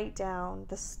just write down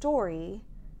the story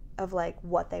of, like,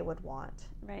 what they would want.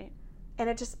 Right. And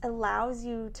it just allows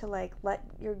you to, like, let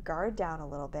your guard down a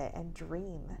little bit and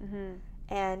dream. Mm-hmm.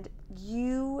 And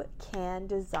you can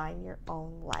design your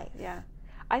own life. Yeah.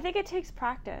 I think it takes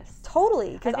practice.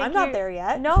 Totally, because I'm not there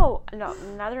yet. No,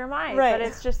 neither am I. Right. But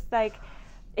it's just, like,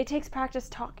 it takes practice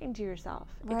talking to yourself.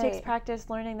 Right. It takes practice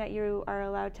learning that you are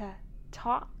allowed to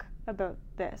talk about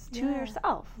this to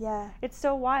yourself. Yeah. It's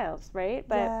so wild, right?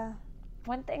 But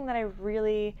one thing that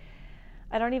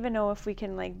I don't even know if we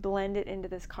can, like, blend it into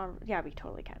this yeah, we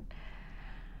totally can.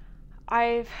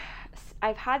 I've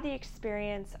had the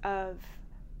experience of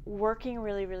working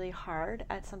really, really hard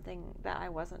at something that I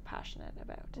wasn't passionate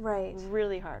about. Right.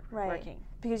 Really hard working.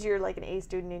 Because you're, like, an A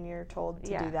student and you're told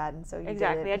to do that, and so you did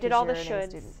it. I did all the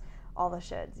shoulds. All the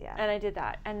shoulds, yeah. And I did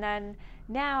that. And then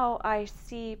now I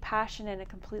see passion in a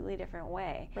completely different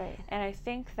way. Right. And I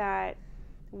think that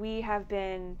we've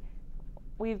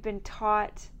been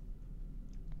taught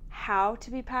how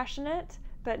to be passionate,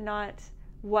 but not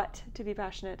what to be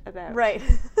passionate about. Right.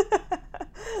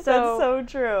 That's so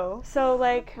true. So,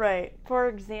 like, right. For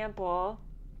example,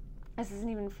 this isn't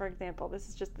even for example, this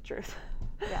is just the truth.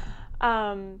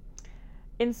 Yeah.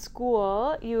 In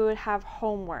school, you would have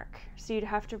homework. So you'd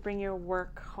have to bring your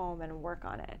work home and work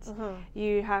on it. Mm-hmm.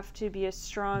 You'd have to be a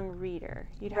strong reader.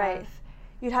 You'd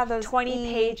have those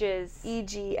 20 pages.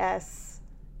 EGS.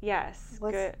 Yes.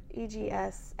 What's good.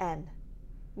 EGSN?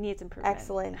 Needs improvement.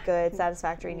 Excellent, good,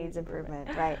 satisfactory, needs improvement.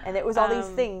 Right. And it was all these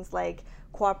things like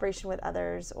cooperation with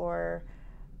others, or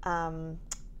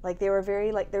like they were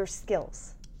very, like, there were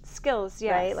skills. Skills,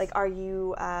 yes. Right? Like, are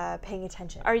you paying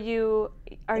attention? Are you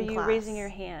raising your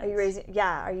hand?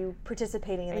 Are you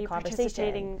participating in the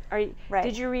conversation?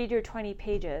 Did you read your 20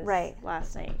 pages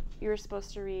last night? You were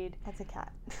supposed to read. That's a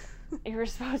cat. You were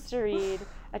supposed to read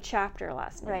a chapter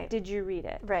last night. Right. Did you read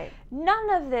it? Right. None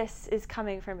of this is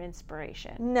coming from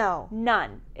inspiration. No.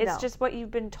 None. It's just what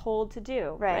you've been told to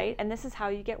do. Right. And this is how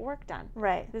you get work done.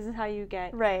 Right. This is how you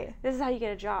get. Right. This is how you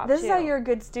get a job. This is how you're a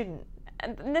good student.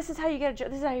 And this is how you get a job.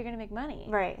 This is how you're going to make money.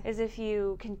 Right. Is if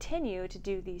you continue to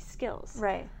do these skills.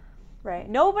 Right. Right.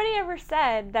 Nobody ever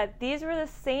said that these were the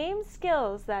same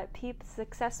skills that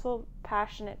successful,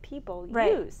 passionate people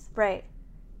use. Right.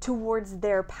 Towards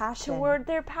their passion.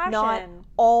 Not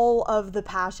all of the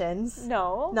passions.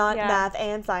 No. Not math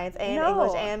and science and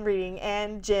English and reading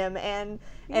and gym and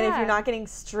if you're not getting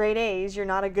straight A's, you're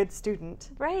not a good student.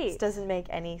 Right. This doesn't make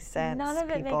any sense. None of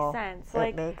it makes sense.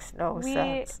 It makes no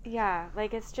sense. Yeah,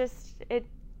 like it's just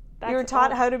You're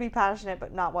taught how to be passionate,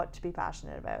 but not what to be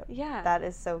passionate about. Yeah. That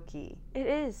is so key. It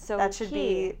is so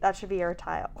key. That should be our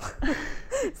tile.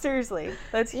 Seriously.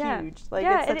 That's huge.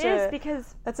 Like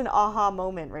because that's an aha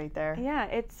moment right there. Yeah,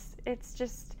 it's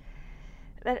just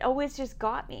that always just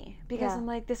got me because I'm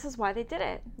like, this is why they did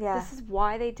it. Yeah. This is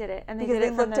why they did it. And they did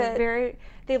it from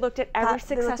they looked at every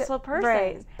successful person.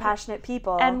 Right. Passionate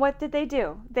people. And what did they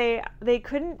do? You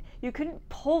couldn't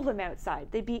pull them outside.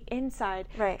 They'd be inside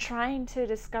trying to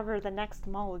discover the next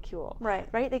molecule.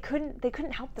 Right. They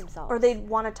couldn't help themselves. Or they'd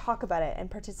want to talk about it and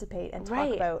participate and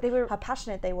talk about how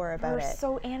passionate they were about it. They were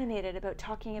so animated about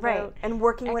talking about and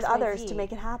working with XYZ. others to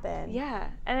make it happen. Yeah.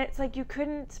 And it's like you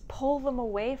couldn't pull them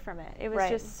away from it. It was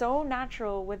just so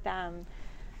natural with them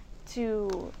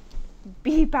to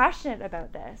be passionate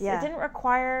about this. Yeah. It didn't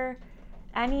require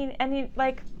any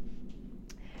like,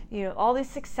 you know, all these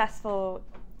successful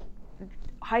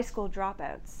high school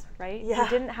dropouts, right? Yeah. They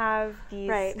didn't have these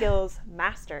skills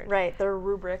mastered. Right, they're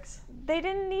rubrics. They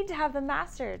didn't need to have them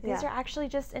mastered. These are actually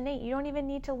just innate. You don't even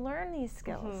need to learn these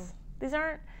skills.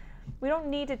 We don't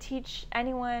need to teach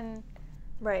anyone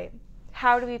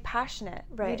how to be passionate.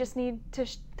 We just need to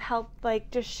help,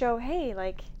 like, just show, hey,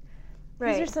 like,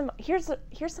 here's some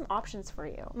options for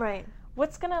you. Right.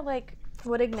 What's gonna, like,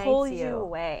 what ignites pull you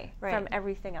away from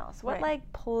everything else? What like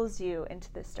pulls you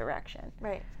into this direction?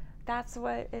 Right. That's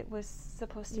what it was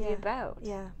supposed to be about.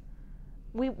 Yeah.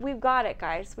 We've got it,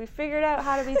 guys. We figured out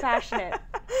how to be passionate.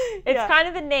 It's kind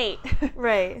of innate.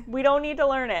 Right. We don't need to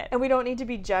learn it. And we don't need to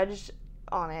be judged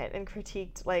on it and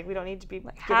critiqued. Like, we don't need to be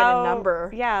given a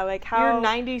number. Yeah, like how... You're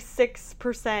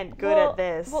 96% good at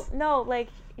this. Well, no, like,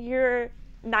 you're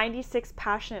 96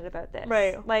 passionate about this.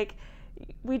 Right. Like,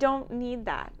 we don't need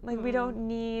that. Like, we don't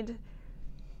need...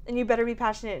 And you better be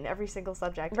passionate in every single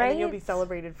subject, and then you'll be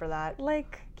celebrated for that.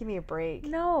 Like, give me a break.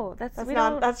 No, that's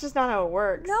just not how it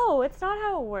works. No, it's not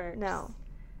how it works. No.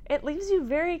 It leaves you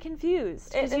very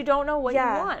confused because you don't know what you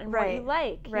want and what you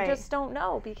like. You just don't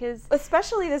know because...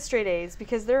 Especially the straight A's,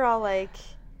 because they're all like...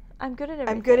 I'm good at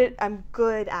everything. I'm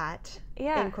good at,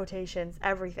 in quotations,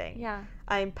 everything. Yeah.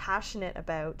 I'm passionate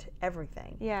about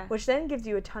everything. Yeah. Which then gives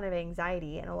you a ton of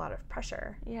anxiety and a lot of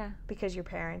pressure. Yeah. Because your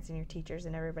parents and your teachers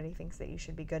and everybody thinks that you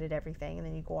should be good at everything, and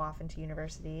then you go off into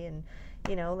university and,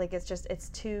 you know, like,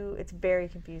 it's very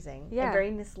confusing. Yeah. And very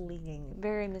misleading.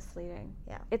 Very misleading.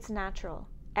 Yeah. It's natural.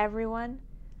 Everyone,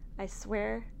 I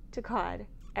swear to God,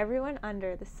 everyone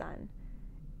under the sun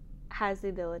has the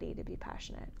ability to be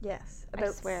passionate. Yes.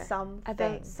 About something.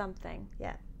 About something.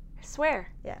 Yeah. I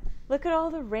swear. Yeah. Look at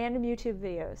all the random YouTube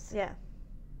videos. Yeah.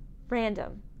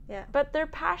 Random. Yeah. But they're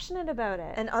passionate about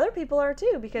it. And other people are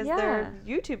too, because they're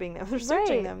YouTubing them. They're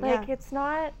searching them. Like, it's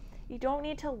not, you don't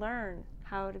need to learn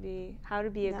how to be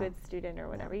a good student or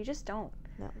whatever. You just don't.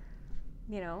 No.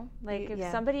 You know? Like,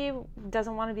 if somebody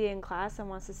doesn't want to be in class and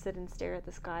wants to sit and stare at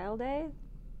the sky all day,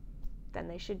 then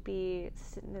they should be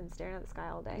sitting and staring at the sky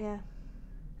all day. Yeah.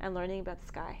 And learning about the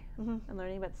sky. Mm-hmm. And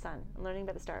learning about the sun. And learning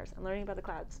about the stars. And learning about the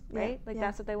clouds. Right? Like,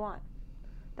 that's what they want.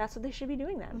 That's what they should be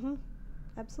doing then. Mm-hmm.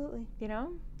 Absolutely. You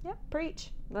know? Yeah.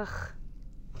 Preach. Ugh.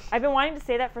 I've been wanting to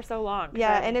say that for so long.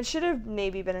 Yeah, and it should have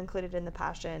maybe been included in the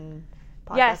passion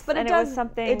podcast. Yes, but it was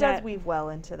something it does weave well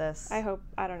into this. I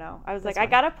don't know. I was like, I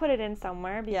gotta put it in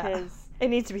somewhere because... It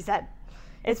needs to be said.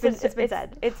 It's been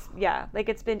said.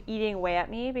 It's been eating away at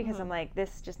me because I'm like,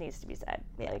 this just needs to be said.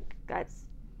 Yeah. Like, that's,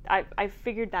 I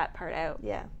figured that part out.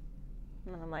 Yeah.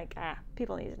 And I'm like,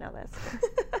 people need to know this.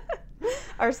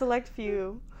 Our select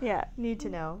few need to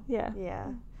know. Yeah. Yeah.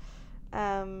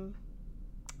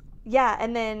 Yeah,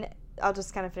 and then I'll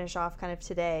just kind of finish off kind of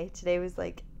today. Today was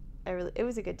like, it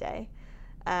was a good day.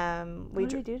 We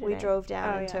drove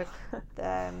down and took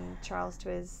Charles to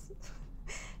his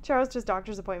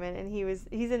doctor's appointment, and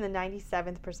he's in the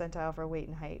 97th percentile for weight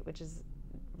and height, which is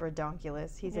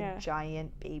redonkulous. He's a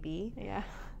giant baby. Yeah.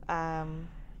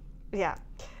 Yeah.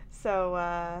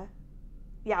 So,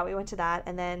 we went to that,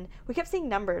 and then we kept seeing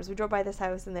numbers. We drove by this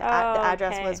house, and the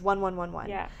address was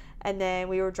 1111. Yeah. And then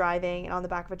we were driving, and on the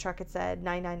back of a truck it said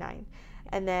 999.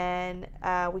 And then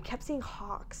we kept seeing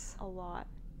hawks. A lot.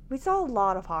 We saw a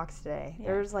lot of hawks today. Yeah.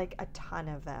 There was like a ton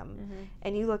of them. Mm-hmm.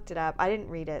 And you looked it up. I didn't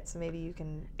read it, so maybe you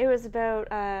can... It was about,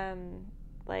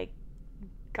 like,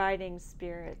 guiding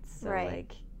spirits. So,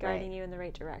 like, guiding you in the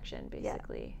right direction,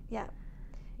 basically. Yeah.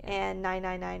 And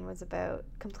 999 was about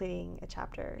completing a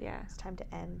chapter. Yeah. It's time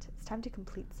to end. It's time to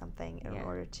complete something in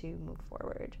order to move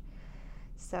forward.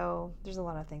 So there's a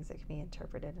lot of things that can be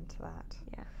interpreted into that.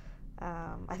 Yeah.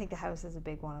 I think the house is a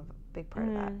big part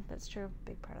of that. That's true.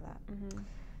 Big part of that.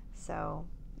 So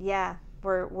yeah,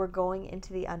 we're going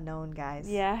into the unknown, guys.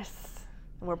 Yes.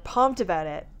 And we're pumped about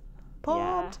it.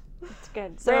 Pumped. Yeah, it's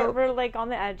good. So we're like on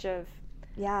the edge of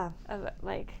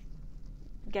like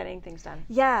getting things done.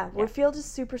 Yeah, we feel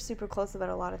just super, super close about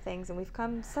a lot of things, and we've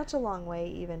come such a long way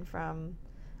even from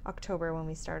October when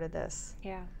we started this.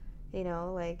 Yeah. You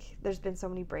know, like there's been so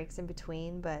many breaks in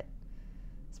between, but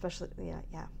especially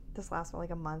this last one,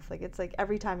 like a month, like it's like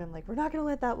every time I'm like, we're not gonna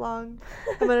let that long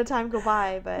amount of time go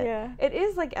by, but it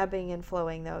is like ebbing and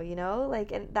flowing though, you know,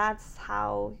 like, and that's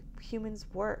how humans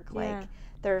work. Like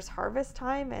there's harvest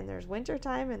time and there's winter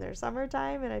time and there's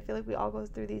summertime, and I feel like we all go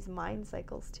through these mind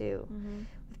cycles too,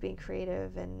 with being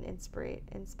creative and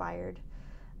inspired.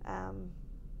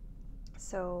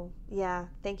 So yeah,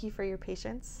 thank you for your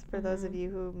patience for those of you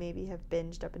who maybe have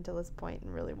binged up until this point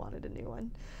and really wanted a new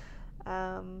one.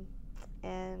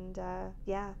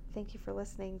 Thank you for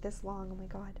listening this long. Oh my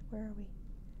God, where are we?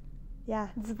 Yeah.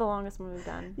 This is the longest one we've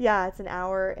done. Yeah, it's an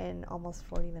hour and almost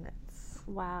 40 minutes.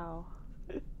 Wow.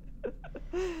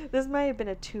 This might have been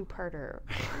a two-parter.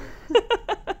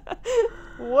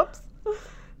 Whoops.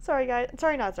 Sorry, guys.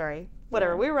 Sorry, not sorry.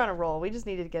 Whatever. We were on a roll. We just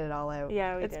needed to get it all out.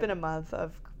 Yeah, It's been a month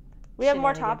of We have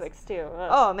more topics, too. Ugh.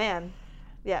 Oh, man.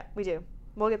 Yeah, we do.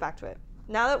 We'll get back to it.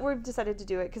 Now that we've decided to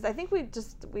do it, because I think we've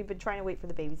been trying to wait for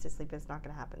the babies to sleep, but it's not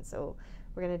going to happen. So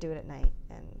we're going to do it at night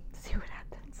and see what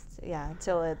happens. Yeah,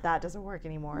 until that doesn't work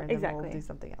anymore, and then we'll do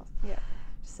something else. Yeah.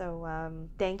 So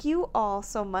thank you all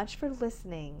so much for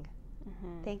listening.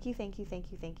 Thank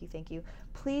you.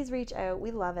 Please reach out.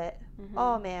 We love it.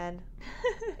 Oh, man.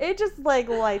 It just, like,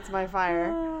 lights my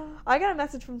fire. I got a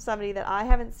message from somebody that I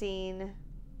haven't seen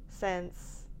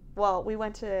since, well, we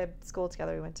went to school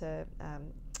together. We went to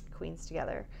Queens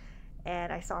together.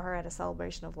 And I saw her at a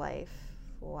celebration of life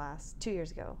 2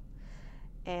 years ago.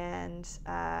 And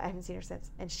I haven't seen her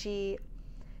since. And she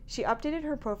updated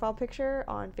her profile picture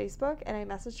on Facebook, and I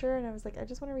messaged her, and I was like, I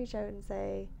just want to reach out and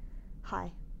say,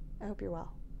 hi, I hope you're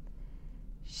well.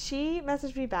 She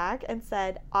messaged me back and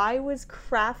said, I was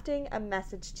crafting a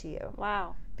message to you.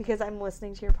 Wow. Because I'm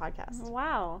listening to your podcast.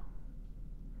 Wow.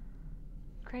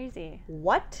 Crazy.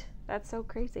 What? That's so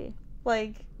crazy.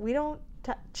 Like, we don't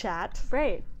chat.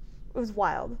 Right. It was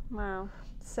wild. Wow.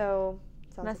 So,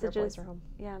 sounds messages like our boys are home.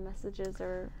 Yeah, messages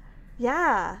are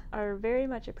very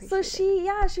much appreciated.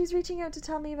 So she's reaching out to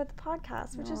tell me about the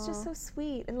podcast, which is just so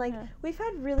sweet. And like we've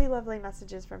had really lovely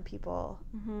messages from people.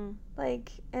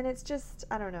 Like, and it's just,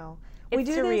 I don't know. It's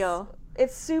surreal.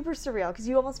 It's super surreal because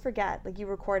you almost forget. Like, you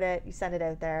record it, you send it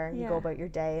out there, you go about your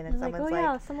day, and then someone's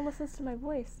like, someone listens to my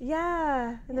voice.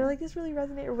 Yeah, and they're like, this really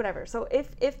resonated or whatever. So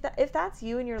if that's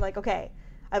you and you're like, okay,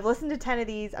 I've listened to 10 of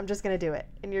these, I'm just gonna do it,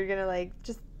 and you're gonna like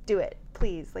just do it,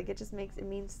 please. Like, it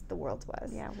means the world to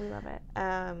us. Yeah, we love it.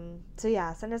 So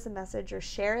yeah, send us a message or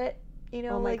share it. You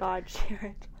know, oh my God,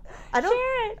 share it.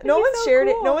 Share it. No one's shared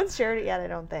it. No one's shared it yet, I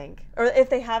don't think. Or if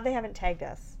they have, they haven't tagged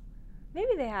us.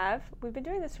 Maybe they have. We've been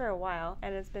doing this for a while,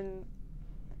 and it's been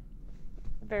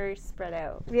very spread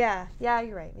out. Yeah,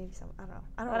 you're right. Maybe some. I don't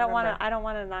know. I don't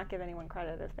want to not give anyone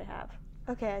credit if they have.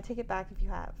 Okay, I take it back if you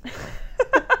have.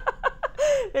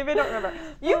 Maybe I don't remember.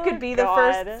 You could be the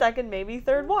first, second, maybe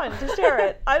third one to share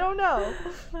it. I don't know.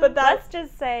 But let's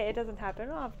just say it doesn't happen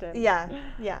often. Yeah.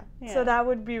 So that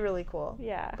would be really cool.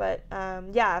 Yeah. But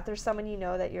if there's someone you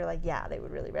know that you're like, yeah, they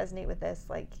would really resonate with this,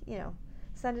 like, you know,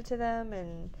 send it to them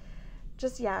and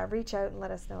just, reach out and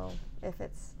let us know if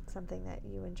it's something that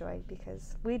you enjoyed,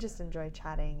 because we just enjoy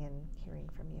chatting and hearing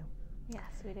from you.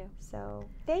 Yes, we do. So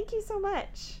thank you so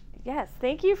much. Yes,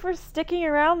 thank you for sticking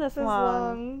around this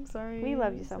long. Sorry. We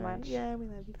love you so much. Yeah, we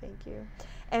love you. Thank you.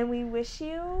 And we wish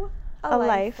you a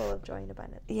life full of joy and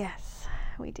abundance. Yes,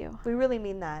 we do. We really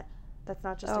mean that. That's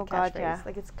not just a catchphrase. God, yeah.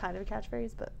 Like, it's kind of a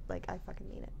catchphrase, but like, I fucking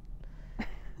mean it.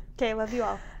 Okay, love you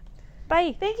all.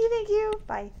 Bye. Thank you.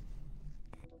 Bye.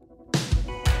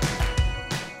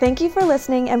 Thank you for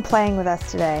listening and playing with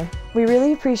us today. We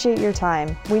really appreciate your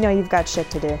time. We know you've got shit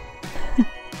to do.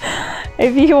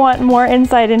 If you want more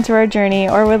insight into our journey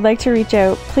or would like to reach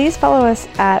out, please follow us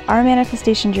at Our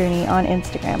Manifestation Journey on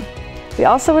Instagram. We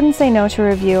also wouldn't say no to a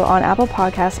review on Apple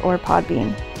Podcasts or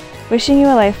Podbean. Wishing you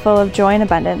a life full of joy and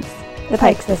abundance. The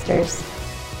Pike Sisters.